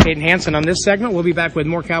Bobadilla, along with Caden Hansen on this segment. We'll be back with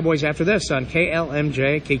more Cowboys after this on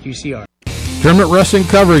KLMJ KQCR. Tournament wrestling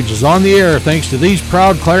coverage is on the air thanks to these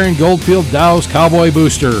proud Clarion Goldfield Dows Cowboy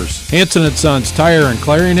Boosters. Hanson & Sons Tire and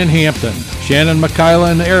Clarion in Hampton. Shannon,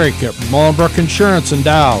 Michaela, and Eric at Mullenbrook Insurance and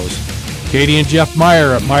Dows. Katie and Jeff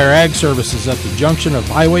Meyer at Meyer Ag Services at the junction of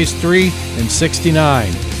Highways 3 and 69.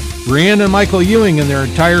 Brianne and Michael Ewing and their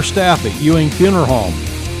entire staff at Ewing Funeral Home.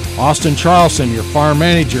 Austin Charlson, your farm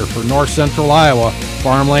manager for North Central Iowa,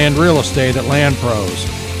 Farmland Real Estate at Land Pros.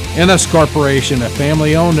 NS Corporation, a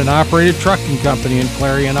family-owned and operated trucking company in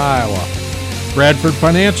Clarion, Iowa. Bradford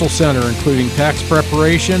Financial Center, including tax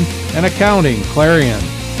preparation and accounting, Clarion.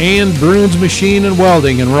 And Bruins Machine and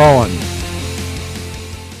Welding in Rowan.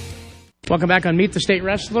 Welcome back on Meet the State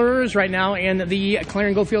Wrestlers right now in the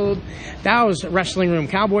Clarion Goldfield Dows Wrestling Room.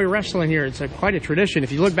 Cowboy wrestling here. It's quite a tradition.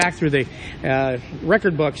 If you look back through the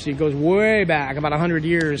record books, it goes way back, about 100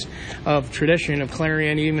 years of tradition of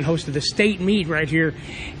Clarion. He even hosted the state meet right here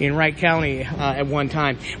in Wright County at one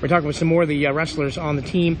time. We're talking with some more of the wrestlers on the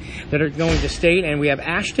team that are going to state, and we have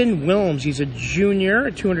Ashton Wilms. He's a junior,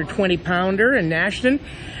 a 220-pounder in Ashton.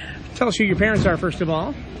 Tell us who your parents are, first of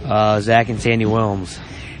all. Zach and Sandy Wilms.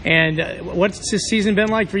 And what's this season been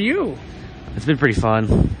like for you? It's been pretty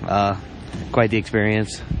fun. Quite the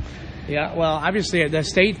experience. Yeah, well, obviously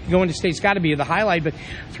going to state's got to be the highlight, but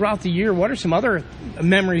throughout the year, what are some other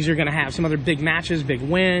memories you're going to have? Some other big matches, big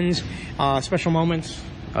wins, special moments?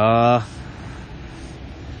 I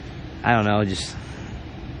don't know, just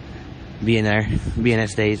being there, being at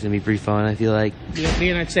state's going to be pretty fun, I feel like.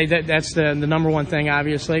 Being at state, that's the number one thing,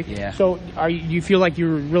 obviously. Yeah. So do you feel like you're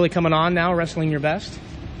really coming on now, wrestling your best?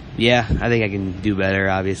 Yeah, I think I can do better,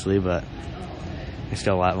 obviously, but there's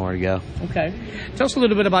still a lot more to go. Okay. Tell us a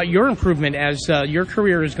little bit about your improvement as your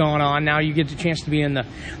career has gone on. Now you get the chance to be in the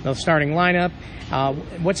starting lineup.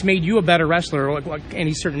 What's made you a better wrestler?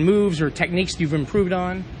 Any certain moves or techniques you've improved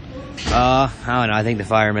on? I don't know. I think the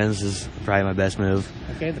fireman's is probably my best move.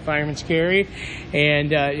 Okay, the fireman's carry.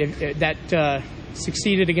 And if that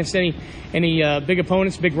succeeded against any big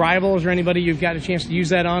opponents, big rivals, or anybody you've got a chance to use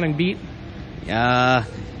that on and beat?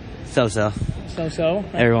 So-so. So-so?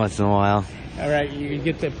 Every once in a while. All right, you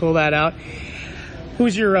get to pull that out.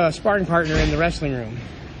 Who's your sparring partner in the wrestling room?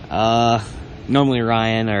 Normally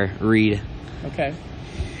Ryan or Reed. Okay.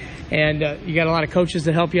 And you got a lot of coaches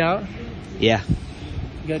that help you out? Yeah.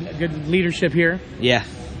 Good leadership here? Yeah.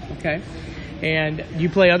 Okay. And you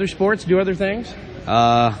play other sports, do other things?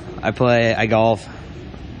 I golf.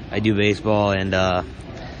 I do baseball, and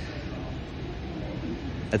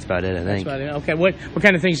that's about it, I think. That's about it. Okay. What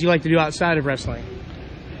kind of things do you like to do outside of wrestling?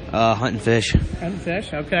 Hunt and fish. Hunt and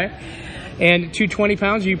fish, okay. And 220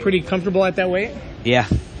 pounds, are you pretty comfortable at that weight? Yeah.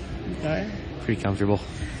 Okay. Pretty comfortable.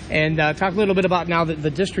 And talk a little bit about now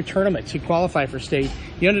the district tournament to qualify for state.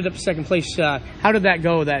 You ended up second place. How did that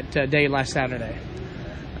go that day last Saturday?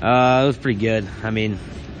 It was pretty good. I mean,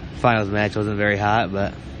 finals match wasn't very hot,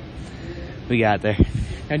 but we got there.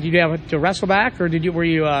 And did you have to wrestle back, or were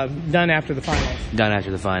you done after the finals? Done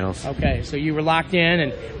after the finals. Okay, so you were locked in.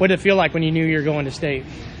 And what did it feel like when you knew you were going to state?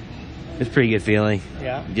 It was a pretty good feeling.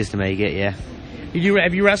 Yeah. Just to make it, yeah.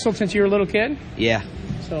 Have you wrestled since you were a little kid? Yeah.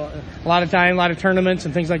 So a lot of time, a lot of tournaments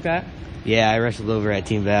and things like that? Yeah, I wrestled over at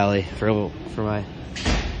Team Valley when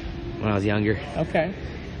I was younger. Okay.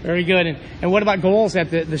 Very good. And what about goals at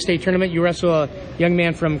the state tournament? You wrestle a young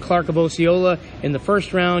man from Clark of Osceola in the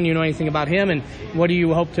first round. You know anything about him? And what do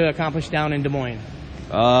you hope to accomplish down in Des Moines?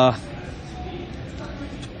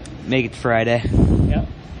 Make it to Friday. Yep.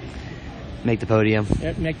 Make the podium.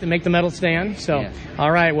 Yep, make the medal stand. So, yeah.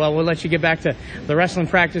 All right. Well, we'll let you get back to the wrestling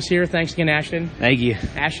practice here. Thanks again, Ashton. Thank you.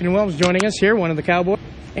 Ashton Williams joining us here, one of the Cowboys.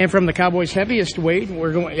 And from the Cowboys' heaviest weight,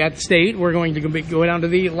 we're going to go down to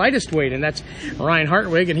the lightest weight, and that's Ryan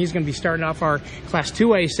Hartwig, and he's going to be starting off our Class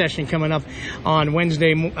 2A session coming up on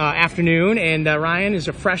Wednesday afternoon. And Ryan is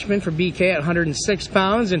a freshman for BK at 106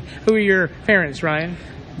 pounds. And who are your parents, Ryan?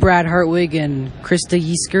 Brad Hartwig and Krista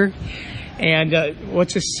Yeasker. And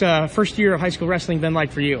what's this first year of high school wrestling been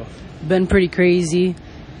like for you? Been pretty crazy.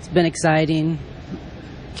 It's been exciting.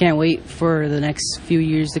 Can't wait for the next few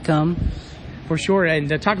years to come. For sure. And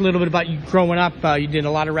talk a little bit about you growing up. You did a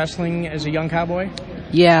lot of wrestling as a young cowboy?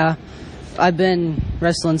 Yeah. I've been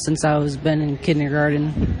wrestling since I was in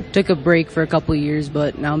kindergarten. Took a break for a couple of years,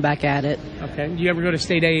 but now I'm back at it. Okay. Do you ever go to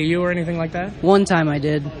state AAU or anything like that? One time I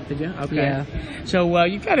did. Did you? Okay. Yeah. So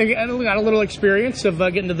you got a little experience of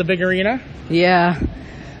getting to the big arena? Yeah.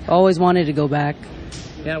 Always wanted to go back.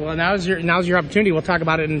 Yeah, well, now's your opportunity. We'll talk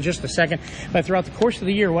about it in just a second. But throughout the course of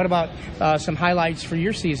the year, what about some highlights for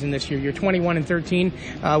your season this year? You're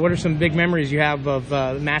 21-13. What are some big memories you have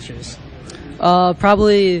of matches?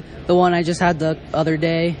 Probably the one I just had the other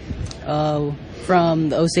day from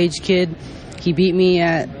the Osage kid. He beat me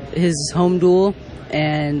at his home duel,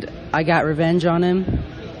 and I got revenge on him.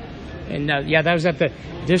 And that was at the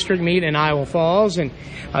district meet in Iowa Falls, and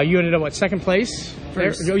you ended up second place.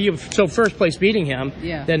 So first place beating him.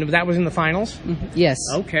 Yeah. Then that was in the finals? Mm-hmm. Yes.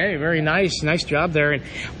 Okay, very nice. Nice job there. And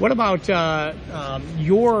what about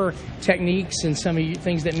your techniques and some of the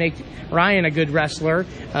things that make Ryan a good wrestler?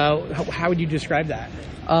 How would you describe that?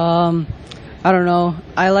 I don't know.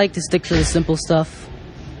 I like to stick to the simple stuff,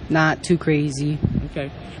 not too crazy. Okay.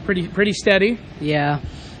 Pretty steady? Yeah.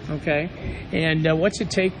 Okay. And what's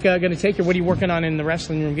it going to take you? What are you working on in the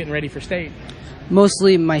wrestling room getting ready for state?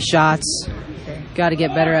 Mostly my shots. Okay. Got to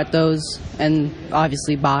get better at those. And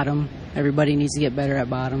obviously bottom. Everybody needs to get better at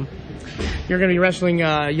bottom. You're going to be wrestling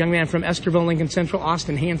a young man from Eskerville, Lincoln Central,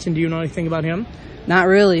 Austin Hansen. Do you know anything about him? Not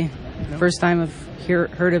really. No? First time I've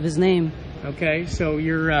heard of his name. Okay, so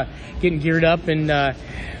you're getting geared up, and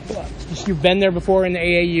you've been there before in the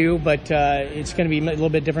AAU, but it's going to be a little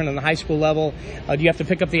bit different on the high school level. Do you have to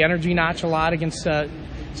pick up the energy notch a lot against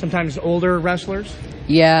sometimes older wrestlers?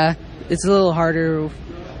 Yeah, it's a little harder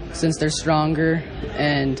since they're stronger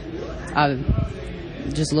and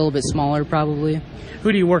just a little bit smaller probably.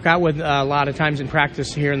 Who do you work out with a lot of times in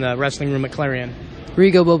practice here in the wrestling room at Clarion?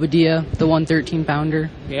 Rigo Bobadilla, the 113-pounder.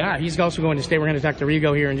 Yeah, he's also going to state. We're going to talk to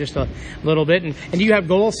Rigo here in just a little bit. And do you have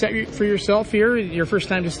goals set for yourself here, your first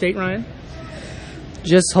time to state, Ryan?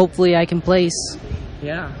 Just hopefully I can place.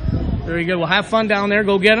 Yeah, very good. Well, have fun down there.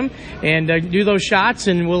 Go get them and do those shots,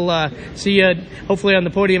 and we'll see you hopefully on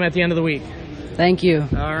the podium at the end of the week. Thank you.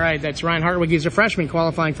 All right, that's Ryan Hartwig. He's a freshman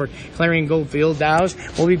qualifying for Clarion Goldfield Dows.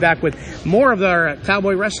 We'll be back with more of our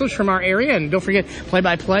Cowboy wrestlers from our area. And don't forget,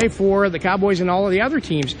 play-by-play for the Cowboys and all of the other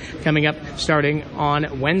teams coming up starting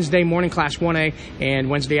on Wednesday morning, Class 1A, and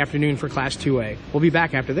Wednesday afternoon for Class 2A. We'll be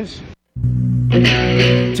back after this.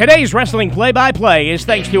 Today's wrestling play-by-play is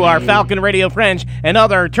thanks to our Falcon Radio friends and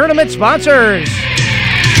other tournament sponsors.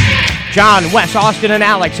 John, Wes, Austin, and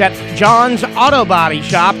Alex at John's Auto Body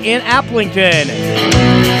Shop in Applington.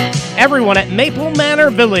 Everyone at Maple Manor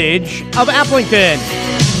Village of Applington.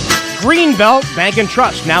 Greenbelt Bank and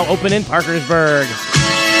Trust, now open in Parkersburg.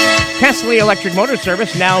 Kesley Electric Motor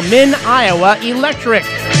Service, now Min Iowa Electric.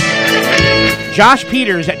 Josh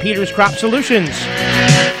Peters at Peters Crop Solutions.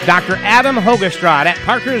 Dr. Adam Hogestrad at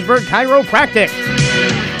Parkersburg Chiropractic.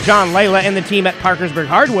 John Layla and the team at Parkersburg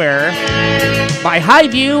Hardware. By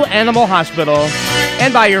Highview Animal Hospital.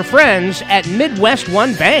 And by your friends at Midwest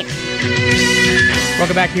One Bank.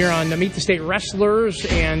 Welcome back here on Meet the State Wrestlers,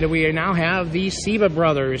 and we now have the Seba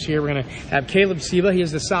brothers here. We're going to have Caleb Seba. He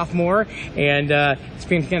is the sophomore, and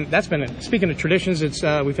speaking of traditions,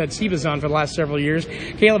 we've had Sebas on for the last several years.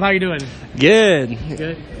 Caleb, how you doing? Good.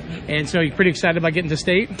 Good. And so you're pretty excited about getting to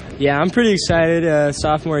state? Yeah, I'm pretty excited.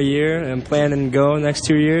 Sophomore year, I'm planning to go next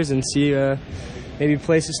 2 years and see maybe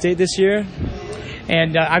place a state this year.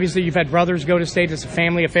 And obviously you've had brothers go to state. It's a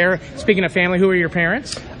family affair. Speaking of family, who are your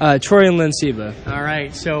parents? Troy and Lynn Seba. All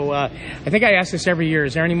right. So I think I ask this every year.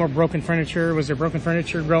 Is there any more broken furniture? Was there broken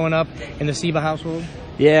furniture growing up in the Seba household?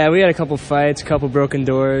 Yeah, we had a couple fights, a couple broken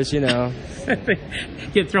doors,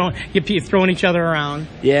 Get throwing each other around.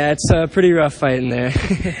 Yeah, it's a pretty rough fight in there.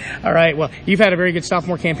 All right. Well, you've had a very good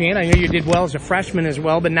sophomore campaign. I know you did well as a freshman as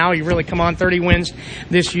well, but now you really come on 30 wins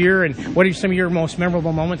this year. And what are some of your most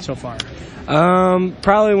memorable moments so far?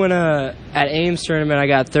 Probably when at Ames tournament I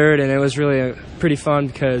got third, and it was really pretty fun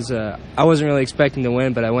because I wasn't really expecting to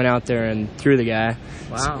win, but I went out there and threw the guy.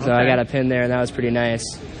 Wow. So I got a pin there, and that was pretty nice.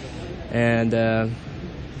 And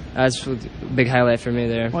that's a big highlight for me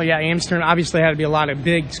there. Well, yeah, Ames tournament obviously had to be a lot of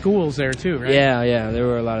big schools there too, right? Yeah, there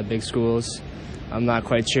were a lot of big schools. I'm not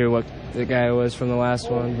quite sure what the guy was from the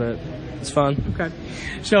last one, but it's fun. Okay.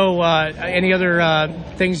 So any other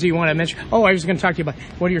things you want to mention? Oh, I was going to talk to you about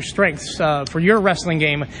what are your strengths for your wrestling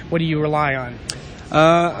game. What do you rely on?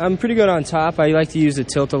 I'm pretty good on top. I like to use the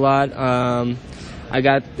tilt a lot. I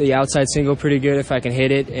got the outside single pretty good if I can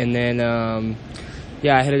hit it. And then,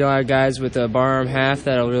 I hit a lot of guys with a bar arm half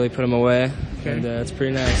that'll really put them away. Okay. And it's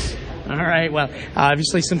pretty nice. All right. Well,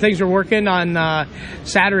 obviously some things were working on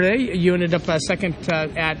Saturday. You ended up second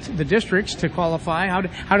at the districts to qualify. How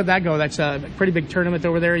did that go? That's a pretty big tournament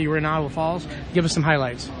over there. You were in Iowa Falls. Give us some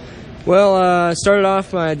highlights. Well, I started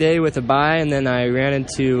off my day with a bye, and then I ran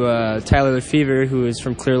into Tyler Lefevre, who is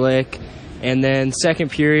from Clear Lake. And then second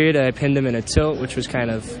period, I pinned him in a tilt, which was kind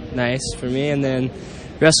of nice for me. And then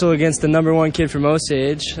wrestled against the number one kid from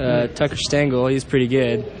Osage, Tucker Stengel. He's pretty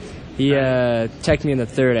good. He teched me in the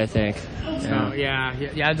third, I think.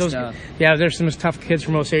 There's some tough kids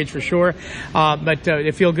from Osage for sure. But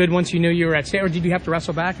it feel good once you knew you were at state, or did you have to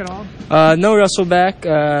wrestle back at all? No wrestle back.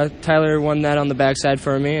 Tyler won that on the backside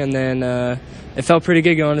for me, and then it felt pretty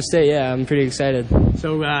good going to state. Yeah, I'm pretty excited.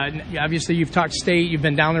 So obviously you've talked state. You've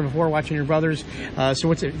been down there before watching your brothers. So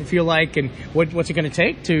what's it feel like, and what's it going to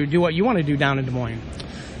take to do what you want to do down in Des Moines?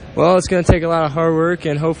 Well, it's going to take a lot of hard work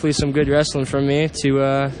and hopefully some good wrestling from me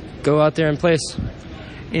to go out there and place.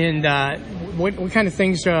 And what kind of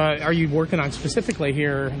things are you working on specifically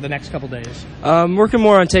here the next couple days? Working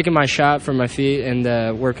more on taking my shot from my feet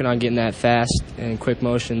and working on getting that fast and quick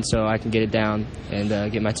motion so I can get it down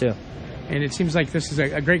and get my two. And it seems like this is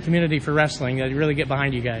a great community for wrestling. They really get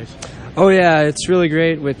behind you guys. Oh, yeah, it's really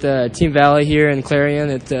great with Team Valley here in Clarion.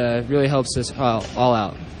 It really helps us all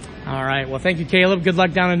out. All right. Well, thank you, Caleb. Good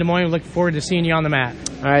luck down in Des Moines. We look forward to seeing you on the mat.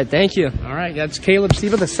 All right. Thank you. All right. That's Caleb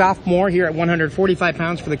Seba, the sophomore here at 145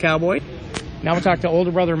 pounds for the Cowboy. Now we'll talk to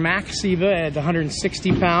older brother Mac Seba at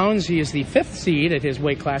 160 pounds. He is the 5th seed at his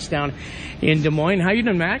weight class down in Des Moines. How you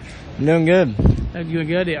doing, Mac? I'm doing good. Doing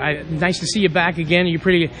good. Nice to see you back again. Are you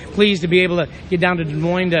pretty pleased to be able to get down to Des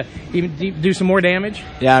Moines to even do some more damage?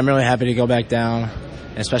 Yeah, I'm really happy to go back down,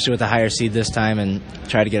 especially with a higher seed this time, and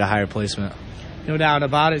try to get a higher placement. No doubt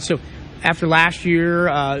about it. So after last year,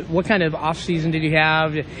 what kind of off-season did you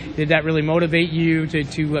have? Did that really motivate you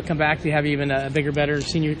to come back to have even a bigger, better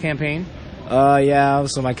senior campaign? Yeah,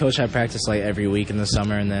 so my coach had practice like every week in the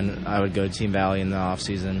summer, and then I would go to Team Valley in the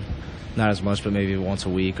off-season. Not as much, but maybe once a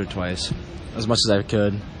week or twice, as much as I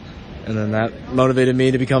could. And then that motivated me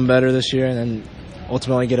to become better this year and then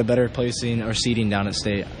ultimately get a better placing or seeding down at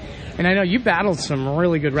state. And I know you battled some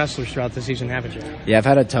really good wrestlers throughout the season, haven't you? Yeah, I've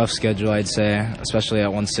had a tough schedule, I'd say, especially at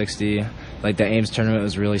 160. Like the Ames tournament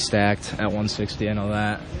was really stacked at 160, I know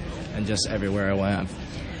that. And just everywhere I went, I've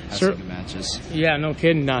had some good matches. Yeah, no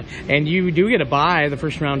kidding. And you do get a bye the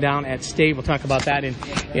first round down at state. We'll talk about that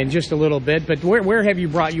in just a little bit. But where have you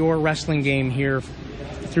brought your wrestling game here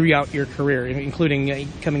throughout your career, including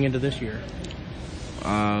coming into this year?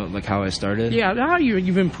 Like how I started? Yeah, how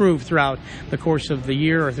you've improved throughout the course of the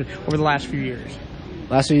year or over the last few years.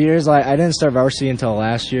 Last few years, I didn't start varsity until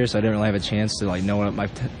last year, so I didn't really have a chance to know what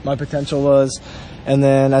my potential was. And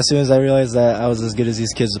then as soon as I realized that I was as good as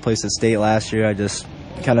these kids that placed at state last year, I just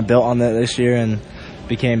kind of built on that this year and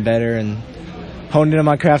became better and honed in on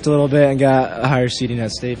my craft a little bit and got a higher seeding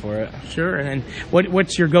at state for it. Sure. And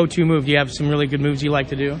what's your go-to move? Do you have some really good moves you like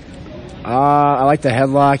to do? I like the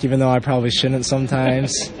headlock, even though I probably shouldn't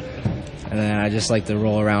sometimes. And then I just like to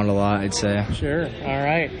roll around a lot, I'd say. Sure. All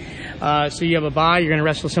right. So you have a bye. You're going to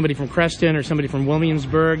wrestle somebody from Creston or somebody from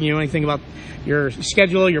Williamsburg. You know anything about your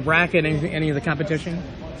schedule, your bracket, any of the competition?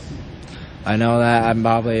 I know that I'm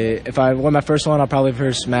probably, if I win my first one, I'll probably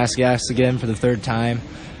versus Massagas again for the third time.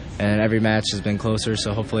 And every match has been closer,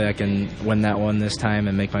 so hopefully I can win that one this time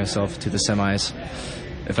and make myself to the semis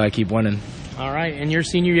if I keep winning. All right. And you're a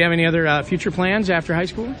senior. You have any other future plans after high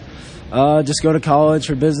school? Just go to college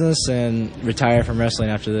for business and retire from wrestling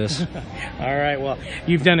after this. All right. Well,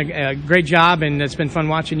 you've done a great job, and it's been fun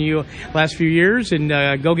watching you last few years. And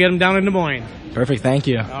go get them down in Des Moines. Perfect. Thank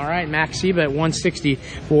you. All right. Max Seba at 160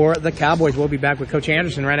 for the Cowboys. We'll be back with Coach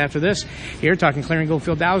Anderson right after this. Here talking Clarion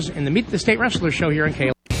Goldfield Dows in the Meet the State Wrestlers show here in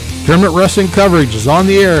KLM. Tournament wrestling coverage is on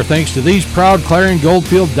the air thanks to these proud Clarion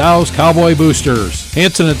Goldfield Dows Cowboy Boosters.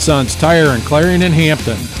 Hanson & Sons Tire in Clarion and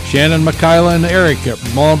Hampton. Shannon, Michaela, and Eric at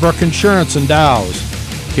Mullenbrook Insurance and Dows.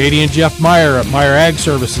 Katie and Jeff Meyer at Meyer Ag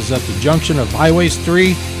Services at the junction of Highways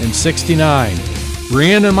 3 and 69.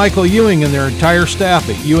 Brianne and Michael Ewing and their entire staff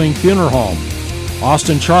at Ewing Funeral Home.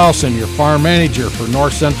 Austin Charlson, your farm manager for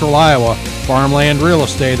North Central Iowa Farmland Real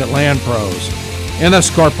Estate at Land Pros.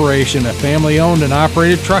 NS Corporation, a family-owned and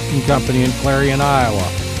operated trucking company in Clarion, Iowa.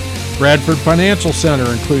 Bradford Financial Center,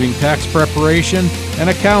 including tax preparation and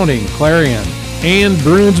accounting, Clarion. And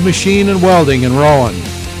Bruins Machine and Welding in Rowan.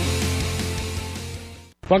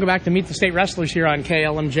 Welcome back to Meet the State Wrestlers here on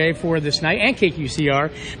KLMJ for this night, and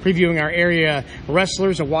KQCR, previewing our area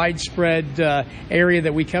wrestlers, a widespread area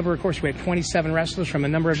that we cover. Of course, we have 27 wrestlers from a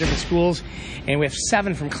number of different schools, and we have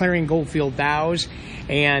 7 from Clarion Goldfield Dows,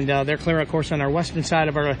 and they're clear, of course, on our western side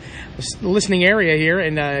of our listening area here,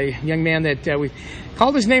 and a young man that we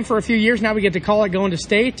called his name for a few years. Now we get to call it going to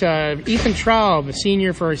state. Ethan Traub, a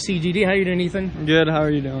senior for CGD. How are you doing, Ethan? Good. How are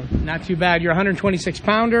you doing? Not too bad. You're a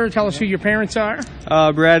 126-pounder. Tell us who your parents are.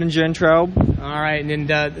 Brad and Jen Traub. All right.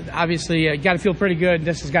 And obviously, you got to feel pretty good.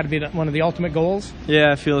 This has got to be one of the ultimate goals.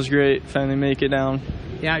 Yeah, it feels great. Finally make it down.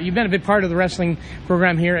 Yeah, you've been a big part of the wrestling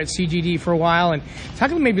program here at CGD for a while. And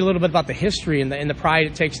talk maybe a little bit about the history and the pride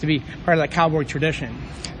it takes to be part of that cowboy tradition.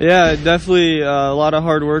 Yeah, definitely a lot of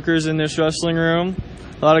hard workers in this wrestling room.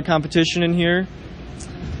 A lot of competition in here.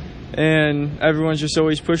 And everyone's just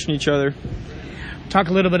always pushing each other. Talk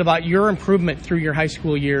a little bit about your improvement through your high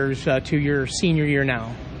school years to your senior year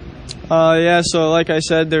now. Yeah, so like I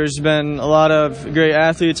said, there's been a lot of great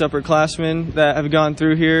athletes, upperclassmen that have gone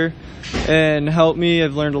through here and helped me.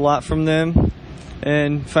 I've learned a lot from them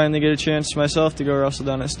and finally get a chance myself to go wrestle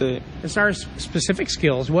down at state. As far as specific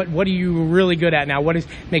skills, what are you really good at now? What does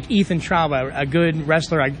make Ethan Traub a good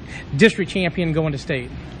wrestler, a district champion going to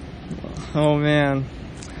state? Oh, man.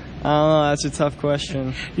 I don't know. That's a tough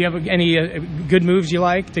question. Do you have any good moves you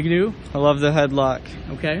like to do? I love the headlock.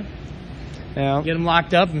 Okay. Yeah. Get them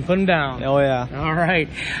locked up and put them down. Oh, yeah. All right.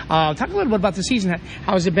 Talk a little bit about the season.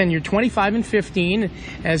 How has it been? You're 25-15.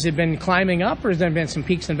 Has it been climbing up, or has there been some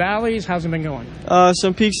peaks and valleys? How's it been going?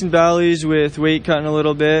 Some peaks and valleys with weight cutting a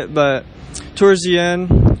little bit, but towards the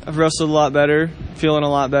end, I've wrestled a lot better, feeling a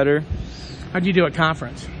lot better. How'd you do at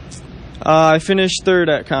conference? I finished 3rd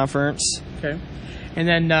at conference. Okay. And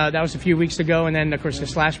then that was a few weeks ago, and then, of course,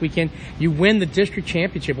 this last weekend, you win the district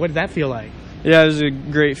championship. What did that feel like? Yeah, it was a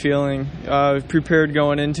great feeling. Prepared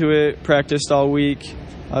going into it, practiced all week.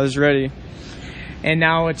 I was ready. And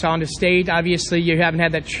now it's on to state. Obviously, you haven't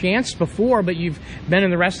had that chance before, but you've been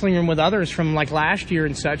in the wrestling room with others from like last year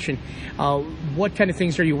and such. And what kind of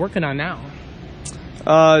things are you working on now?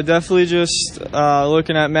 Definitely just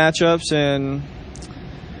looking at matchups and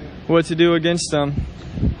what to do against them.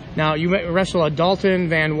 Now, you wrestle a Dalton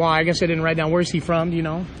Van Wy. I guess I didn't write down. Where's he from? Do you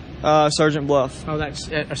know? Sergeant Bluff. Oh, that's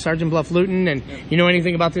Sergeant Bluff Luton. And you know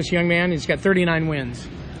anything about this young man? He's got 39 wins.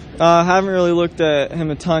 Haven't really looked at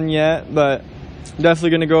him a ton yet, but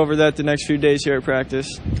definitely going to go over that the next few days here at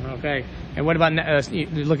practice. Okay. And what about you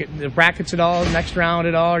look at the brackets at all, next round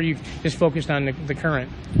at all, or are you just focused on the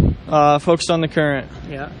current? Focused on the current.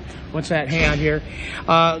 Yeah. What's that hand here?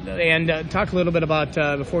 And talk a little bit about,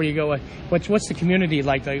 before you go, what's the community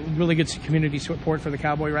like, the really good community support for the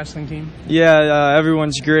Cowboy wrestling team? Yeah,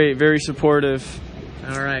 everyone's great, very supportive.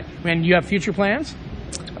 All right. And you have future plans?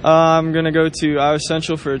 I'm going to go to Iowa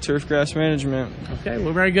Central for turf grass management. Okay,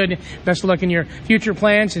 well, very good. Best of luck in your future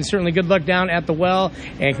plans, and certainly good luck down at the well,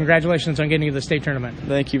 and congratulations on getting to the state tournament.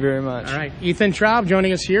 Thank you very much. All right, Ethan Traub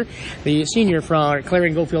joining us here, the senior from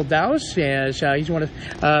Clarion Goldfield Dows, as he's one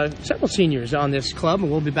of several seniors on this club,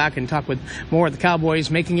 and we'll be back and talk with more of the Cowboys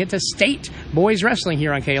making it to state boys wrestling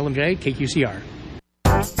here on KLMJ, KQCR.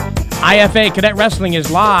 IFA Cadet Wrestling is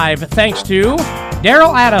live thanks to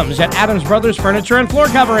Daryl Adams at Adams Brothers Furniture and Floor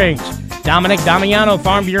Coverings, Dominic Damiano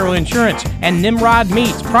Farm Bureau Insurance, and Nimrod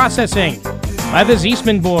Meats Processing, by the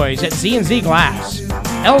Ziesman Boys at Z&Z Glass,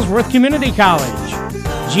 Ellsworth Community College,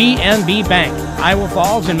 GNB Bank, Iowa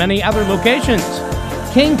Falls, and many other locations,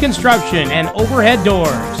 King Construction and Overhead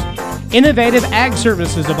Doors, Innovative Ag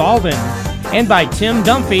Services of Alden, and by Tim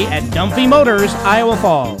Dunphy at Dunphy Motors, Iowa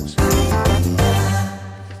Falls.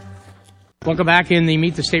 Welcome back in the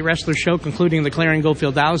Meet the State Wrestler show, concluding the Clarion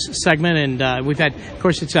Goldfield Dows segment. And we've had, of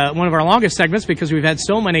course, it's one of our longest segments because we've had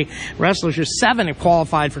so many wrestlers. There's 7 have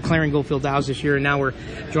qualified for Clarion Goldfield Dows this year. And now we're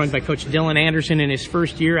joined by Coach Dylan Anderson in his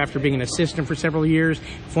first year after being an assistant for several years,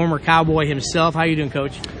 former Cowboy himself. How are you doing,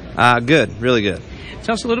 Coach? Good, really good.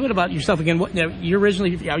 Tell us a little bit about yourself again.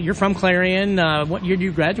 You're from Clarion. What year did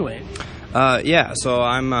you graduate? So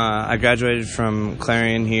I graduated from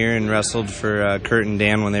Clarion here and wrestled for Kurt and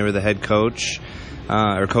Dan when they were the head coach,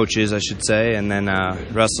 or coaches, I should say, and then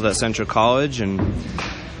wrestled at Central College and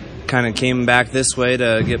kind of came back this way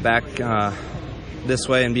to get back this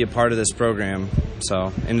way and be a part of this program.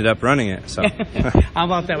 So ended up running it. So how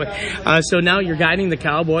about that way? So now you're guiding the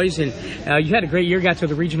Cowboys, and you had a great year. Got to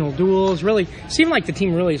the regional duels. Really seemed like the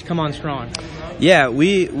team really has come on strong. Yeah,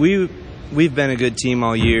 We've been a good team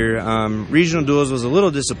all year. Regional duels was a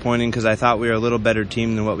little disappointing because I thought we were a little better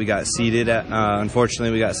team than what we got seeded at.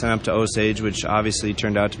 Unfortunately, we got sent up to Osage, which obviously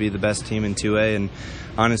turned out to be the best team in 2A and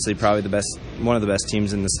honestly probably one of the best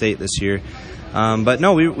teams in the state this year. But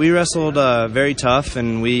no, we wrestled very tough,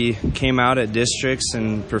 and we came out at districts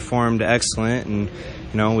and performed excellent.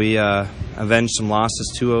 And we avenged some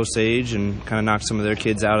losses to Osage and kind of knocked some of their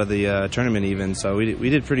kids out of the tournament even. So we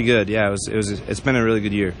did pretty good. Yeah, it's been a really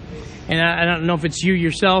good year. And I don't know if it's you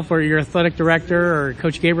yourself or your athletic director or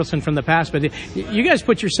Coach Gabrielson from the past, but you guys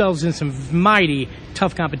put yourselves in some mighty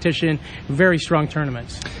tough competition, very strong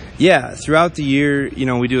tournaments. Yeah, throughout the year,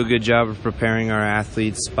 we do a good job of preparing our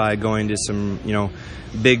athletes by going to some,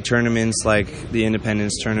 big tournaments like the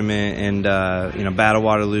Independence Tournament and, Battle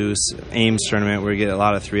Waterloo's Ames Tournament where we get a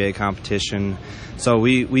lot of 3A competition. So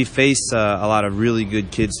we face a lot of really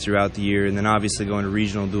good kids throughout the year, and then obviously going to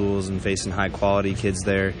regional duels and facing high-quality kids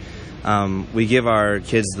there. We give our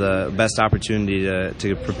kids the best opportunity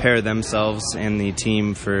to prepare themselves and the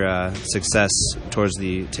team for success towards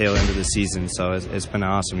the tail end of the season. So it's been an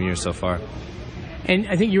awesome year so far. And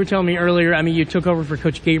I think you were telling me earlier, you took over for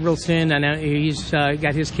Coach Gabrielson, and he's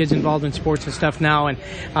got his kids involved in sports and stuff now. And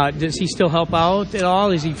does he still help out at all?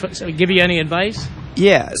 Does he give you any advice?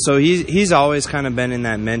 Yeah, so he's always kind of been in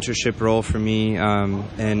that mentorship role for me,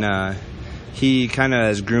 and he kind of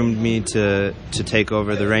has groomed me to take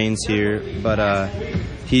over the reins here. But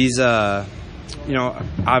he's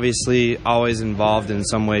obviously always involved in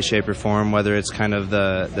some way, shape, or form, whether it's kind of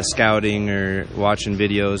the scouting or watching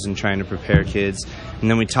videos and trying to prepare kids. And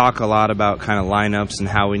then we talk a lot about kind of lineups and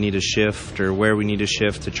how we need to shift or where we need to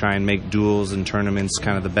shift to try and make duels and tournaments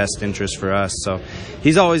kind of the best interest for us. So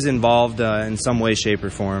he's always involved in some way, shape, or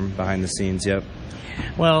form behind the scenes, yep.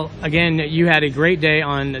 Well, again, you had a great day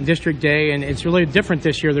on District Day, and it's really different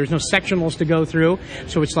this year. There's no sectionals to go through,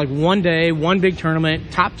 so it's like one day, one big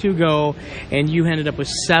tournament, top 2 go, and you ended up with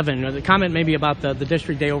 7. The comment maybe about the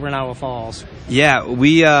District Day over in Iowa Falls. Yeah,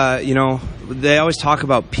 we, they always talk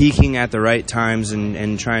about peaking at the right times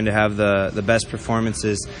and trying to have the best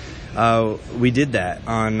performances. We did that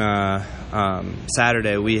on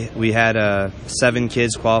Saturday. We had 7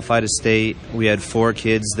 kids qualify to state. We had 4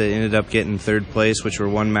 kids that ended up getting 3rd place, which were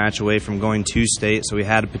 1 match away from going to state. So we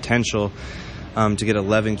had a potential to get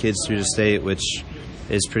 11 kids through to state, which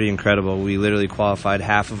is pretty incredible. We literally qualified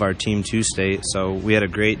half of our team to state, so we had a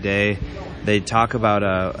great day. They talk about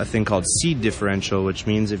a thing called seed differential, which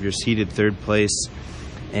means if you're seeded 3rd place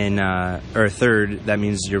or 3rd, that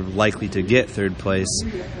means you're likely to get 3rd place.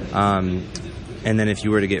 And then if you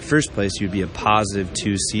were to get 1st place, you'd be a positive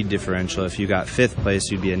 2 seed differential. If you got 5th place,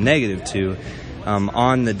 you'd be a negative 2.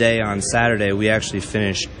 On the day on Saturday, we actually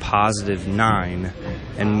finished positive 9.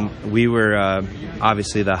 And we were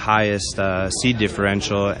obviously the highest seed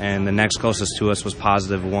differential, and the next closest to us was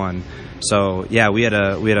positive 1. So, yeah, we had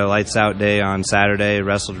a lights out day on Saturday,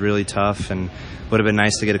 wrestled really tough, and would have been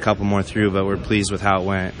nice to get a couple more through, but we're pleased with how it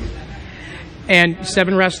went. And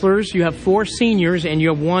 7 wrestlers, you have 4 seniors, and you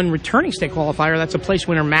have 1 returning state qualifier. That's a place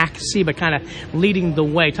winner, Mac Seba, kind of leading the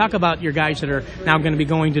way. Talk about your guys that are now going to be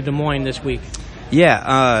going to Des Moines this week.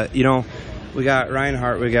 Yeah, we got Ryan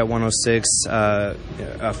Hart, we got 106,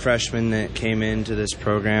 a freshman that came into this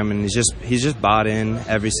program, and he's just bought in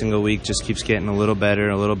every single week, just keeps getting a little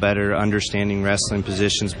better, understanding wrestling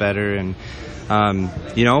positions better, and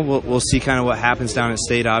we'll see kind of what happens down at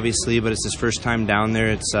state, obviously, but it's his first time down there.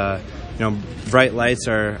 It's bright lights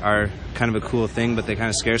are kind of a cool thing, but they kind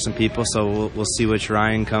of scare some people, so we'll see which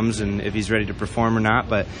Ryan comes and if he's ready to perform or not,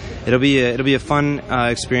 but it'll be a fun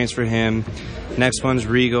experience for him. Next one's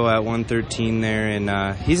Rigo at 113 there,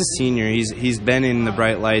 and he's a senior. He's been in the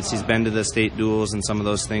bright lights. He's been to the state duels and some of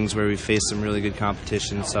those things where we faced some really good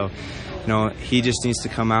competition. So, he just needs to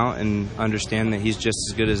come out and understand that he's just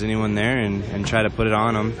as good as anyone there and try to put it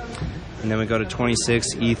on him. And then we go to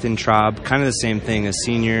 26, Ethan Traub, kind of the same thing, a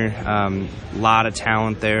senior, lot of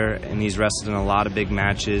talent there, and he's wrestled in a lot of big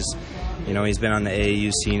matches. He's been on the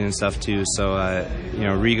AAU scene and stuff too. So,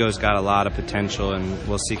 Rigo's got a lot of potential, and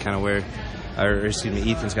we'll see kind of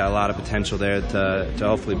Ethan's got a lot of potential there to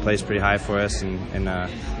hopefully place pretty high for us and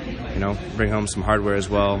bring home some hardware as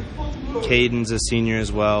well. Caden's a senior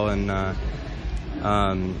as well, and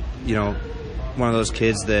one of those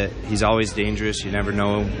kids that he's always dangerous. You never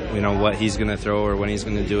know what he's going to throw or when he's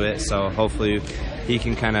going to do it. So hopefully he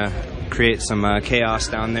can kind of create some chaos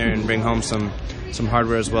down there and bring home some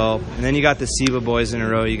hardware as well. And then you got the Seba boys in a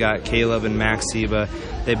row. You got Caleb and Max Seba.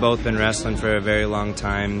 They've both been wrestling for a very long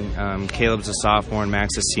time. Caleb's a sophomore and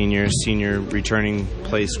Max a senior returning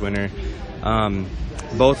place winner.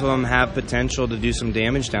 Both of them have potential to do some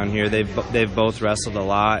damage down here. They've both wrestled a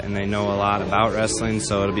lot, and they know a lot about wrestling,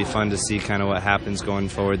 so it'll be fun to see kind of what happens going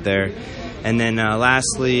forward there. And then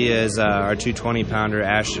lastly is our 220-pounder,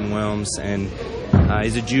 Ashton Wilms, and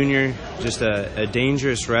he's a junior, just a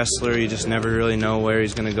dangerous wrestler. You just never really know where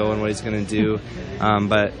he's going to go and what he's going to do.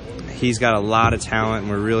 But he's got a lot of talent,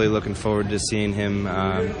 and we're really looking forward to seeing him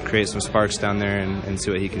create some sparks down there and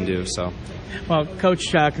see what he can do. So. Well,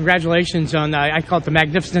 Coach, congratulations on, I call it the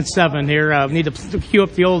Magnificent Seven here. We need to cue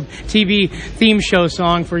up the old TV theme show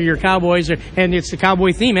song for your Cowboys, and it's the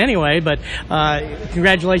Cowboy theme anyway, but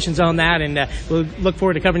congratulations on that, and we'll look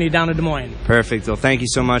forward to covering you down in Des Moines. Perfect. Well, thank you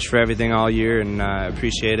so much for everything all year, and I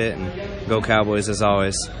appreciate it, and go Cowboys as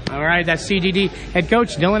always. All right, that's CGD head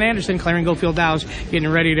coach Dylan Anderson, Clarion Goldfield Dows, getting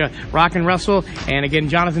ready to rock and wrestle, and again,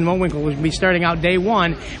 Jonathan Mowinkle will be starting out day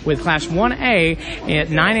 1 with Class 1A at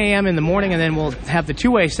 9 a.m. in the morning, and then we'll have the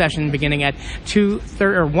 2A session beginning at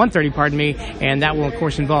 1:30, and that will, of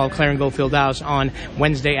course, involve Clarion Goldfield Dows on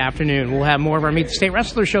Wednesday afternoon. We'll have more of our Meet the State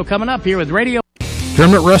Wrestler show coming up here with Radio.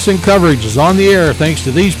 Tournament wrestling coverage is on the air thanks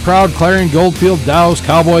to these proud Clarion Goldfield Dows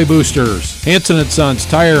Cowboy boosters. Hanson & Sons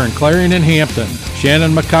Tire in Clarion and Hampton.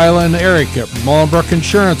 Shannon, Michaela, and Eric at Mullenbrook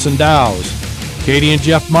Insurance and Dows. Katie and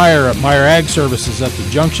Jeff Meyer at Meyer Ag Services at the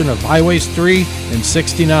junction of Highways 3 and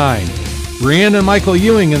 69. Brianne and Michael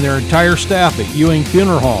Ewing and their entire staff at Ewing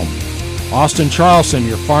Funeral Home. Austin Charlson,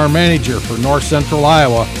 your farm manager for North Central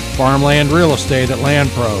Iowa Farmland Real Estate at Land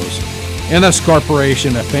Pros. NS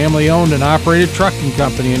Corporation, a family-owned and operated trucking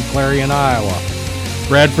company in Clarion, Iowa.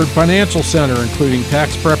 Bradford Financial Center, including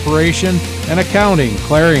tax preparation and accounting,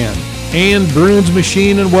 Clarion. And Bruins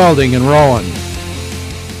Machine and Welding in Rowan.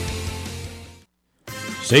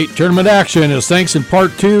 State tournament action is thanks in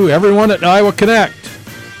part to everyone at Iowa Connect,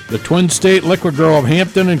 the Twin State Liquid Grove of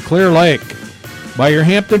Hampton and Clear Lake, by your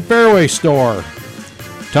Hampton Fairway store,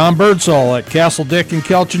 Tom Birdsall at Castle Dick and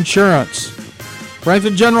Kelch Insurance,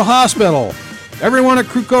 Franklin General Hospital, everyone at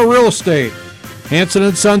Kruko Real Estate,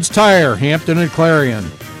 Hanson & Sons Tire, Hampton and Clarion,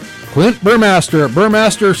 Clint Burmaster at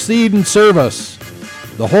Burmaster Seed and Service,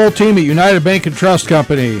 the whole team at United Bank and Trust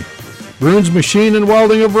Company, Bruins Machine and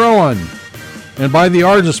Welding of Rowan, and by the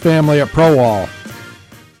Argus family at ProWall.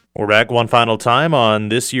 We're back one final time on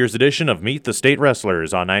this year's edition of Meet the State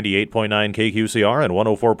Wrestlers on 98.9 KQCR and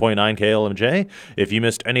 104.9 KLMJ. If you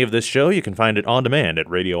missed any of this show, you can find it on demand at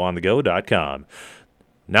radioonthego.com.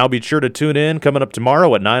 Now be sure to tune in coming up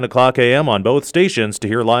tomorrow at 9 o'clock a.m. on both stations to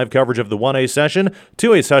hear live coverage of the 1A session.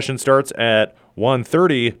 2A session starts at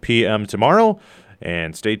 1:30 p.m. tomorrow.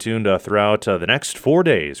 And stay tuned throughout the next 4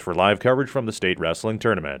 days for live coverage from the state wrestling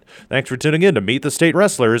tournament. Thanks for tuning in to Meet the State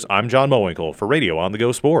Wrestlers. I'm John Mowinkle for Radio On The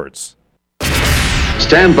Go Sports.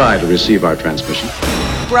 Stand by to receive our transmission.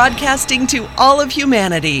 Broadcasting to all of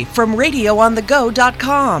humanity from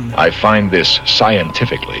RadioOnTheGo.com. I find this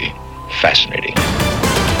scientifically fascinating.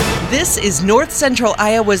 This is North Central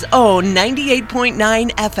Iowa's own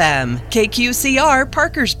 98.9 FM, KQCR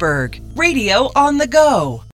Parkersburg. Radio on the Go.